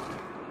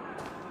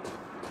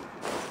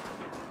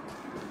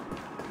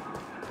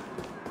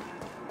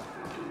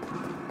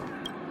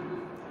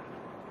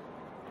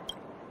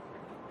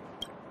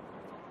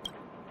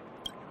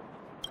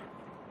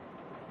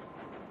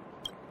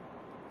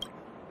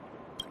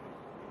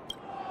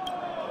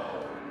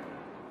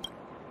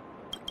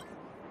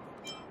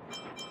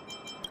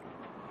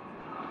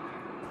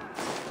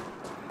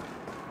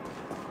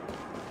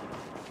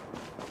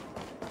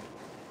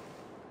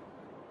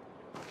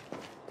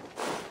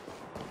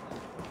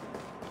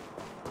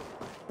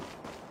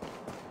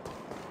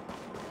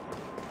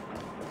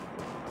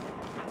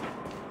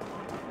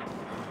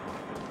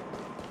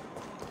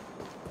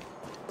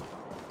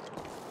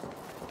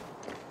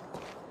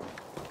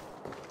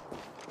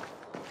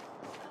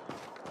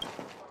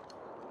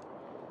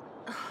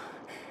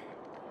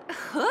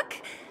 Hook?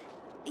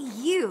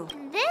 You.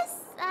 This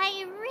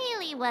I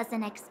really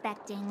wasn't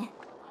expecting.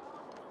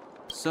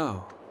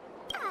 So,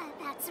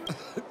 That's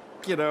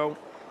Kiddo,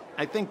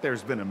 I think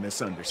there's been a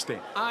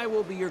misunderstanding. I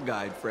will be your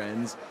guide,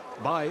 friends.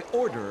 By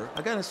order,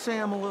 I gotta say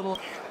I'm a little...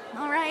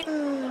 All right.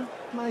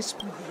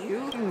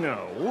 You?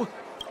 No.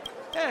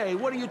 Hey,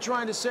 what are you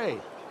trying to say?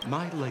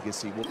 My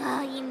legacy will...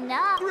 Oh,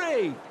 enough.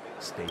 Great!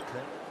 Stay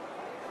put.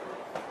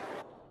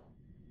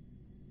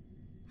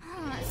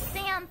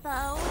 Sampo,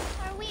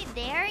 are we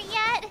there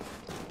yet?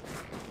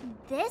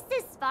 This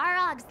is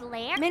Svarog's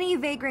lair? Many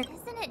vagrant...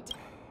 Isn't it...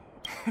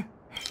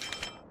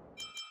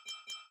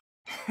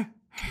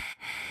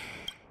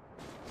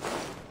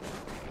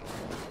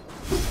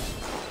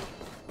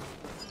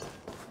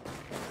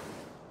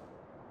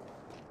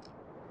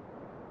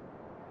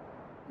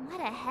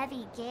 What a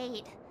heavy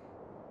gate.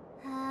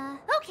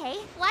 Okay,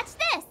 watch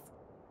this!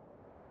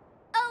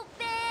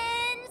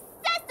 Open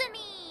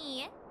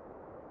sesame!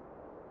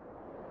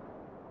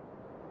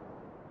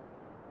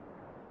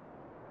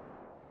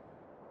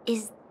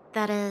 Is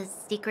that a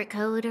secret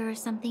code or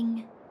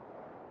something?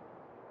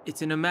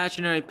 it's an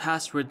imaginary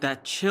password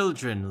that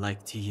children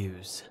like to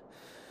use.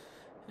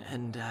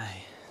 And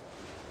I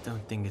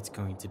don't think it's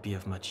going to be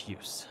of much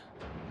use.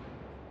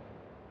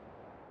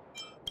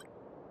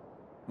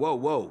 Whoa,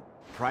 whoa.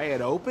 Pry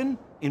it open?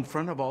 In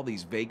front of all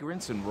these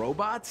vagrants and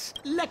robots?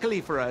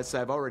 Luckily for us,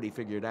 I've already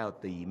figured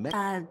out the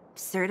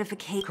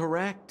certificate.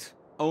 Correct.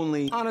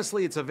 Only,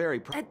 honestly, it's a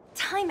very...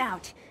 Time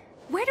out.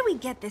 Where do we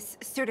get this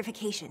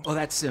certification? Oh,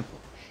 that's simple.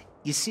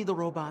 You see the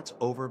robots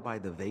over by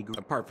the vagrant...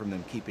 Apart from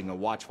them keeping a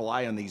watchful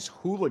eye on these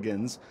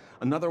hooligans,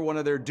 another one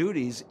of their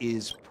duties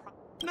is...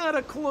 Not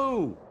a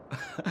clue.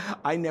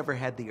 I never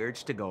had the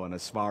urge to go on a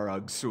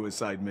Svarog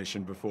suicide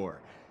mission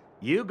before.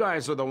 You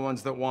guys are the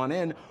ones that want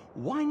in.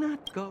 Why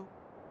not go?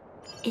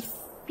 It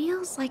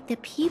feels like the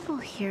people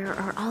here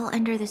are all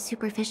under the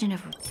supervision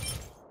of...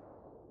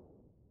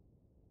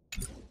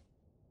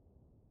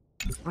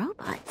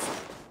 robots.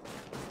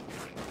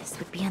 This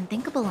would be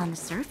unthinkable on the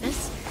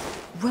surface.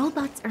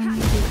 Robots are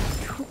maybe...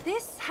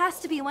 This has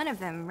to be one of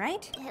them,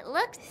 right? It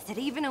looks... Is it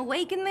even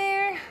awake in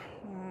there?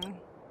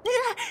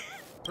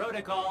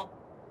 Protocol.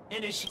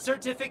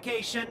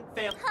 Certification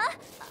failed. Huh?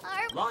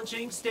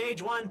 Launching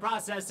stage 1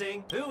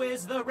 processing. Who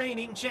is the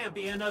reigning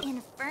champion of...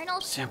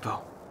 Infernal...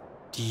 Sampo,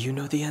 do you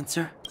know the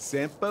answer?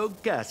 Sampo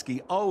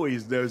Gaski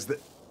always knows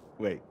that...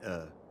 Wait,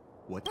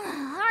 what?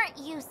 Aren't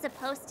you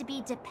supposed to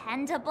be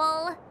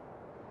dependable?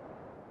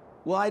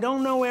 Well, I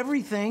don't know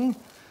everything.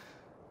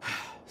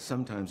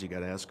 Sometimes you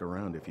gotta ask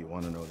around if you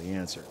want to know the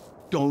answer.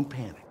 Don't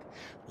panic.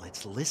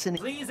 Let's listen.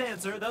 Please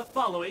answer the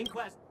following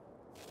question.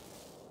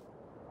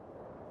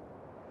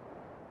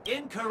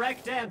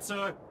 Incorrect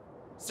answer.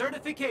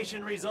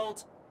 Certification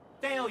result.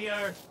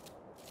 Failure.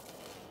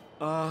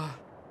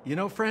 You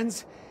know,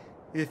 friends,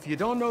 if you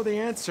don't know the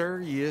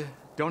answer, you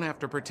don't have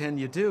to pretend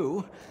you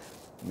do.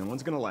 No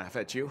one's gonna laugh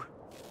at you.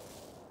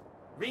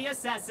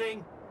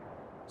 Reassessing.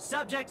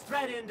 Subject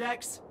threat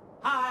index.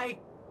 High.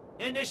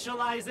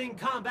 Initializing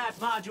combat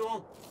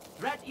module.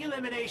 Threat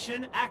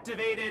elimination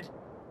activated.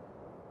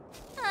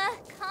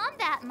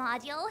 Combat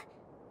module?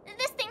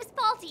 This thing's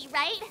faulty,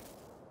 right?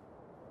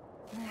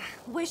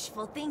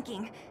 Wishful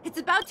thinking. It's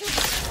about to...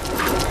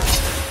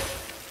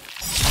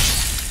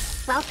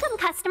 Welcome,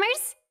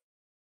 customers.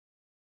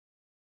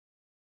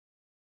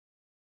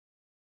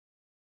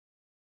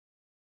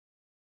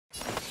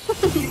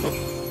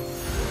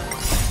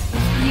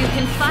 You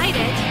can fight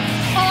it,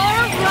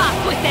 or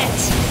rock with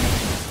it!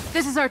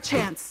 This is our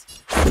chance.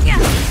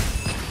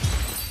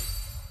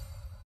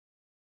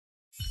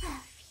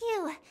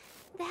 Phew,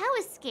 that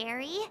was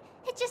scary.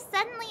 It just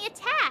suddenly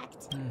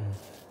attacked.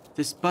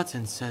 This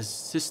button says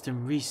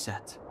system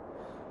reset.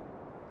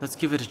 Let's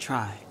give it a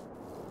try.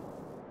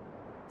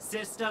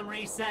 System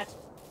reset.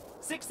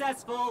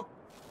 Successful.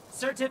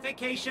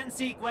 Certification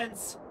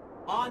sequence.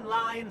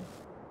 Online.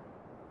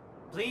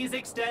 Please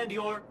extend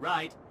your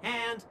right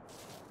hand.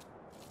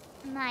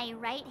 My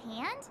right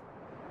hand?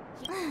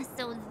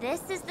 So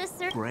this is the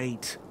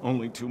Great.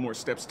 Only 2 more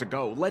steps to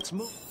go. Let's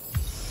move.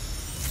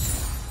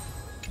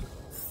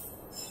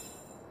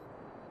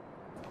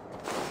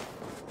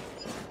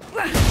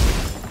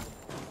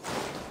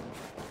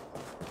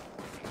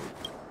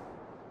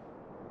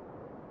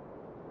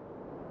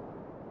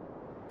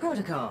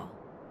 Protocol.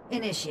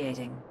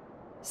 Initiating.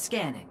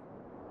 Scanning.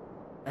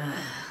 Ugh,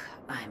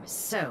 I'm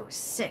so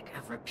sick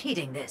of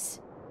repeating this.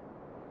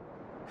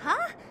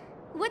 Huh?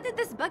 What did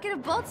this bucket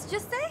of bolts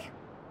just say?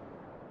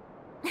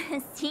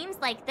 Seems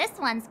like this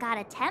one's got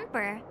a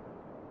temper.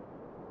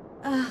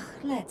 Ugh,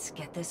 let's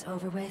get this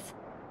over with.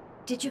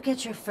 Did you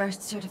get your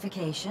first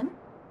certification?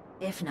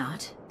 If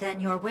not,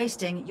 then you're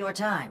wasting your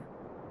time.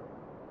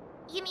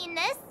 You mean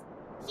this?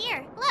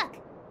 Here, look.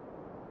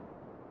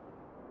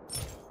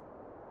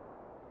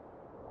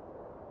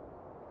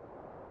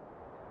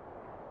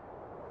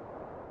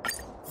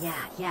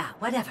 Yeah,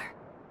 whatever.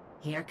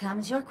 Here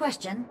comes your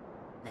question.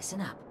 Listen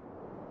up.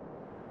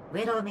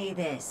 Riddle me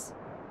this.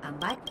 A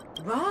mic...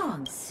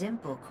 Wrong.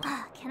 Simple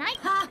question. Can I...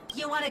 Ha!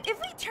 You wanna... If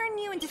we turn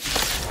you into...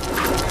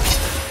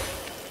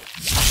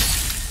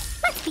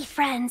 Let's be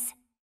friends.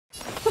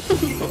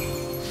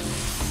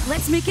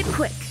 Let's make it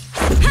quick.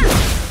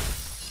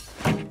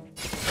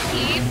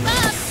 Keep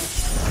up!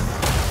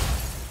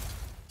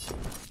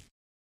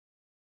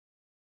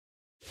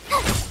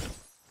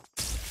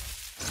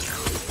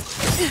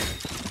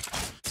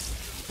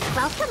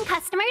 Welcome,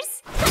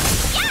 customers.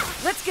 Yeah!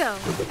 Let's go.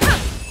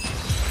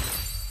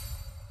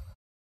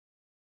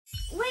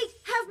 Wait,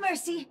 have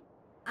mercy.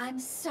 I'm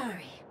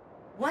sorry.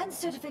 One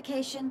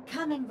certification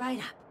coming right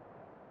up.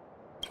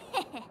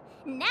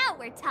 Now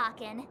we're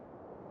talking.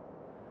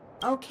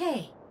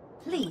 Okay,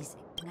 please,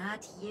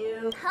 not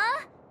you.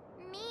 Huh?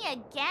 Me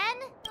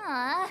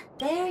again?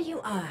 There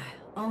you are.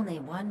 Only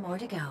one more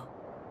to go.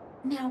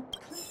 Now,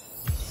 please.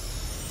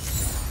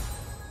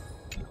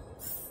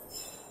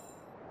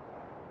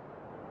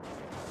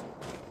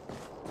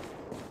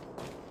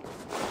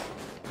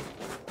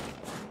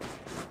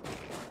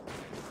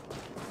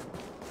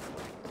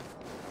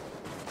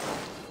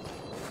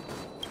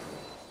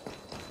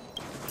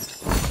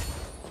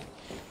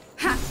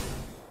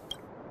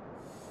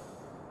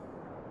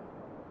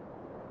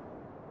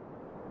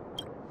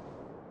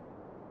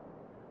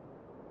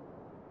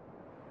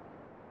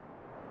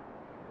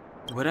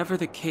 Whatever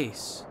the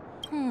case.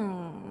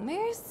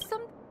 There's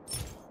some...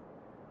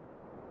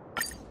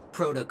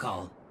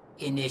 Protocol.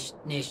 Nish.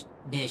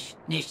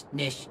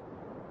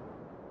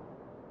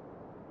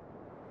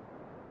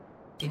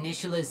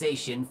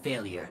 Initialization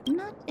failure.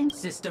 Not in...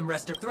 System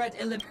restore threat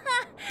elim...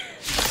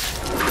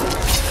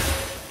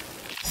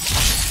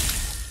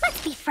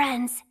 Let's be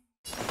friends.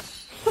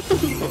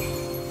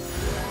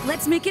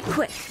 Let's make it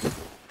quick.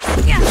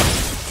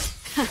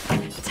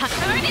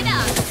 Turn it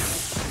up.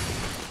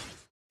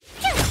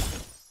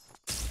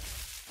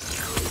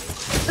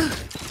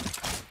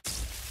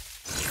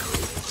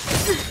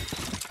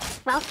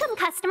 Welcome,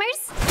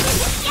 customers.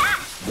 Yeah!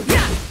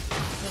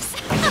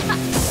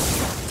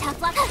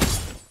 Tough luck.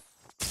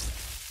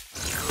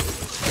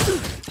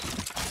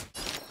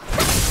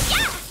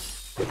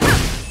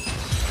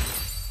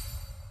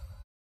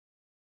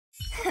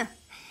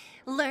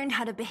 Learned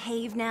how to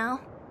behave now?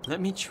 Let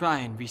me try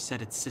and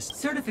reset its system.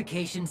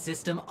 Certification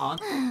system on...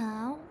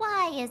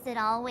 Why is it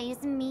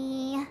always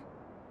me?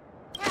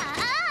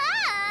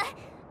 How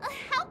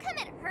come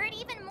it hurt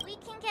even more? We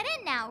can get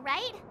in now,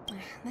 right?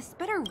 This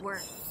better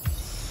work.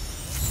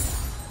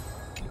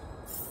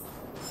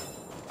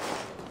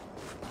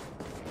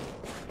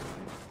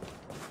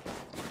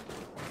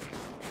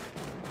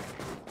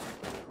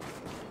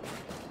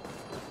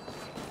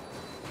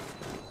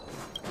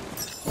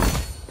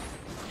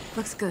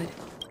 Looks good.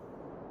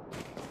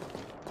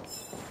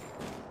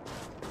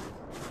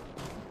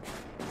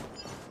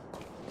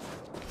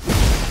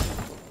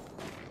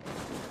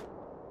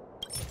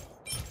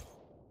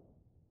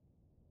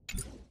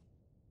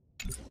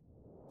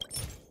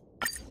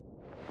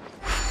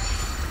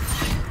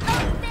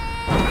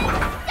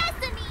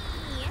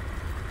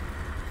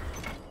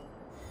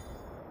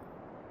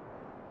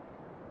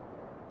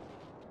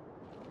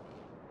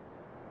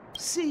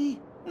 See?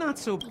 Not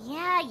so...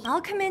 Yeah,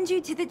 I'll commend you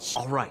to the...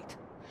 All right.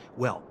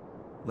 Well,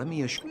 let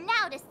me assure...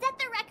 Now to set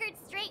the record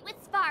straight with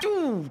Spark.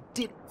 Ooh,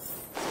 did...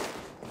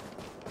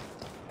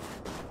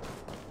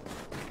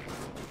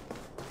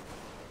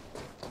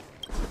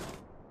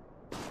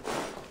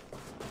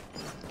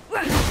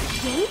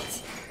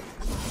 Gate?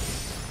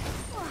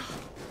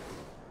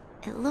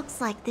 It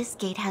looks like this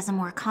gate has a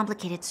more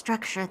complicated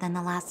structure than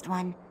the last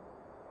one.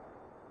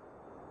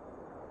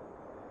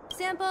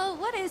 Sampo,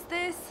 what is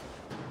this?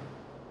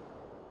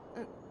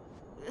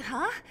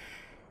 Huh?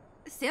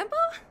 Sampo?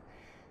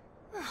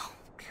 Oh,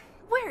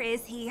 where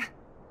is he?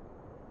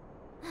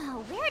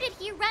 Oh, where did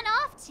he run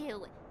off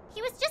to?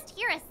 He was just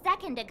here a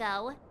second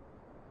ago.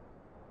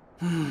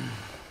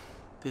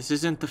 This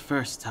isn't the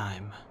first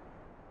time.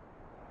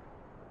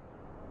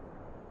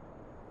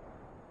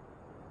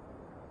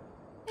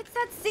 It's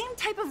that same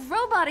type of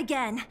robot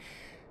again.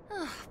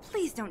 Ugh,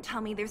 please don't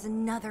tell me there's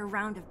another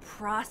round of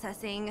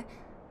processing.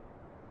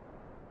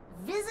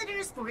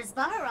 Visitors for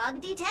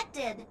Svarog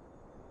detected.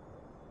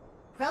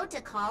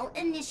 Protocol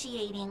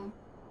initiating.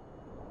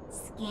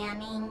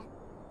 Scanning.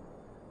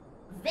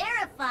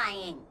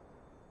 Verifying.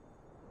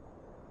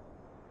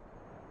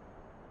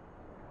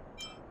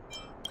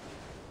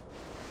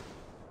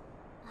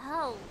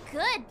 Oh, Oh,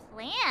 good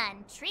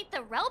plan. Treat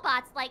the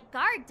robots like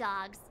guard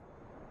dogs.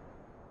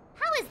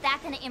 How is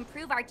that gonna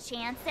improve our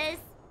chances?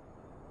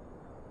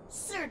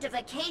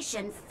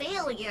 Certification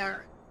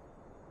failure.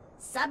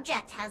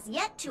 Subject has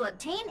yet to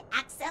obtain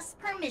access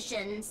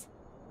permissions.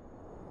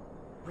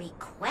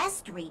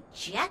 Request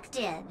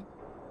rejected.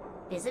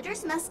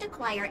 Visitors must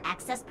acquire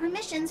access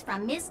permissions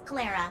from Miss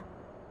Clara.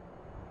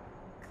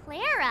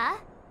 Clara?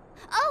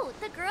 Oh,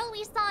 the girl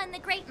we saw in the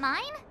Great Mine?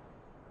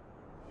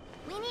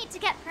 We need to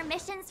get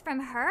permissions from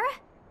her?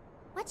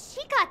 What's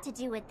she got to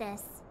do with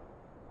this?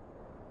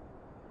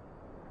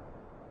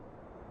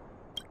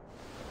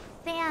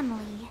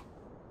 Family.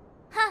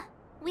 Huh,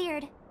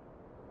 weird.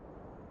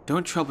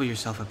 Don't trouble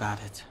yourself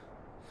about it.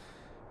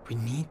 We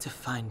need to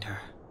find her.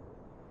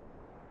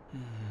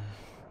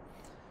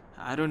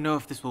 I don't know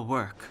if this will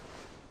work,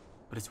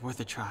 but it's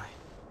worth a try.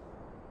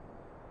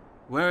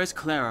 Where is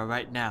Clara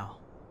right now?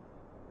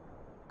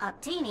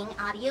 Obtaining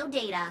audio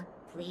data.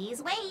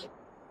 Please wait.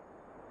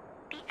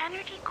 The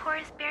energy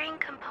core's bearing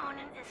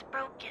component is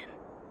broken.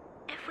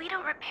 If we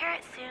don't repair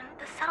it soon,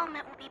 the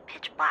settlement will be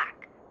pitch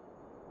black.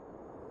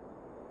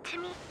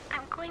 Timmy,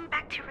 I'm going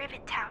back to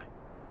Rivet Town.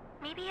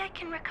 Maybe I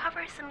can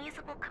recover some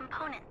usable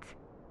components.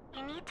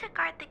 You need to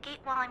guard the gate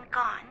while I'm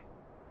gone.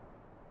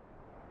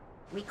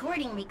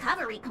 Recording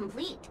recovery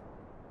complete.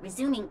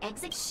 Resuming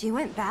exit. She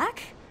went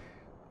back?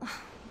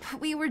 But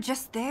we were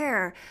just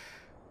there.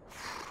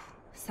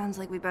 Sounds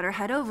like we better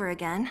head over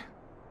again.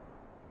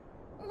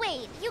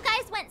 Wait, you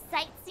guys went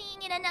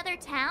sightseeing in another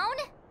town?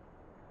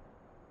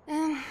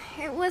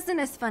 It wasn't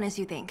as fun as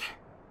you think.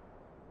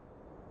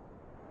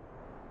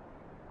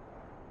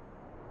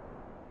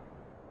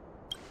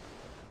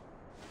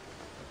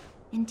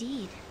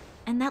 Indeed.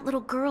 And that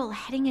little girl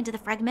heading into the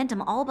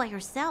Fragmentum all by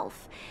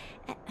herself.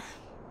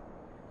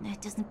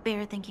 It doesn't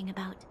bear thinking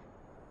about.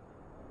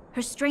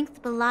 Her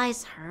strength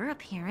belies her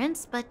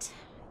appearance, but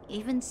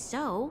even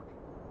so...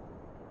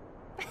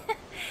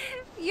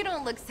 You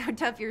don't look so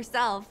tough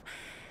yourself.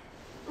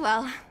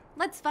 Well,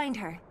 let's find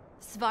her.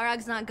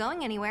 Svarog's not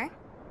going anywhere.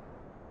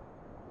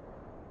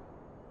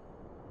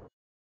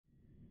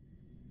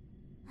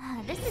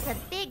 This is a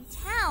big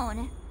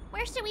town.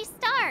 Where should we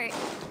start?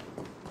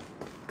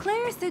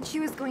 Clara said she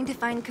was going to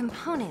find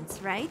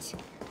components, right?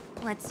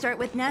 Let's start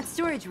with Nat's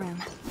storage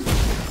room.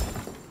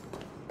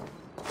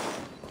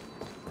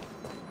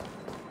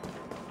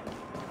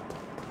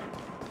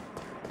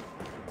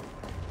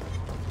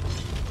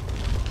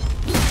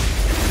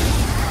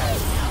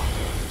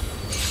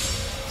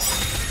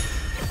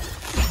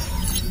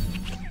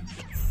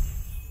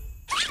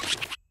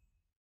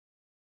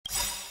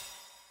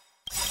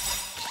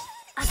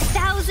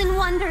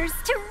 Wonders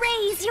to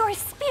raise your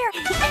spirit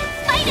and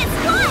fight as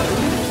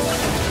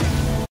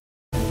one!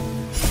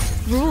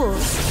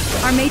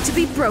 Rules are made to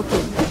be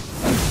broken.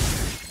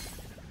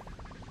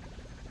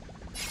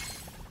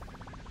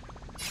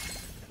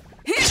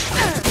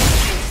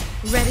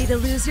 Ready to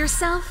lose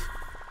yourself?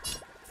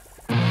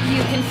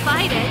 You can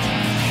fight it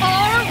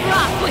or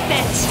rock with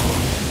it!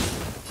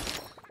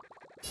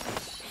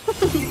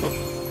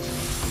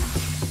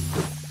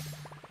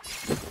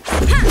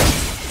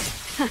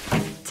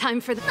 Time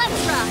for the...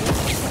 Let's ride!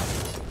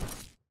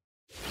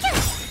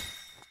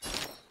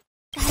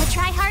 Gotta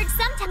try hard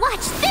sometime.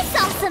 Watch this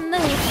awesome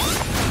move!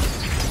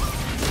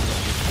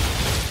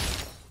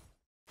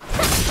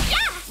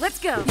 Yeah! Let's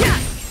go! Yeah!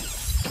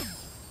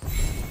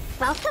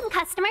 Welcome,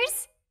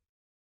 customers!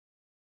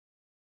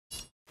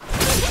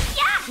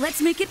 Yeah!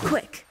 Let's make it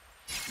quick.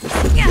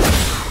 Yeah!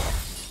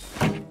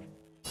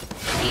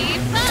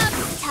 Keep up!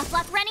 Tough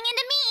luck running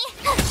into me!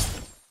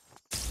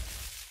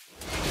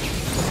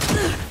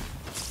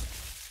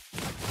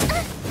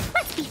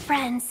 Let's be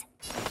friends.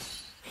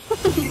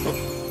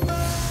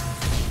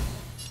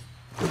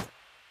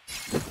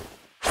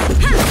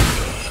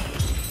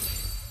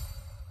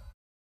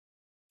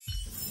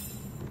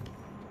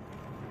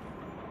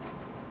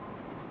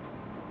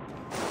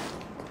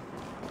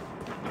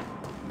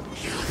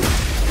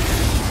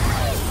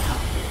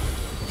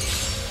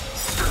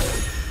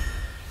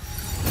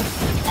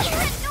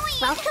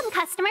 Welcome,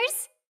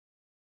 customers.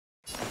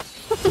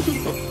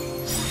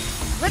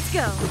 Let's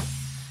go.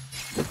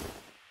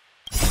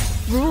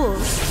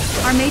 Rules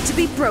are made to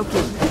be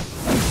broken.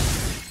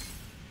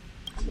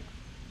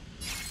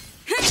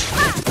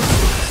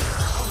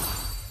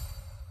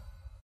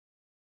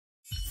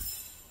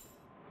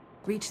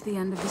 Reach the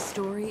end of the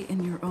story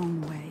in your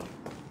own way.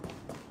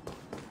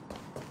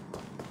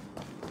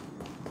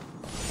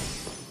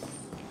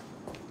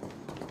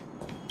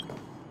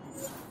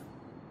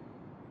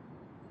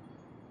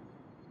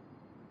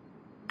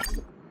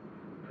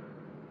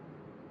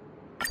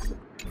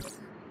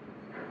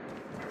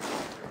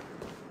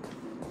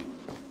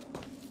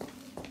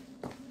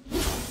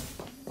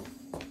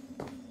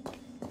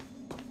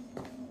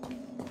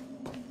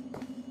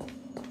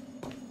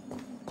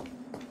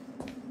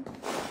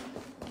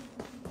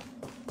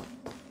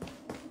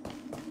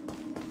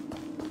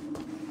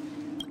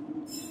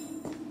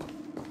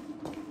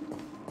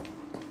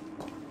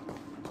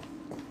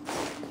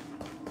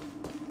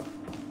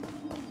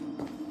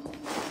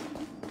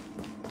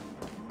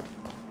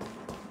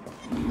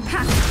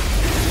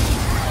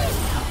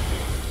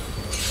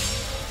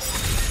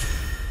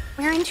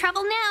 in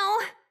trouble now.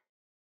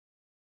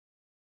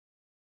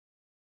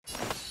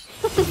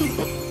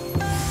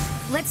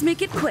 Let's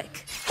make it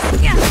quick.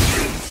 Yeah.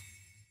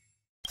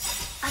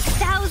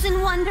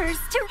 1,000 wonders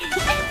to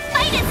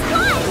fight is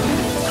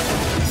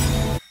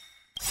one.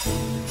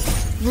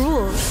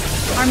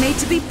 Rules are made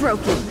to be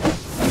broken.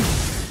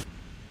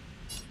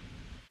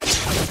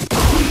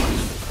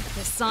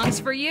 This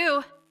song's for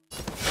you.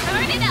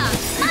 Turn it up!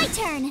 My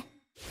turn!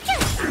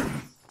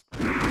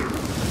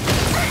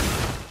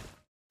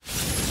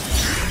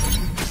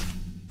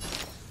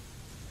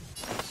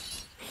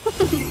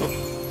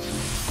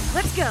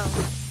 Let's go.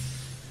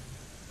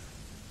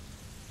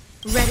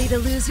 Ready to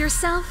lose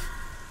yourself?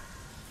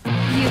 You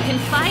can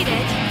fight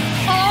it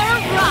or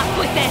rock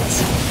with it.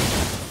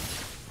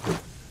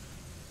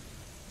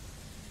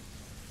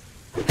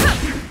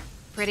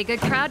 Pretty good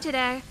crowd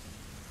today.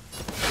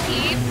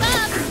 Keep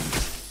up!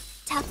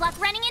 Tough luck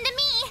running into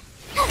me!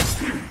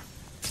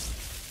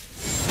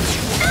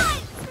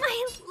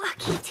 My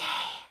lucky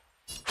day.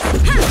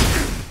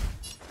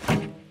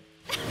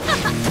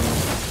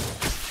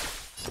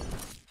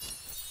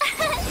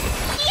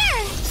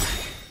 Here!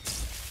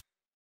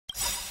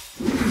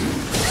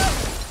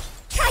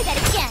 Try that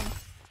again!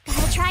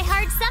 Gotta try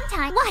hard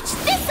sometime. Watch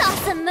this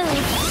awesome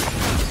move!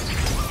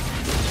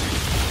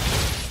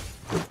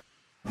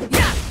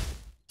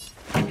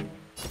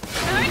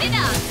 Turn it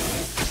up!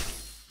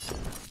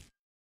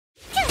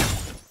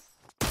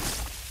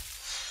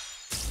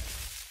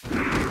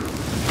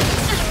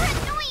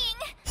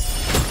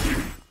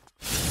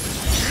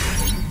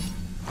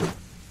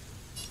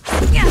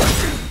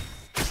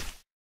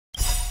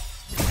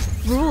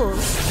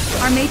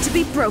 Rules are made to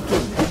be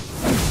broken.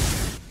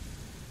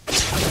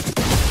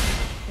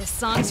 This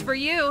song's for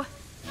you.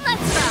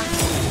 Let's rock!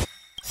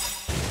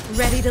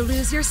 Ready to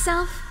lose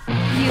yourself?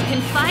 You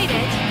can fight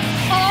it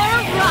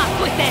or rock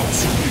with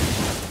it.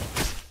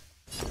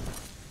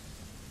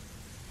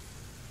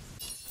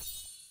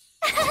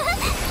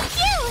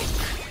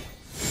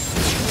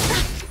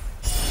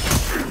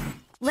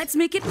 Let's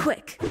make it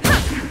quick.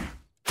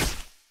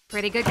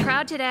 Pretty good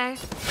crowd today.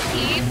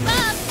 Keep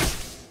up!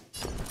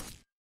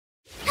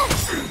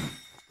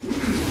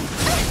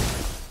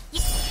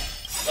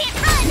 Can't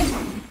run!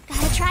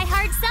 Gotta try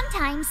hard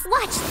sometimes.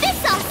 Watch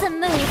this awesome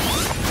move!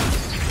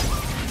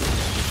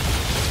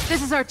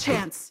 This is our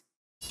chance.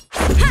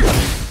 Here!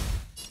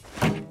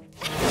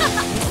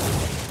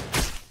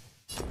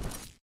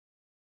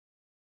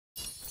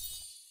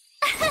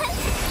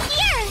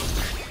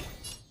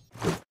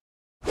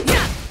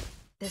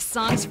 This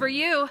song's for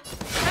you.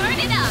 Turn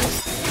it up!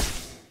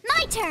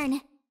 My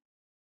turn!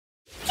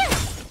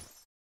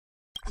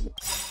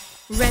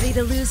 Ready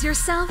to lose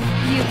yourself?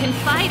 You can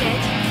fight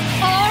it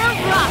or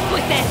rock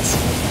with it.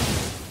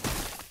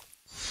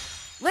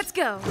 Let's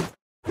go.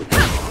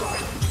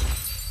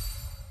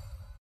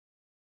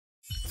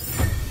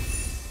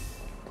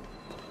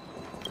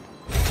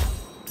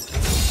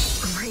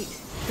 Great.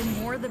 The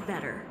more the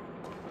better.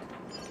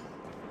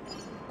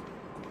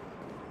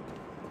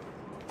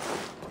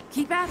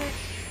 Keep at it.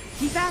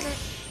 Keep at it.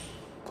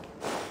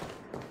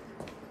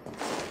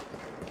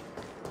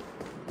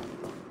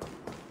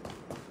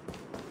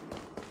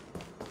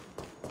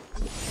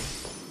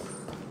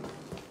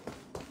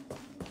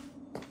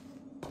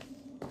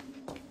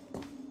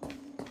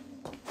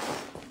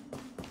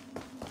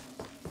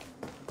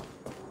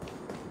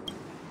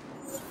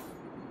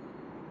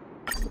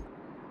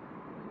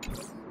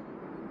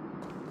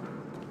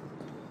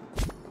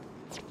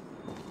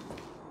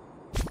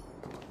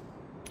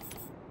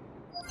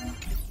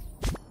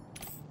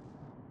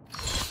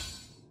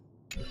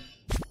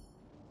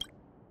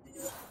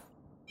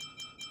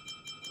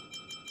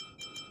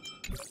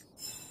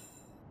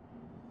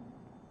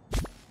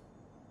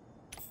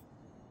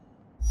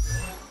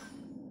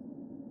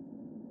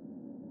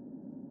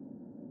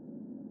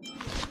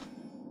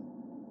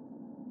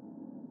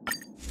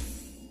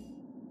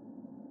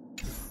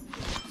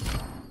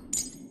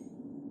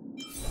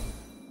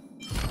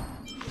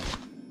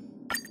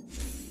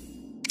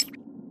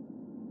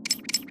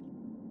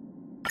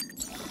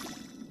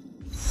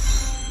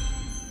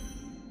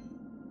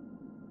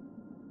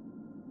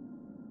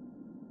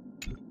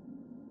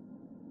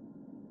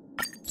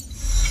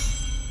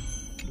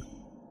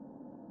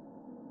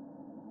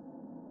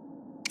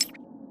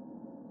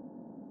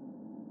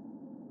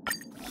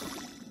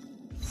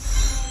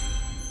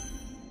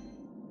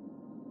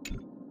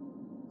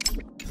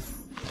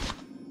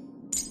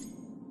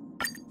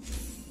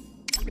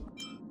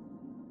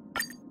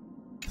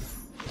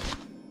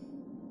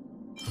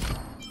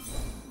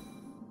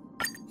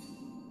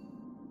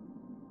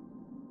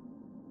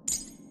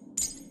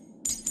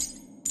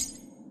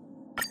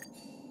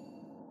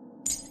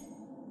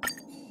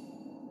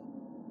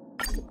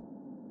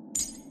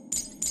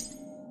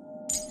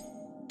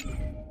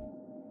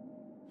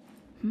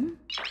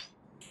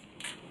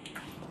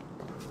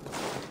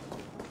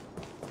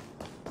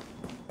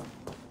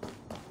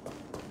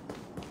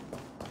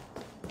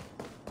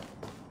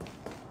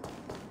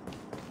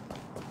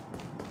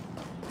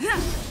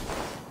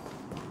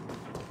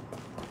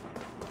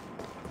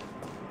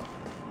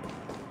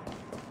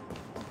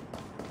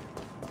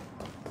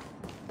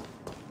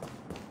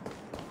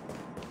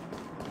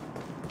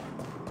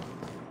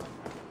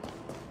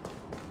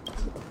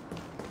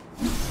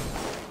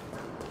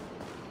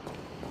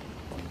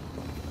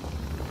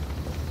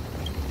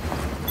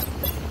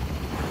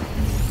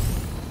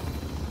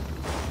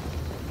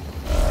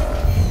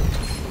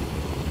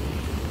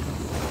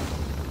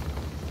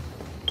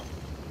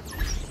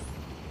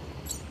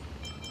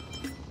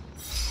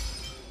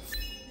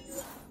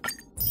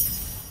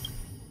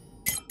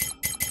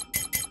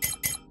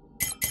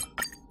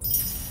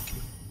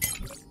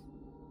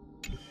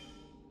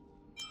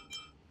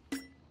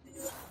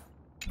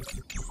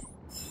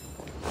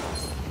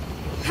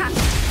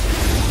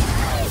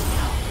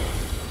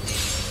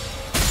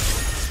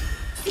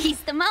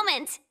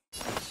 moment!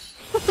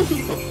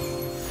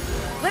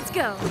 Let's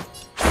go.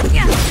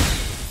 Yeah.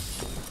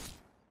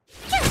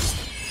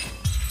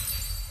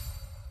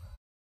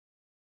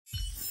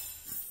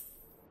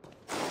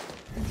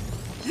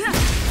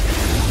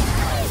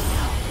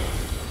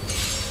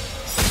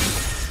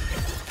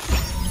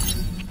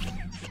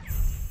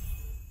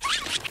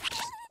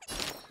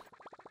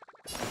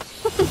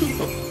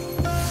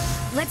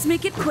 Let's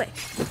make it quick.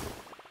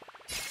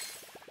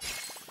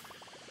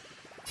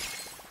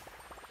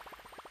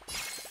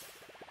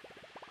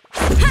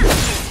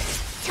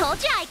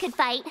 Told you I could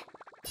fight.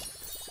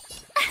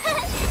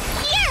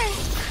 Here!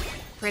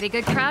 Pretty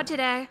good crowd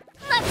today.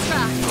 Let's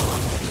rock.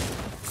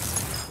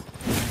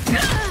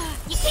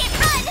 You can't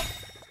run!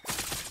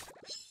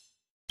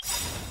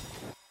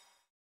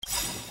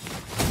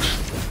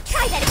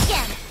 Try that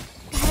again.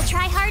 Gotta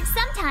try hard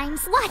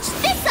sometimes. Watch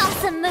this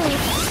awesome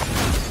move!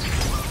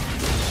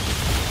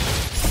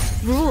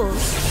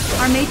 Rules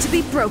are made to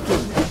be broken.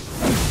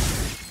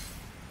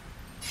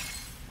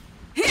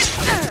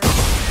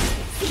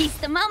 Seize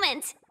the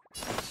moment!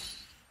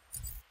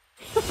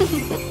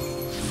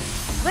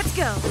 Let's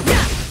go.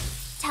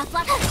 Tough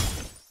luck.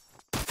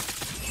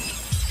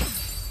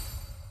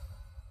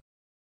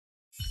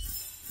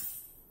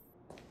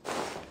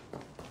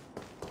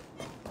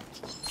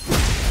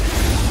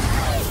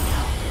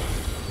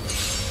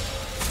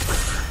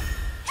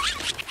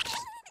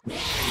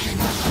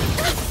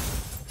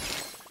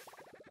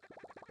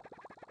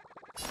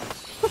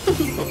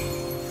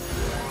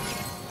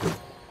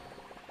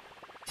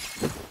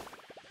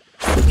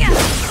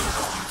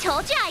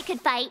 Told you I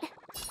could fight.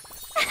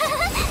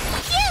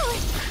 Phew!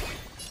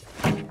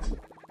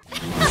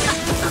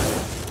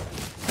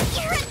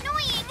 You're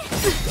annoying!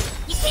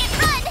 You can't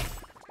run!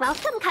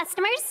 Welcome,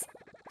 customers!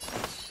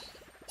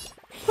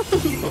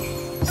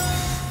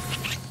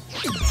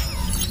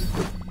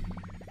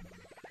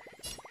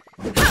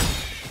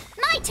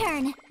 My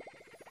turn!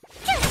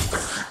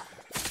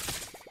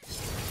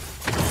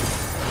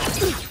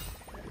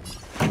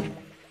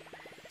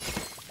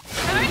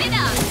 Turn it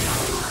up!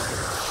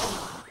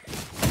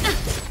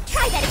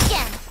 Try that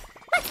again!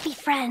 Let's be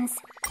friends!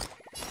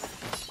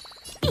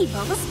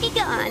 Evil must be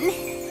gone!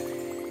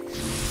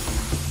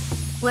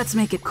 Let's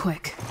make it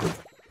quick.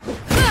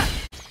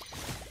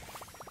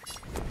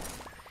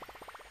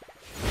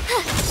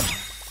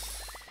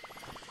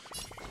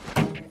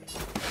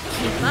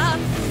 Keep up.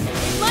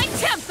 My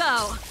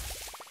tempo!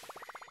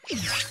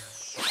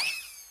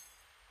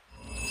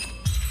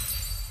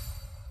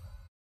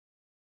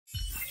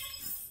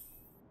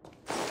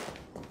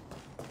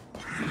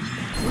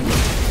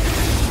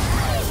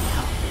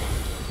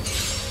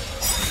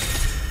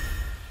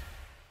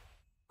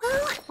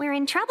 Well, we're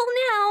in trouble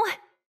now.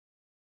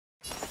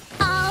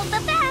 All the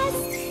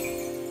best!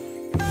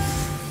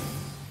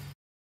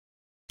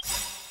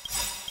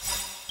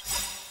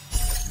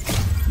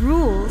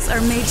 Rules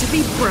are made to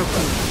be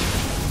broken.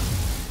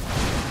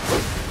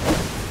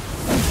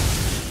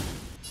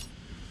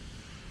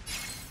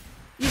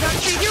 You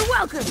don't think you're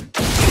welcome.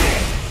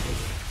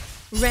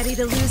 Ready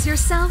to lose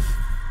yourself?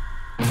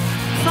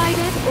 Fight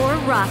it or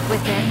rock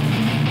with it.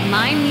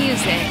 My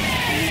music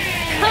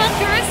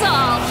conquers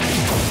all.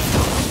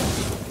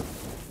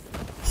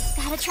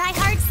 Gotta try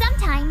hard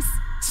sometimes.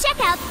 Check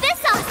out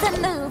this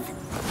awesome move!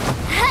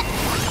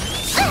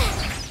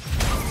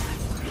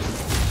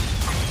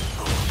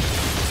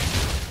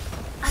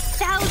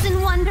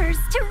 1,000 wonders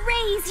to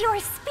raise your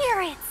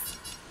spirits!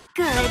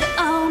 Good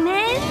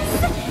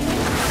omens!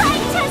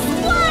 Fight test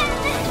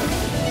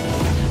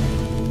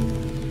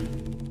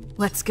 1!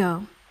 Let's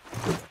go.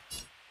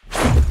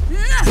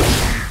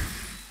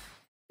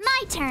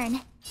 My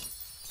turn.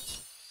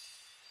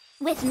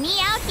 With me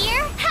out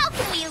here, how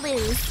can we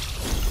lose?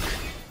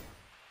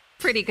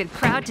 Pretty good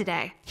crowd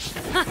today.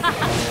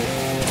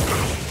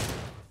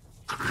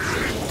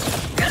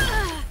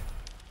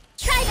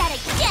 Try that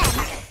again!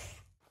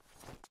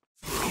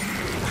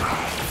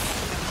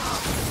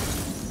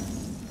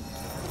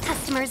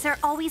 Customers are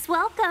always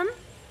welcome.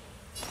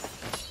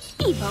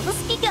 Evil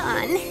must be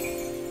gone.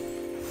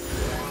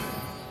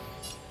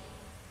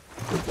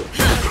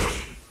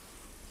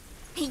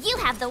 You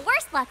have the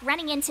worst luck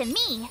running into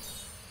me.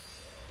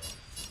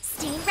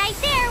 Stay right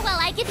there while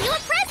I give you a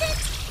present.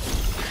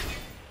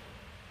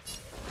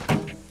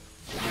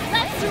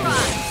 Let's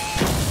rock!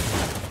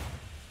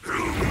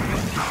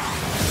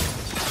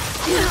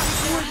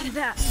 More than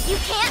that. You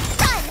can't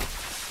run!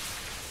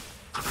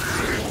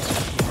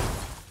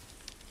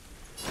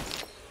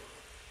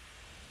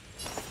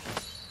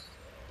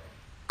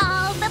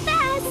 All the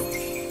best!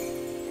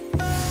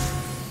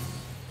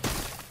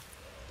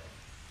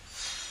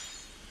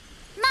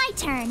 My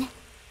turn.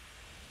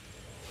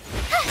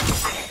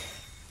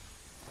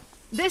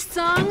 This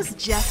song's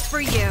just for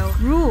you.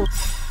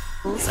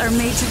 Rules are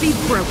made to be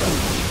broken.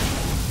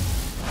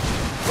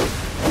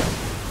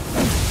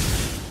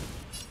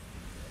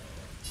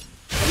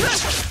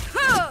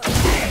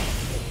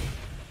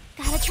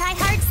 Gotta try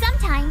hard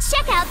sometimes.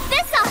 Check out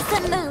this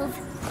awesome move!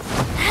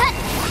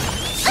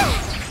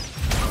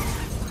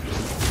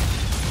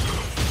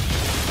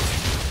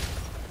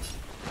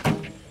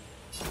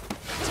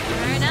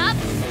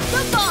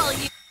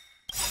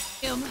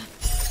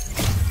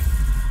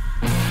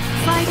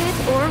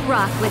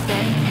 rock with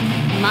it.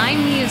 My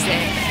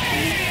music.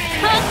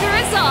 Conquer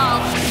us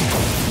all!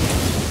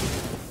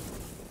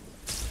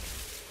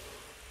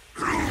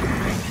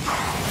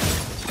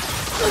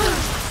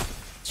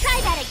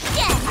 Try that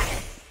again!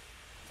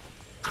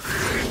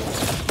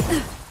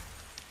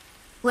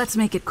 Let's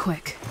make it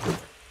quick.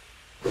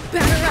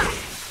 Batter up!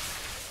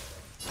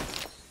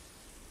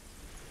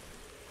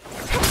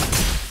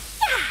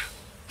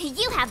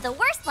 You have the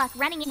worst luck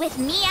running with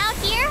me out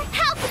here.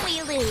 How can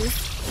we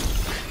lose?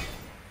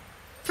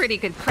 Pretty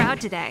good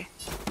crowd today.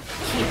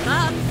 Keep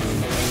up!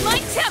 My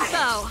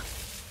tempo!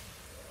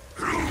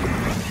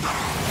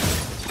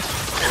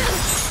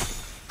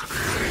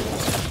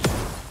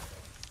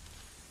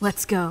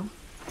 Let's go.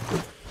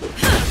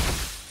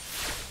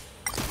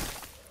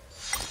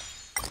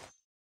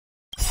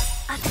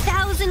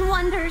 1,000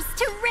 wonders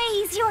to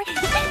raise your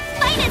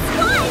finest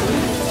one!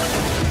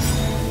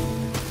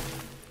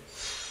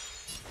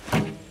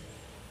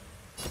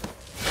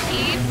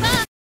 Keep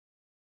up!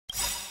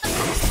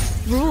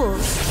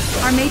 Rules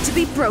are made to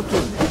be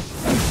broken.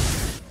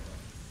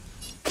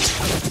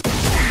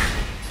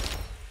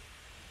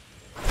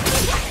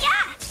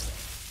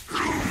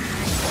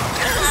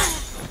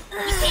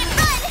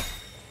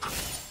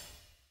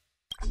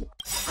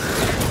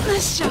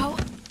 This show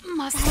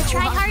must gotta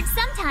try hard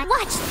sometime.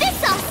 Watch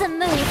this awesome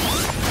move!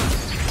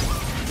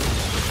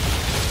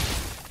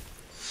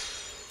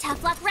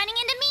 Tough luck running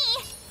into me!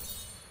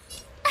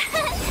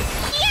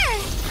 Here!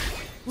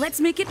 Let's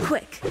make it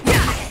quick.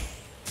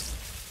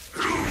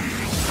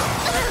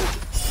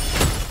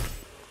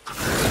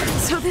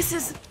 So this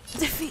is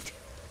defeat.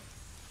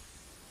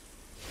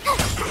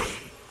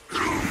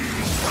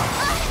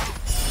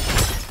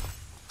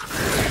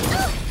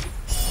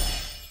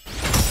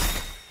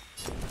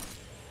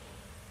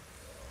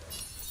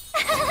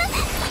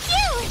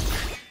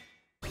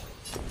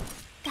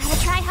 Gotta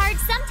try hard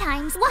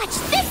sometimes. Watch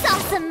this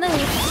awesome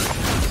move!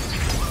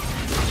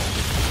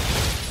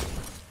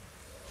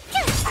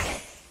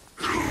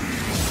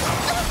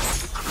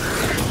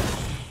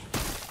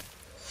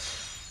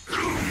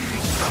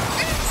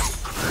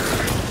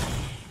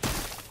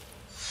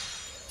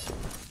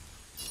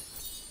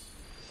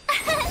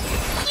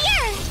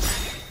 Here!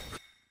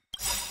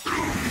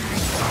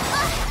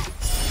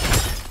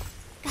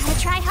 Gotta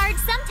try hard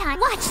sometime.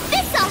 Watch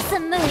this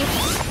awesome move!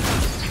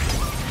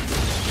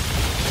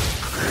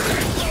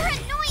 You're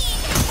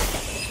annoying!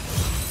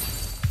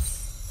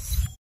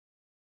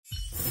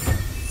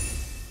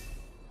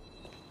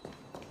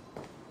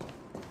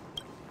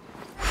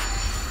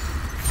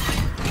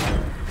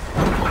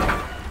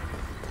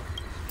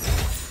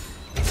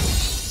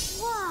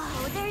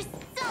 Whoa, there's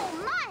so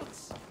much!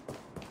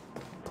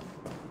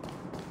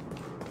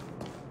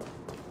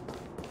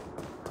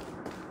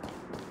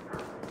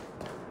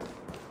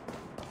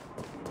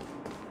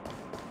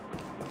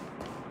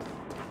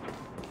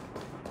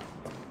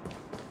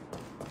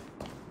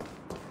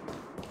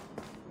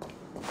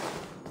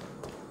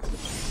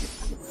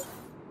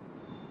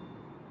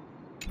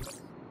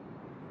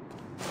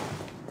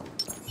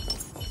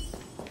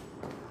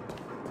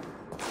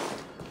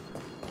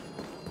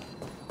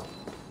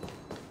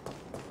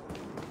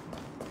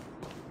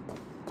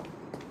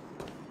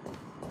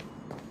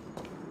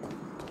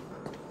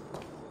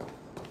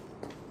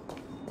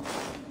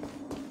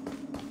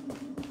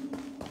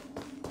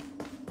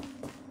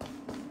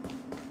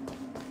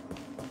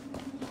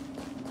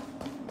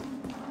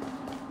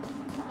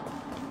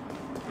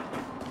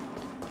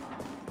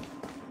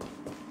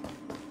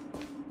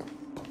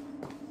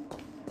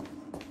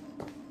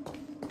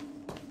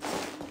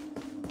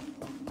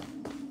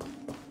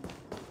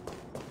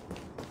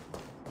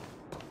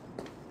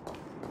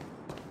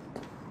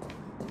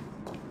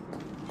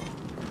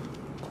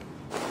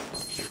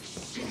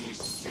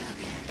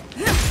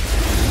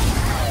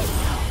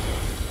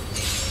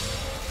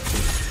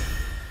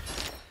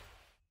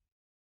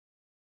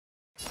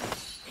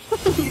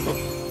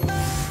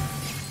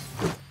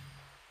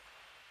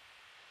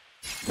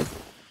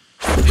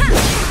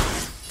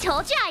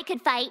 Told you I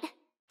could fight.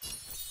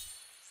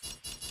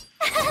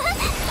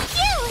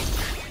 You!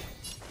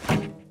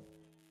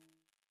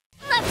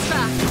 Let's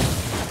rock.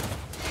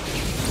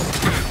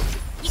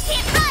 You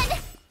can't run.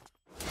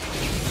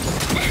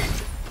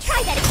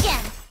 Try that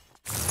again.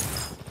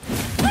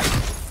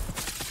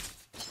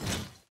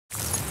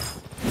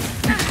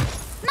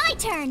 My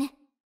turn.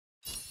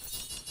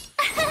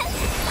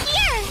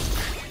 Here.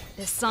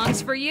 This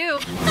song's for you.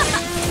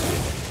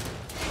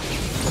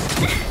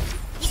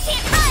 You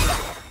can't run.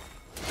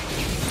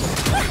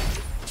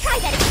 Try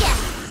that again!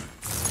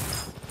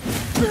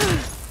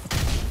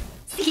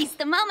 Seize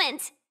the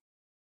moment!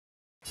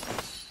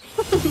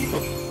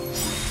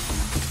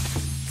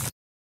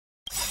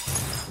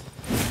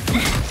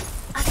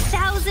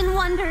 1,000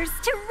 wonders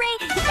to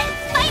raise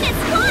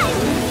finest one!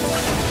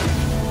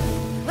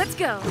 Let's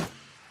go.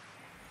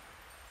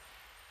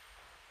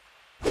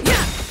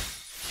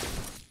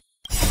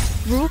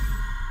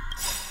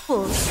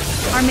 Rules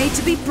are made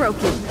to be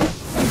broken.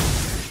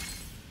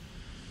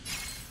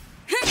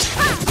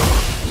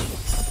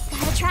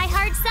 Gotta try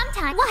hard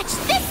sometime. Watch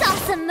this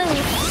awesome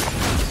move!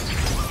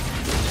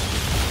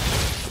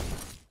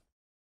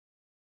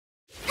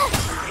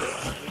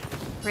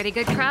 Pretty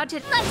good crowd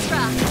to— Let's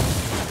rock!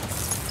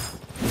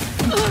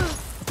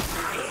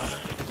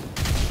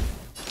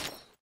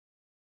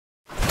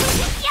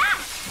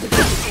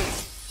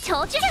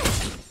 Told you!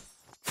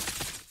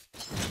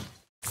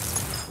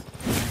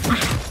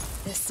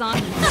 This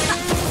song...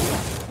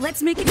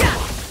 Let's make it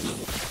up!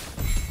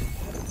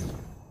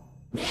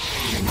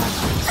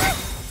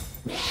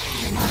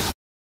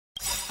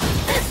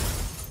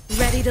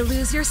 Ready to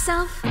lose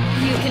yourself?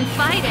 You can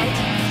fight it,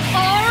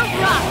 or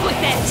rock with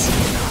it!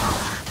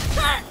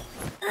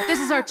 This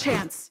is our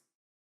chance.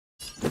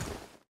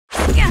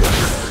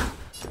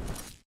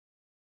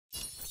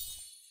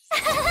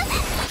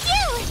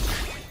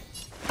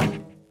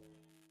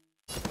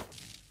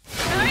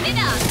 Turn it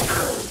up!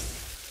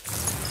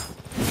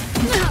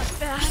 Not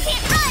bad.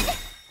 Can't run!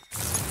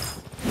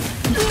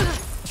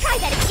 Try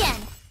that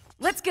again!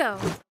 Let's go.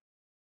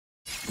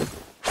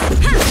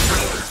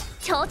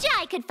 Told you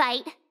I could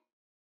fight.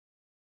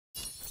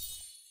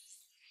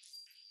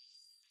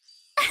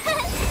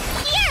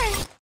 Here!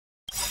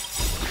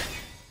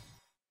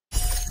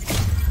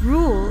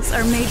 Rules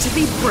are made to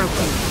be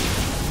broken.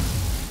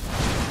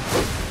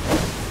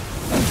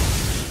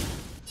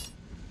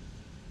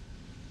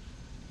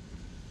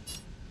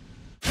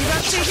 You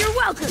don't say you're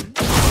welcome.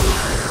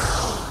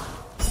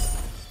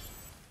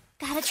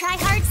 Gotta try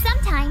hard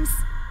sometimes.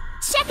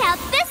 Check out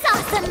this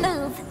awesome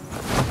move!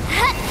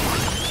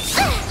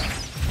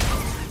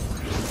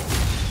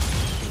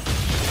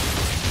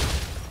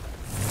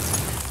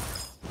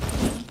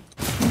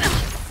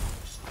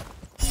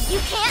 You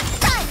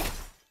can't run!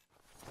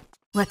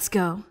 Let's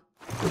go.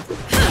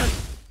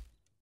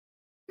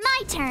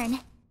 My turn!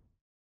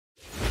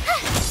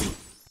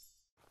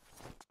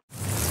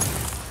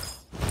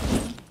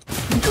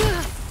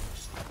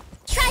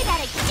 Try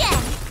that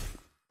again!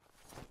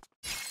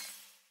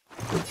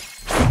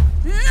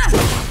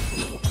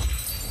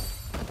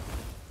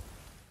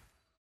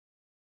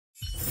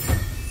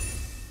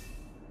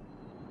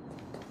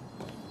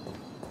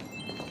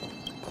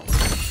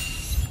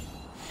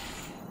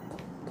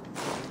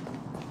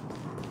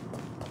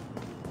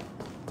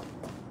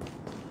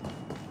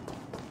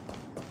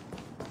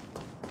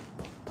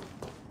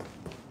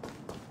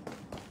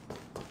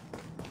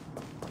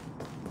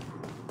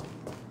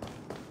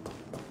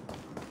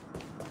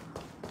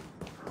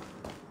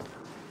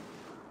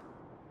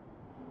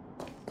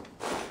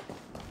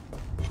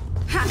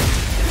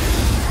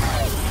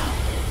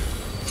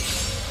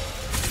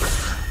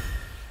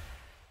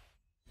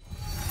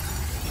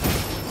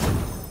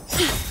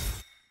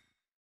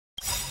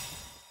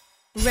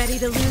 Ready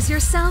to lose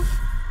yourself?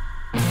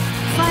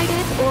 Fight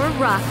it or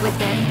rock with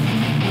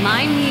it.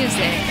 My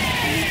music.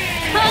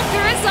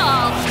 Conquer us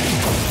all!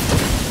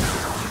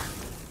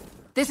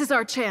 This is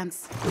our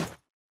chance.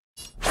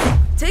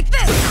 Take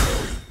this!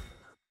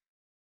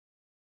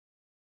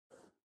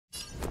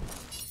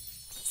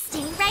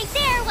 Stay right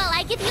there while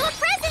I give you a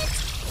present!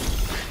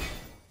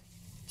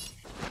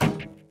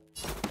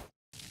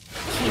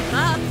 Keep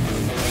up!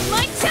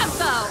 My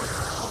tempo!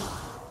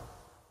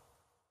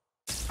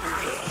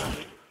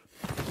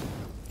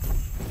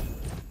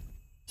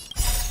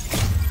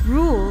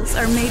 Rules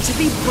are made to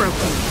be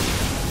broken.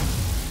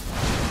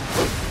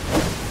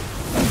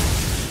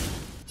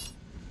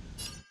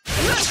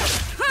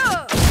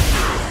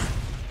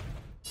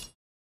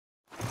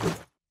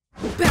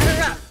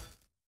 Batter up!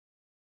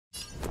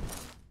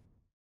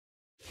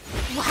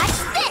 Watch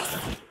this!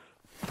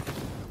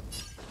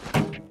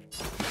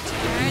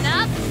 Turn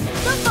up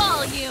the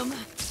volume!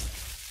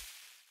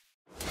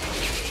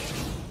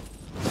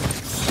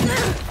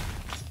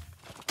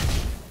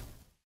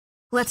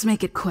 Let's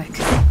make it quick.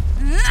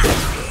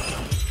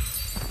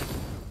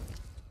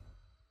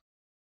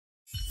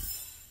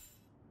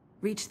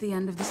 Reach the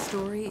end of the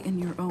story in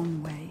your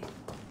own way.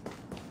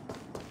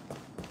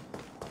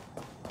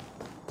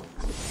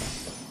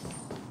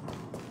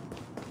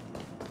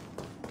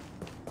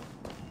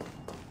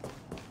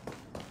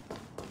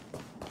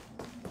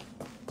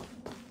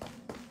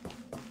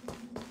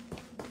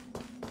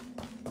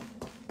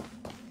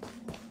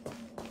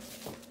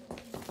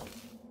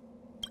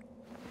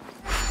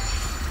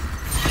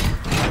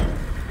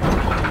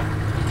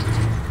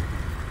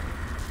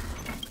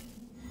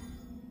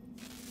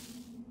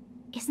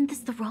 Isn't this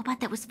the robot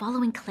that was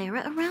following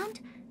Clara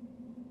around?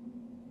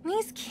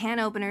 These can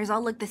openers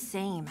all look the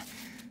same.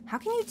 How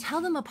can you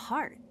tell them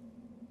apart?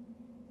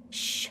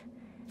 Shh.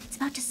 It's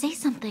about to say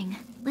something.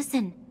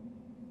 Listen.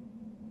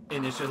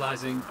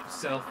 Initializing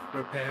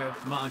self-repair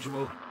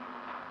module.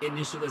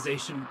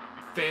 Initialization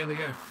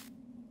failure.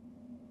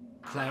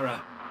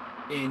 Clara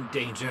in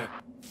danger.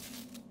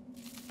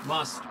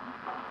 Must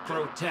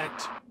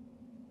protect.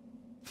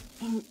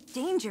 In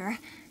danger?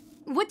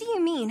 What do you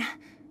mean?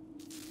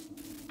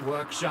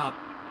 Workshop.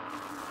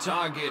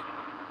 Target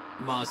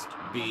must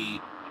be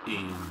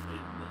in.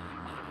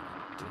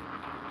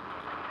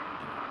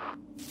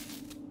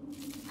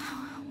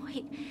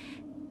 Wait.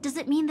 Does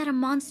it mean that a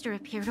monster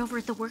appeared over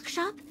at the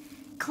workshop?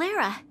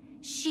 Clara,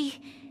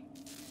 she...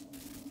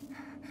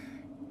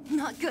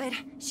 Not good.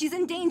 She's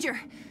in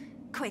danger.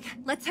 Quick,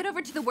 let's head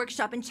over to the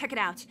workshop and check it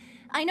out.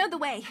 I know the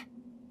way.